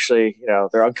them actually,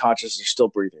 they're unconscious, they're still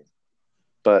breathing.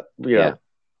 But,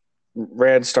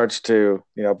 Rand starts to,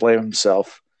 blame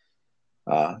himself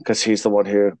because he's the one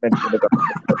who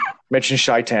mentioned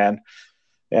Shaitan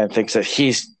and thinks that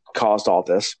he's caused all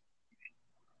this.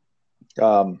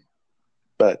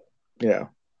 But,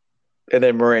 and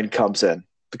then Moiraine comes in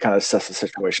to kind of assess the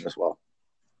situation as well.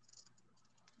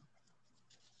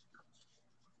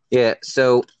 Yeah,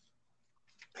 so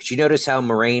did you notice how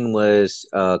Moiraine was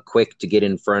quick to get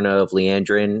in front of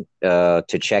Liandrin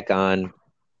to check on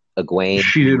Egwene?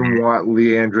 She didn't want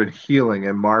Liandrin healing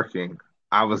and marking.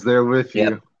 I was there with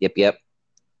you. Yep.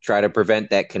 Try to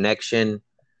prevent that connection.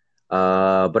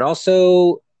 But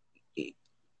also,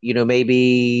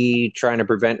 maybe trying to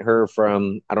prevent her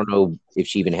from, I don't know if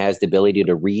she even has the ability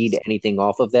to read anything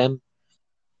off of them.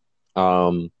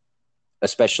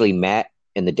 Especially Mat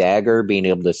and the dagger, being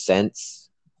able to sense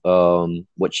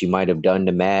what she might have done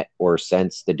to Mat or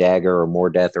sense the dagger or more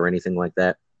death or anything like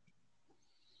that.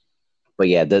 But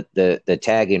yeah, the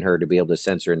tagging her to be able to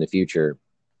sense her in the future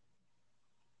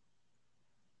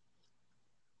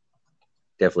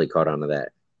definitely caught on to that.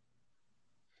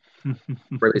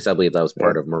 Or at least I believe that was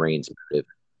part of Moiraine's motive.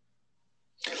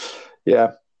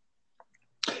 Yeah.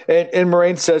 And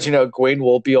Moiraine says, Egwene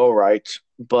will be all right,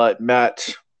 but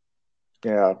Mat,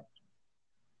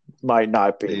 might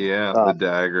not be. Yeah, the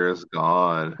dagger is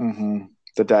gone. Mm-hmm.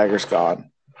 The dagger's gone.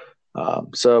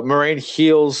 So Moiraine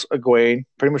heals Egwene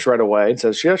pretty much right away and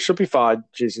says, yeah, she'll be fine.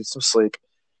 She needs some sleep.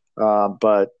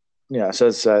 But,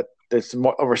 says that it's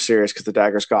more serious because the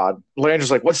dagger's gone.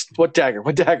 Liandrin's like, what dagger?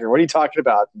 What dagger? What are you talking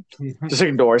about? Just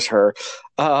ignores her.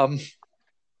 And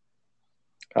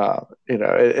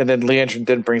then Liandrin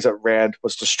then brings up Rand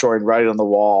was destroyed right on the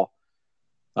wall.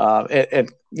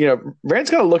 And Rand's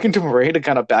kind of looking to Moiraine to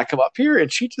kind of back him up here, and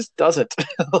she just doesn't.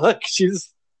 Like, she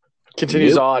just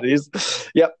continues on. He's,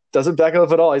 doesn't back him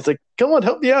up at all. He's like, come on,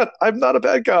 help me out. I'm not a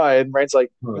bad guy. And Rand's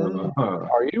like,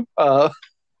 are you?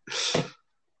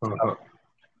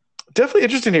 Definitely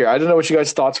interesting here. I don't know what you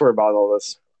guys' thoughts were about all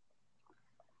this.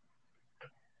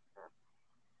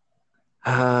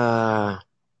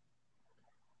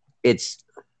 It's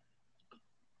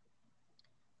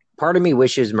part of me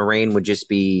wishes Moiraine would just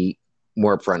be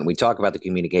more upfront. We talk about the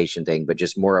communication thing, but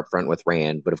just more upfront with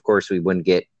Rand. But of course, we wouldn't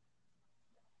get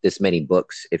this many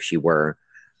books if she were.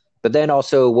 But then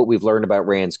also, what we've learned about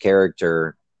Rand's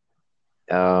character,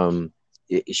 I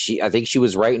think she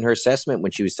was right in her assessment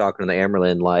when she was talking to the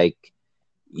Amyrlin. Like,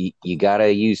 you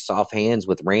gotta use soft hands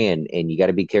with Rand, and you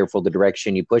gotta be careful the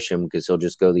direction you push him because he'll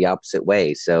just go the opposite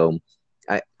way. So,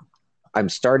 I'm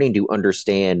starting to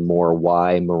understand more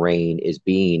why Moiraine is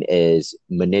being as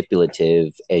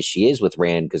manipulative as she is with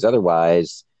Rand, because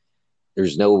otherwise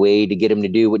there's no way to get him to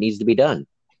do what needs to be done.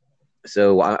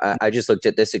 So I just looked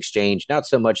at this exchange, not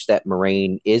so much that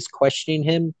Moiraine is questioning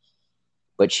him,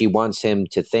 but she wants him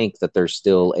to think that there's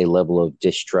still a level of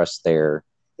distrust there.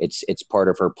 It's part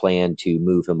of her plan to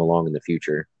move him along in the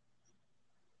future.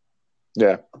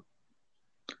 Yeah.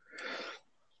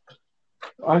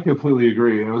 I completely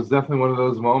agree. It was definitely one of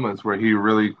those moments where he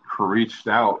really reached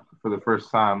out for the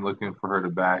first time looking for her to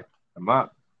back him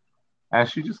up. And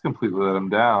she just completely let him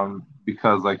down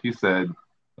because, like you said,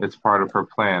 it's part of her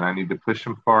plan. I need to push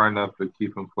him far enough but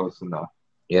keep him close enough.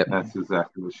 Yep. That's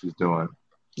exactly what she's doing.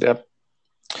 Yep.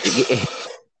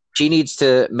 She needs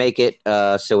to make it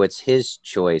so it's his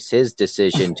choice, his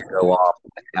decision to go off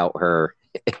without her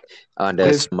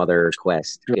onto some other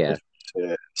quest. Yeah.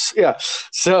 Yeah.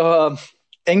 So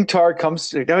Ingtar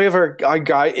comes. Now we have our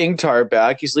guy Ingtar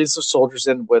back. He's leading some soldiers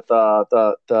in with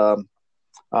the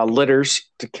litters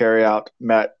to carry out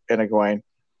Matt and Egwene.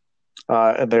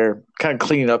 And they're kind of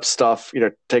cleaning up stuff,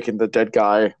 taking the dead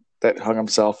guy that hung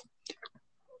himself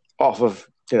off of,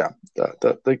 the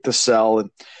cell, and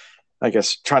I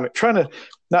guess trying to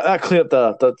not clean up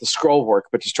the scroll work,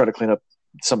 but just trying to clean up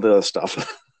some of the other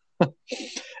stuff.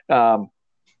 And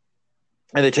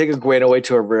they take Egwene away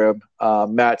to a room.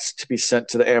 Matt's to be sent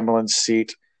to the Amyrlin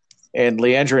seat, and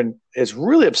Liandrin is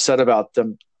really upset about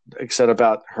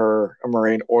her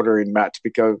Moiraine ordering Matt to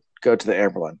go to the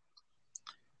Amyrlin.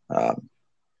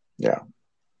 Yeah.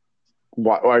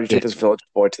 Why did you take this village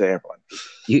boy to the Amyrlin?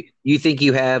 You think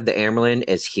you have the Amyrlin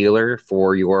as healer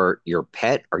for your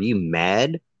pet? Are you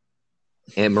mad?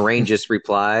 And Moiraine just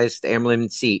replies, the Amyrlin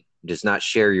seat does not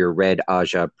share your red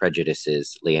Aja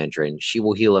prejudices, Liandrin. She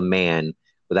will heal a man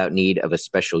without need of a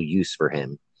special use for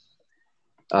him.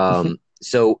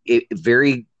 So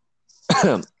very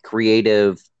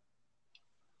creative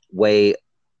way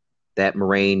that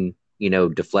Moiraine,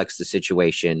 deflects the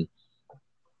situation,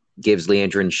 gives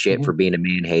Liandrin shit for being a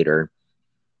man hater.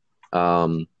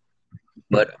 But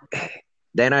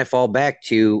then I fall back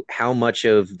to how much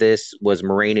of this was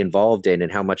Moiraine involved in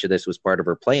and how much of this was part of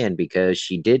her plan, because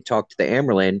she did talk to the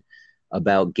Amyrlin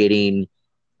about getting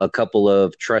a couple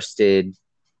of trusted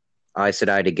Aes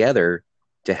Sedai together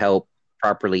to help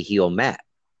properly heal Matt.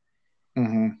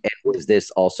 Mm-hmm. And was this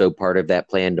also part of that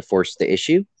plan to force the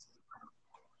issue?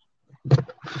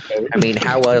 I mean,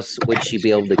 how else would she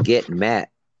be able to get Matt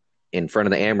in front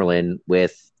of the Amyrlin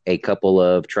with a couple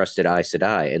of trusted Aes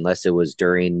Sedai, unless it was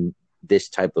during this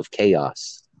type of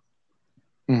chaos?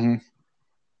 Mm-hmm.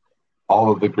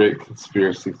 All of the great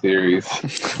conspiracy theories.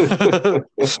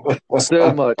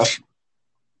 So much.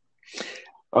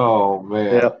 Oh,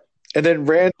 man. Yeah. And then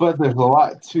Rand. But there's a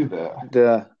lot to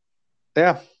that.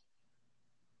 Yeah.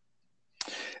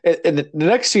 And the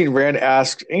next scene, Rand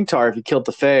asks Ingtar if he killed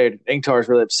the Fade. Ingtar is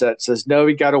really upset. Says, no,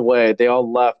 he got away. They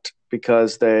all left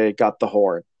because they got the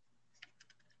horn.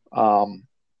 So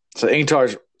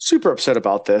Ingtar's super upset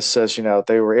about this. Says,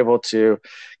 they were able to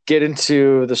get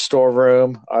into the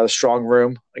storeroom, the strong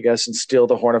room, I guess, and steal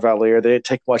the Horn of Valir. They didn't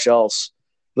take much else.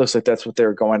 Looks like that's what they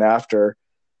were going after.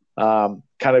 Kind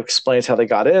of explains how they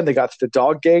got in. They got to the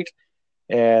dog gate,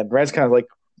 and Rand's kind of like,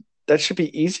 that should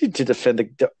be easy to defend.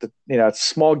 It's a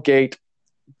small gate.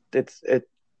 The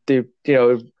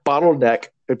bottleneck.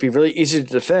 It'd be really easy to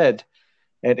defend.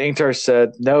 And Ingtar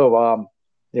said, no,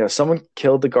 someone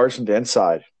killed the guards from the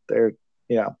inside. Their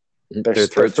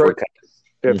throats were cut.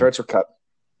 Their throats were cut.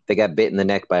 They got bit in the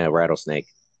neck by a rattlesnake.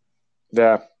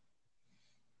 Yeah.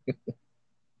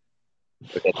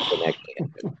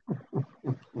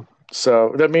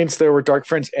 So that means there were dark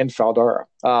friends in Faldara.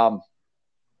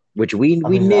 Which we knew.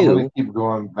 I'm going to keep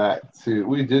going back to,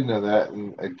 we did know that,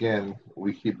 and again,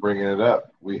 we keep bringing it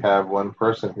up. We have one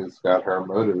person who's got her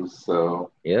motives,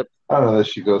 so yep. I don't know that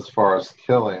she goes as far as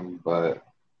killing, but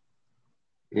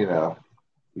you never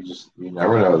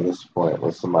know at this point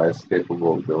what somebody's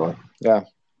capable of doing. Yeah.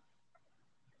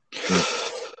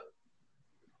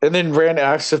 And then Rand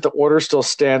asks if the order still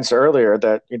stands earlier,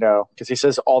 that, because he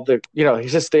says he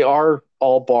says they are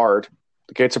all barred.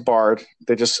 The gates are barred.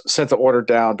 They just sent the order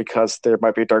down because there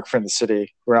might be a dark friend in the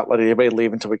city. We're not letting anybody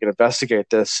leave until we can investigate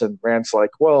this. And Rand's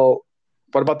like, well,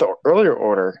 what about the earlier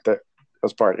order that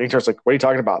was barred? Ingtar's like, what are you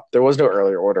talking about? There was no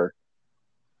earlier order.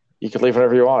 You can leave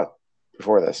whenever you want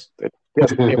before this. We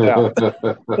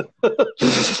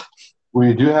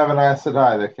do have an Aes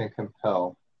Sedai that can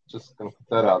compel. Just going to put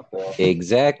that out there.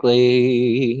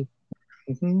 Exactly.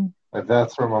 Mm-hmm. If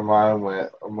that's where my mind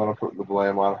went, I'm going to put the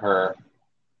blame on her.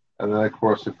 And then, of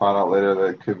course, we find out later that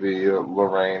it could be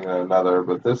Lorraine and another.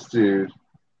 But this dude,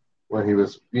 when he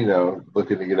was,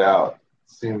 looking to get out,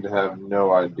 seemed to have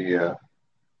no idea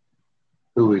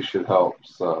who he should help.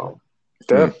 So,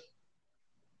 yeah.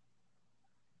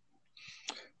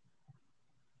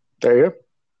 There you go.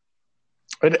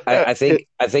 And, I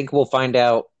think we'll find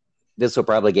out. This will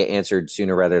probably get answered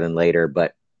sooner rather than later,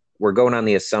 but we're going on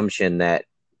the assumption that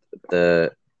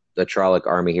the Trolloc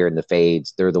army here in the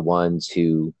Fades, they're the ones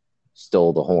who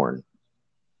stole the horn.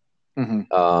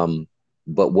 Mm-hmm.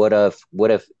 But what if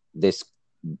this,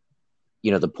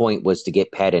 the point was to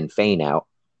get Pat and Fane out,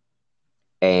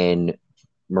 and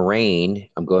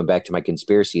Moiraine, I'm going back to my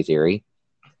conspiracy theory,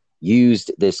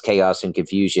 used this chaos and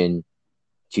confusion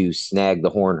to snag the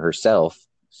horn herself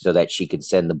so that she could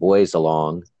send the boys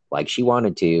along like she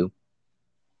wanted to,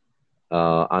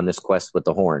 on this quest with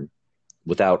the horn,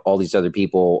 without all these other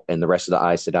people and the rest of the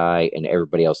Aes Sedai and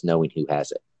everybody else knowing who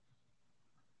has it.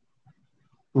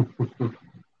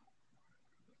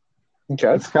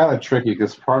 Okay. It's kind of tricky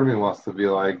because part of me wants to be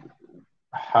like,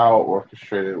 how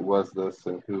orchestrated was this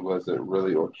and who was it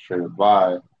really orchestrated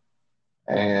by?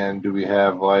 And do we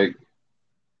have like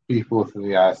people within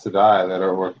the Aes Sedai that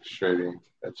are orchestrating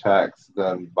attacks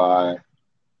done by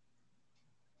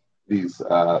these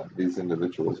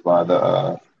individuals, by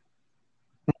the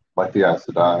like the Aes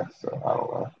Sedai? So I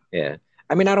don't know. Yeah.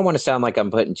 I mean, I don't want to sound like I'm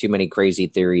putting too many crazy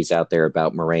theories out there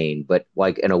about Moraine, but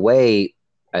like in a way,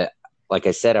 like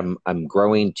I said, I'm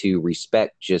growing to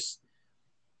respect just,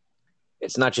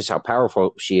 it's not just how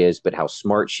powerful she is, but how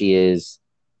smart she is,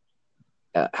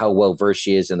 how well versed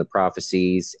she is in the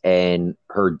prophecies, and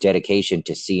her dedication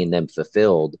to seeing them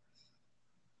fulfilled.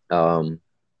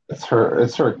 It's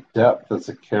her depth as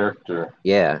a character.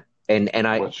 Yeah, and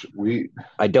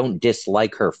I don't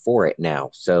dislike her for it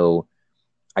now. So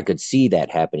I could see that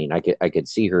happening. I could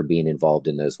see her being involved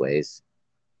in those ways,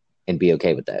 and be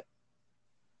okay with that.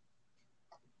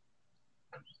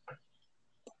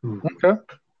 Okay.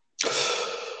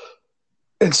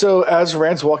 And so as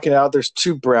Rand's walking out, there's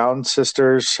two brown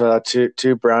sisters,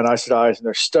 two brown Aes Sedai, and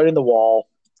they're studying the wall,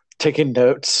 taking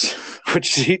notes,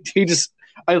 which he just,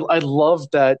 I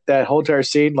love that whole entire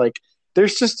scene. Like,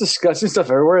 there's just discussing stuff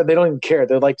everywhere, and they don't even care.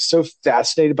 They're like so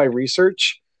fascinated by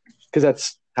research, because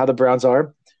that's how the Browns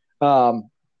are,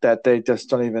 that they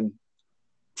just don't even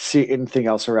see anything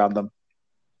else around them.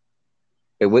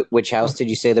 Which house did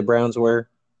you say the Browns were?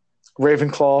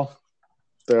 Ravenclaw.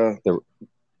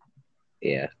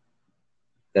 Yeah,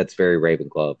 that's very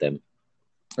Ravenclaw of them.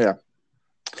 Yeah.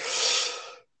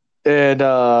 And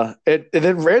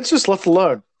then Rand's just left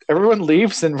alone. Everyone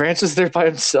leaves, and Rand's just there by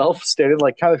himself, standing,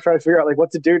 like, kind of trying to figure out, like,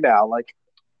 what to do now. Like,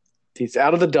 he's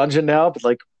out of the dungeon now, but,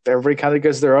 like, everybody kind of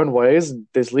goes their own ways, and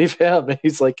they just leave him. And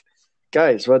he's like,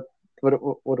 guys, what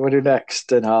do I do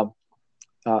next? And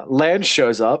Lan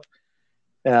shows up,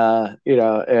 and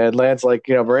Lan's like,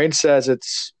 Moraine says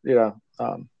it's, you're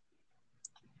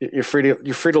free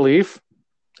to leave.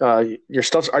 Your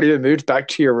stuff's already been moved back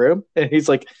to your room. And he's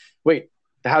like, wait,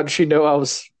 how did she know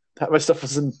my stuff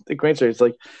was in the Grange? It's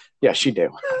like, yeah, she knew.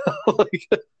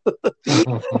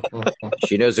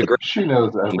 She knows She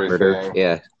knows everything.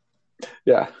 Yeah.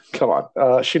 Yeah. Come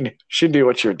on. She knew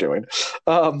what you were doing.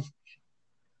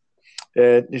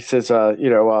 And he says, what are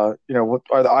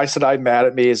the Aes Sedai mad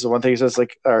at me? Is the one thing he says,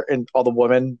 like, and all the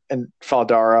women in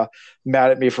Faldara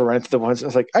mad at me for running to the ones.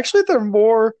 It's like, actually, they're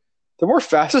more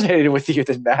fascinated with you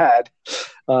than mad.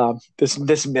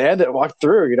 This man that walked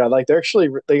through, like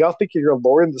they all think you're a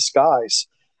lord in disguise,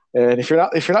 and if you're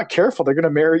not careful, they're going to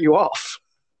marry you off.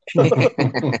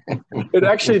 It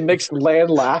actually makes Lan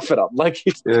laugh at him. Like,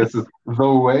 yes, the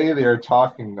way they're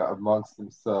talking amongst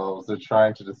themselves, they're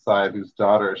trying to decide whose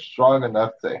daughter is strong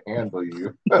enough to handle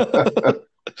you.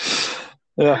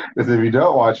 Yeah, because if you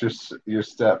don't watch your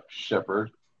step,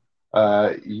 shepherd,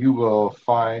 you will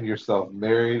find yourself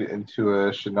married into a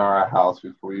Shannara house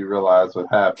before you realize what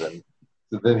happened.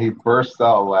 So then he bursts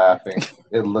out laughing.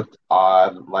 It looked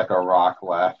odd, like a rock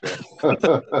laughing.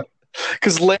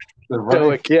 Because Lan's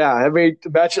stoic, yeah. I mean,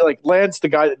 imagine, like, Lan's the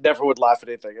guy that never would laugh at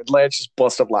anything, and Lan's just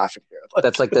busts up laughing here.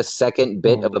 That's like the second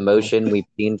bit of emotion we've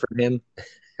seen from him.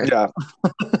 Yeah.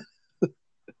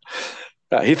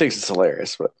 Yeah, he thinks it's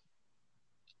hilarious, but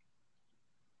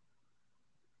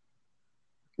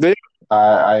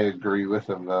I agree with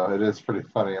him, though. It is pretty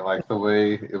funny. Like, the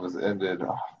way it was ended,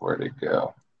 where'd it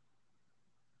go?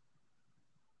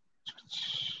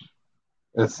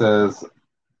 It says,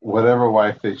 whatever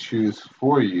wife they choose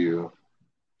for you,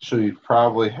 she'll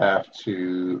probably have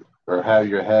to, or have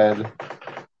your head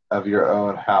of your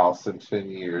own house in 10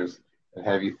 years and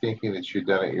have you thinking that you've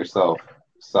done it yourself.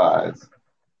 Besides,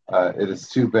 it is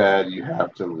too bad you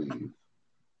have to leave.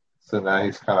 So now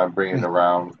he's kind of bringing it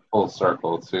around full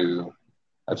circle to,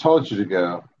 I told you to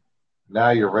go.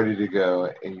 Now you're ready to go,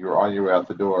 and you're on your way out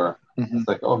the door. Mm-hmm. It's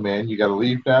like, oh, man, you got to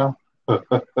leave now?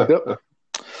 Yep.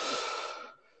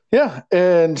 Yeah,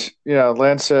 and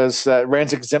Lan says that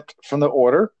Rand's exempt from the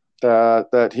order,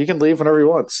 that he can leave whenever he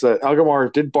wants, that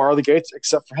Algamar did bar the gates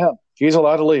except for him. He's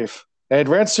allowed to leave. And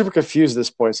Rand's super confused at this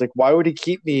point. It's like, why would he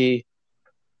keep me,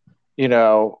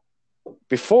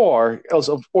 before? It was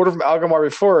an order from Algamar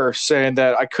before saying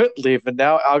that I couldn't leave, and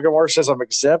now Algamar says I'm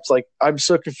exempt. Like, I'm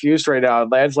so confused right now.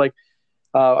 And Lan's like,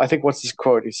 I think, what's his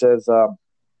quote? He says,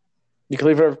 you can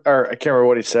leave it, or I can't remember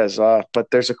what he says,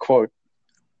 but there's a quote.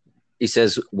 He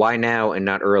says, why now and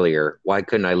not earlier? Why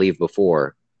couldn't I leave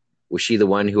before? Was she the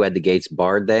one who had the gates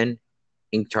barred then?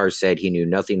 Inktar said he knew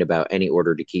nothing about any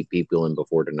order to keep people in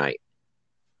before tonight.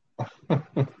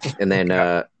 And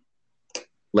then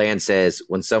Lan says,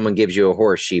 when someone gives you a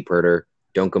horse, sheep herder,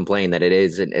 don't complain that it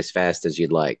isn't as fast as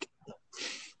you'd like.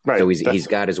 Right. So he's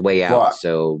got his way out. Well,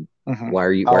 so Mhm. why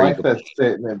are you? I Why are like you that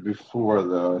statement before,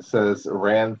 though. It says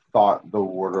Rand thought the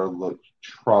warder looked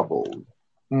troubled.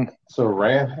 Mm. So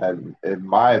Rand had, in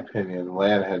my opinion,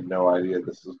 Lan had no idea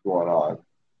this was going on.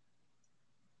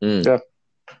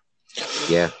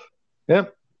 Yeah.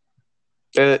 Yep.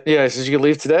 Yeah, he says you can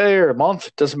leave today or a month.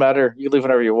 It doesn't matter. You can leave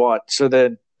whenever you want. So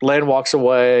then Lan walks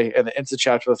away, and it ends the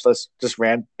chapter with us just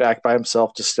Rand back by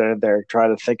himself, just standing there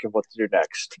trying to think of what to do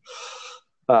next.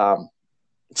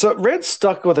 So Rand's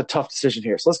stuck with a tough decision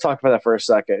here. So let's talk about that for a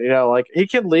second. Like he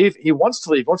can leave. He wants to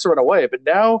leave. He wants to run away. But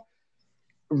now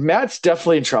Matt's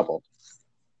definitely in trouble.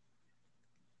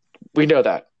 We know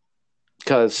that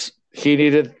because he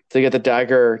needed to get the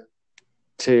dagger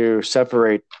to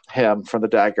separate him from the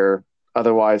dagger.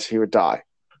 Otherwise, he would die.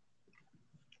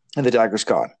 And the dagger's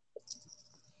gone.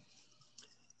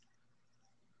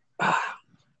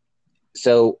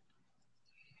 So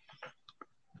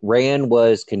Rand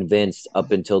was convinced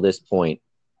up until this point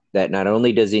that not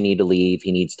only does he need to leave,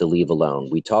 he needs to leave alone.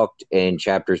 We talked in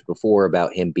chapters before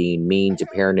about him being mean to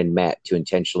Perrin and Mat to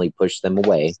intentionally push them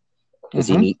away because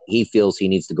he feels he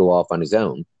needs to go off on his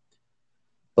own.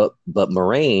 But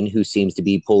Moraine, who seems to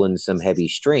be pulling some heavy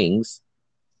strings,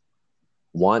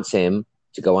 wants him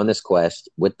to go on this quest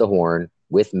with the Horn,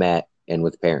 with Mat, and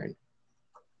with Perrin.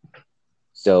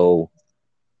 So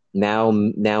now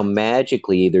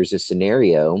magically there's a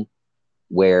scenario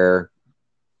where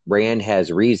Rand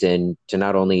has reason to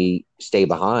not only stay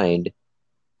behind,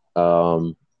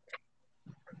 but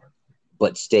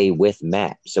stay with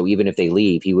Mat. So even if they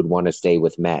leave, he would want to stay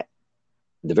with Mat,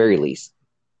 at the very least.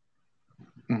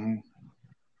 Mm-hmm.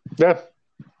 Yeah.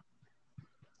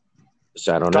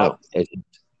 So I don't know.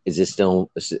 Is this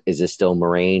still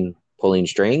Moraine pulling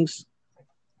strings,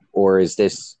 or is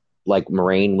this like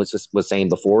Moraine was saying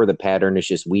before? The pattern is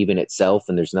just weaving itself,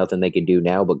 and there's nothing they can do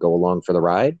now but go along for the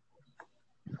ride.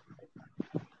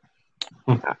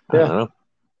 I don't know.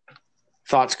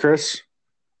 Thoughts, Chris?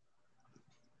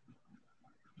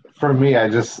 For me, I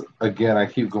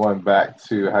keep going back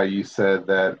to how you said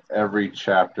that every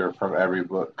chapter from every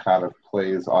book kind of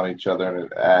plays on each other and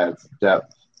it adds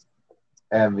depth.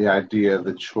 And the idea,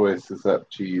 the choice is up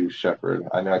to you, Shepard.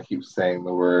 I know I keep saying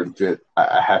the word, but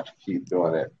I have to keep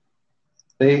doing it.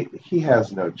 He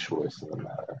has no choice in the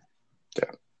matter.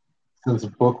 Yeah. Since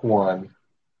book 1,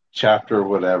 chapter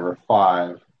whatever,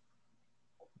 5,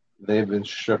 they've been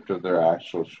stripped of their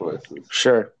actual choices.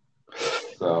 Sure.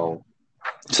 So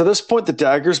at this point, the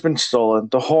dagger's been stolen.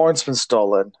 The horn's been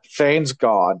stolen. Fane's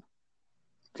gone.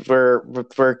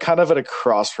 We're kind of at a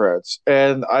crossroads.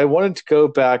 And I wanted to go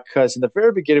back because in the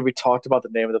very beginning, we talked about the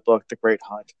name of the book, The Great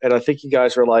Hunt. And I think you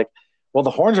guys were like, well, the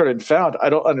horn's already been found. I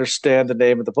don't understand the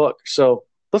name of the book. So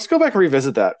let's go back and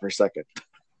revisit that for a second.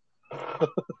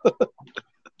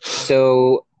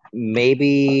 So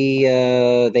maybe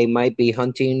they might be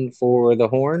hunting for the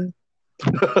horn.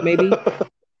 Maybe.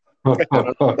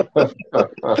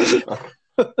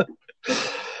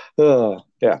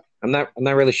 Yeah. I'm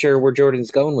not really sure where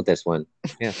Jordan's going with this one.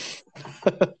 Yeah.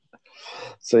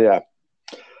 So yeah.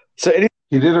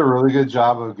 He did a really good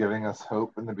job of giving us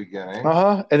hope in the beginning.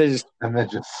 And then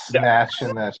just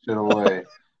snatching that shit away.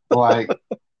 Like,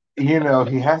 he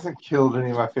hasn't killed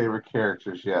any of my favorite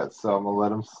characters yet, so I'm gonna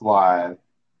let him slide.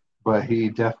 But he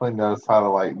definitely knows how to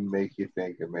like make you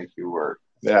think and make you work.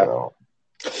 Yeah.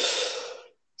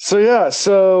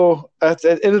 So at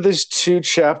the end of these 2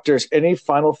 chapters, any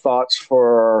final thoughts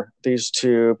for these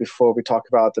 2 before we talk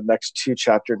about the next 2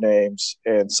 chapter names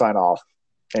and sign off?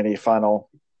 Any final?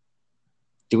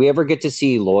 Do we ever get to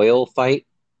see Loyal fight?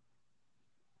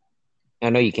 I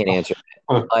know you can't answer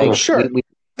that. Like, sure.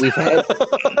 We've had.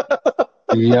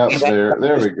 Yep,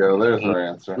 there we go. There's our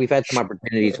answer. We've had some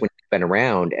opportunities when he's been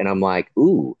around, and I'm like,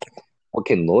 ooh, what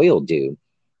can Loyal do?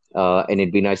 And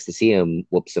it'd be nice to see him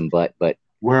whoop some butt, but.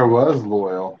 Where was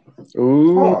Loyal?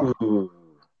 Ooh. Huh.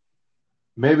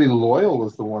 Maybe Loyal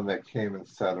was the one that came and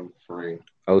set him free.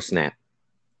 Oh, snap.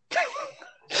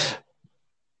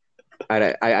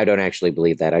 I don't actually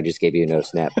believe that. I just gave you a no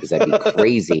snap because that'd be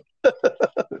crazy.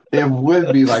 It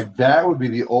would be like, that would be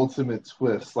the ultimate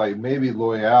twist. Like, maybe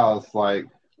Loyal is like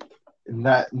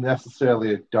not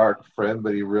necessarily a dark friend,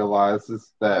 but he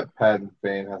realizes that Padan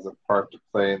Fain has a part to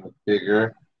play in the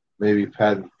bigger. Maybe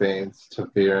Padan Fain's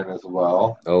Ta'Veren as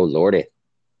well. Oh, Lordy.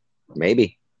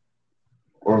 Maybe.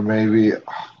 Or maybe,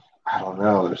 I don't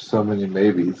know. There's so many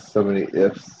maybes, so many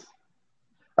ifs.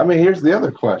 I mean, here's the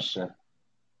other question.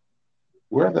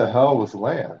 Where the hell was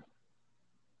Lan?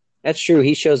 That's true.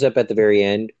 He shows up at the very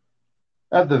end.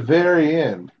 At the very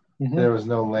end, Mhm. there was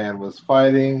no Lan was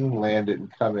fighting. Lan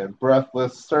didn't come in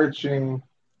breathless, searching.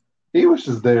 He was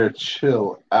just there to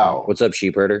chill out. What's up,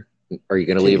 sheepherder? Are you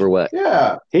gonna leave or what?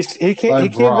 Yeah, He came Like he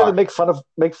came there to Brock.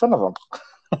 make fun of him.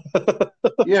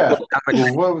 yeah.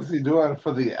 Well, what was he doing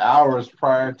for the hours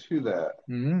prior to that?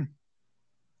 Mm-hmm.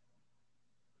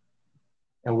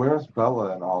 And where's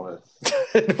Bella in all this?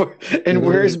 And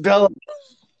where's Bella?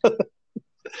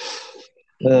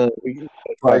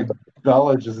 Like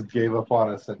Bella just gave up on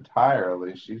us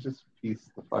entirely. She just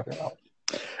pieced the fuck out.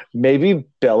 Maybe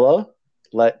Bella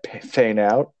let Fane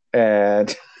out,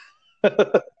 and it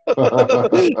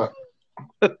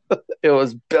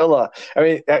was Bella. I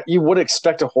mean, you would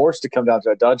expect a horse to come down to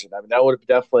a dungeon. I mean, that would have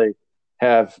definitely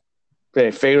have.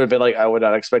 Fane would have been like, "I would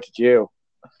not have expected you."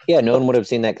 Yeah, no one would have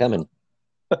seen that coming.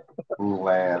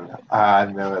 Lan. I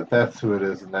know it. That's who it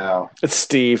is now. It's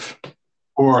Steve.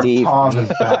 Or Steve. Tom is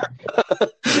back.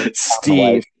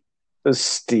 Steve. It's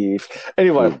Steve.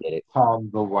 Anyway, Who did it? Tom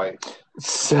the White.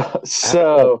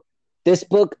 so This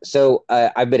book, so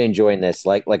I've been enjoying this.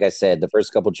 Like I said, the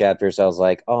first couple chapters, I was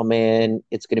like, "Oh man,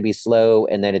 it's going to be slow,"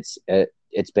 and then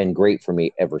it's been great for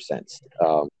me ever since.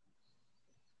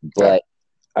 But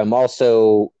I'm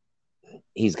also,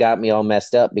 he's got me all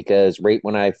messed up because right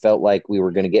when I felt like we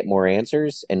were going to get more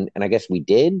answers, and I guess we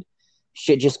did,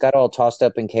 shit just got all tossed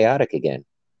up and chaotic again.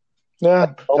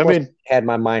 yeah, I Almost mean, had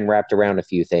my mind wrapped around a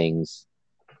few things,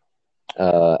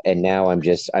 and now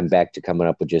I'm back to coming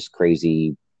up with just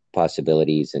crazy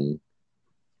possibilities, and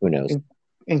who knows.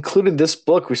 including this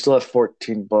book, we still have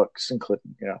 14 books,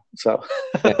 including so.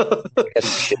 I guess there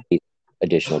should be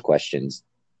additional questions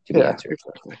to be answered.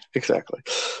 Exactly.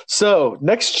 So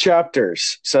next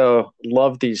chapters. So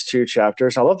love these two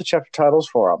chapters. I love the chapter titles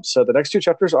for them. So the next two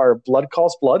chapters are Blood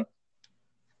Calls Blood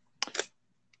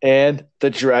and The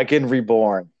Dragon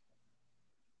Reborn.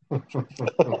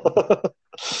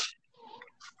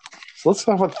 So let's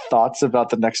talk about thoughts about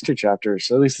the next two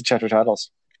chapters, at least the chapter titles.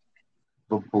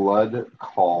 The Blood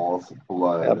Calls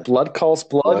Blood. Yeah, Blood Calls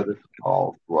Blood. Blood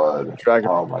Calls Blood. Dragon.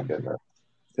 Oh my goodness.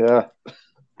 Yeah.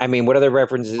 I mean, what other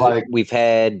references? Like- We've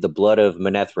had the blood of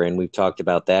Manetheren. We've talked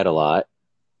about that a lot.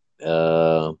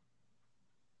 I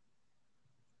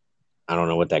don't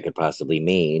know what that could possibly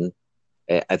mean.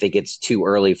 I think it's too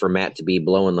early for Matt to be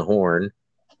blowing the horn,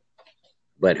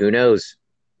 but who knows?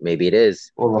 Maybe it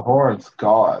is. Well, the horn's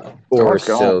gone. Or horn's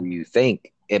gone. so you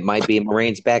think. It might be in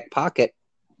Moraine's back pocket.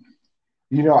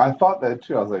 You know, I thought that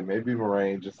too. I was like, maybe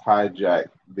Moraine just hijacked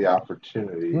the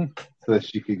opportunity so that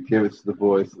she could give it to the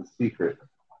boys in secret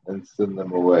and send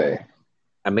them away.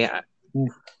 I mean,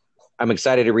 I'm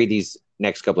excited to read these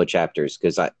next couple of chapters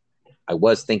because I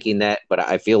was thinking that, but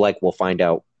I feel like we'll find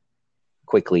out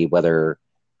quickly whether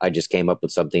I just came up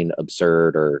with something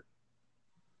absurd or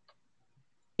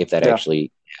if that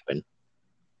actually happened.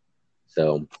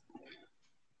 So,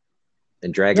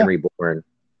 and Dragon Reborn.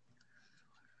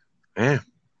 Yeah.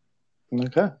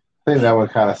 Okay. I think that one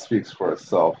kind of speaks for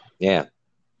itself. Yeah.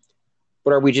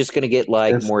 But are we just going to get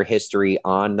It's- more history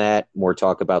on that, more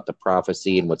talk about the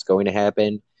prophecy and what's going to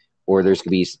happen? Or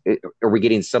are we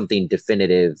getting something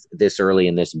definitive this early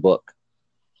in this book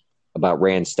about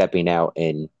Rand stepping out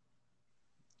and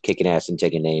kicking ass and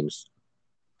taking names?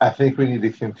 I think we need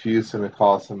to confuse him and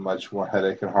cause him much more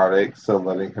headache and heartache. So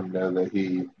letting him know that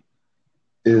he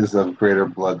is of greater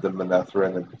blood than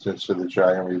Manetheren and potentially the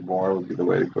Dragon Reborn would be the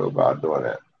way to go about doing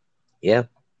it. Yeah.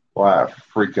 Why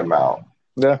freak him out?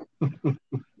 Yeah.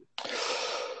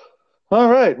 All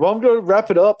right. Well, I'm going to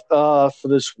wrap it up for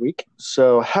this week.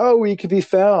 So how we can be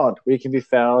found? We can be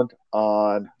found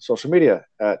on social media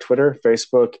at Twitter,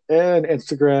 Facebook, and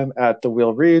Instagram at The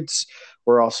Wheel Reads.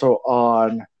 We're also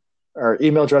on our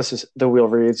email address is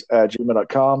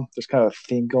thewheelreads@gmail.com. There's kind of a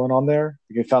theme going on there.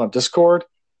 You can be found on Discord.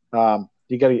 You got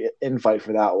to get an invite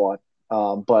for that one.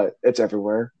 But it's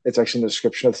everywhere. It's actually in the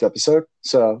description of this episode.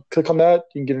 So click on that.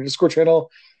 You can get a Discord channel.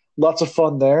 Lots of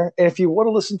fun there. And if you want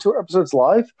to listen to our episodes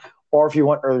live, or if you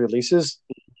want early releases,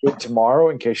 do it tomorrow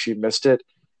in case you missed it.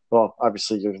 Well,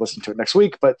 obviously you're listening to it next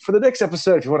week, but for the next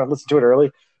episode, if you want to listen to it early,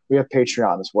 we have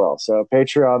Patreon as well. So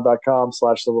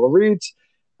patreon.com/thelittlereads.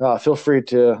 Feel free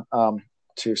to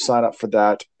sign up for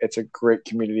that. It's a great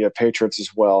community of patrons as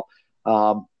well.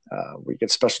 We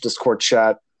get special Discord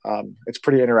chat. It's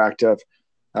pretty interactive.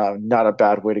 Not a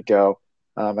bad way to go.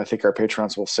 I think our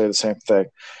patrons will say the same thing.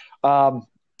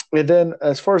 And then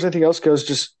as far as anything else goes,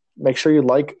 just make sure you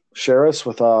share us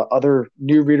with other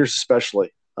new readers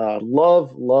especially.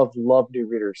 Love new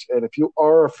readers. And if you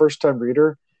are a first-time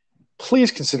reader, please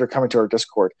consider coming to our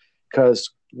Discord because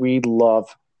we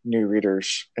love new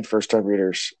readers and first-time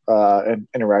readers and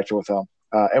interacting with them.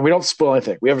 And we don't spoil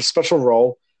anything. We have a special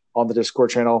role on the Discord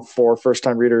channel for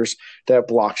first-time readers that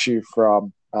blocks you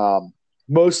from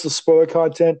most of the spoiler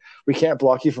content. We can't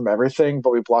block you from everything,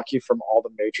 but we block you from all the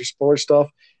major spoiler stuff,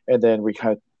 and then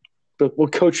we'll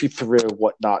coach you through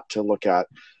what not to look at.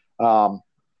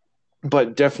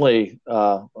 But definitely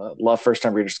love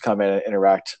first-time readers to come in and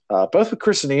interact, both with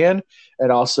Chris and Ian,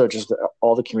 and also just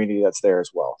all the community that's there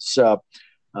as well. So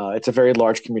it's a very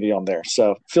large community on there.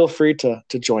 So feel free to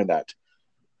join that.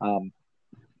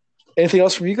 Anything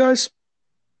else from you guys?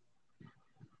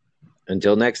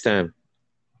 Until next time.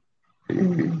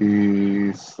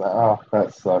 Peace. Oh,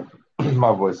 that sucked.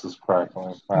 My voice is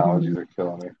crackling. My allergies are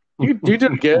killing me. You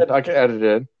did good. I can edit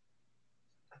it in.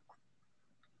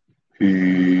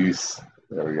 Peace.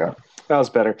 There we go. That was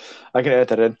better. I can edit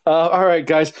that in. All right,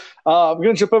 guys. I'm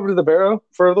going to jump over to the Barrow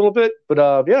for a little bit.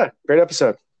 But yeah, great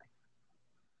episode.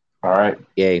 All right.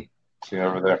 Yay. See you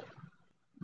over there.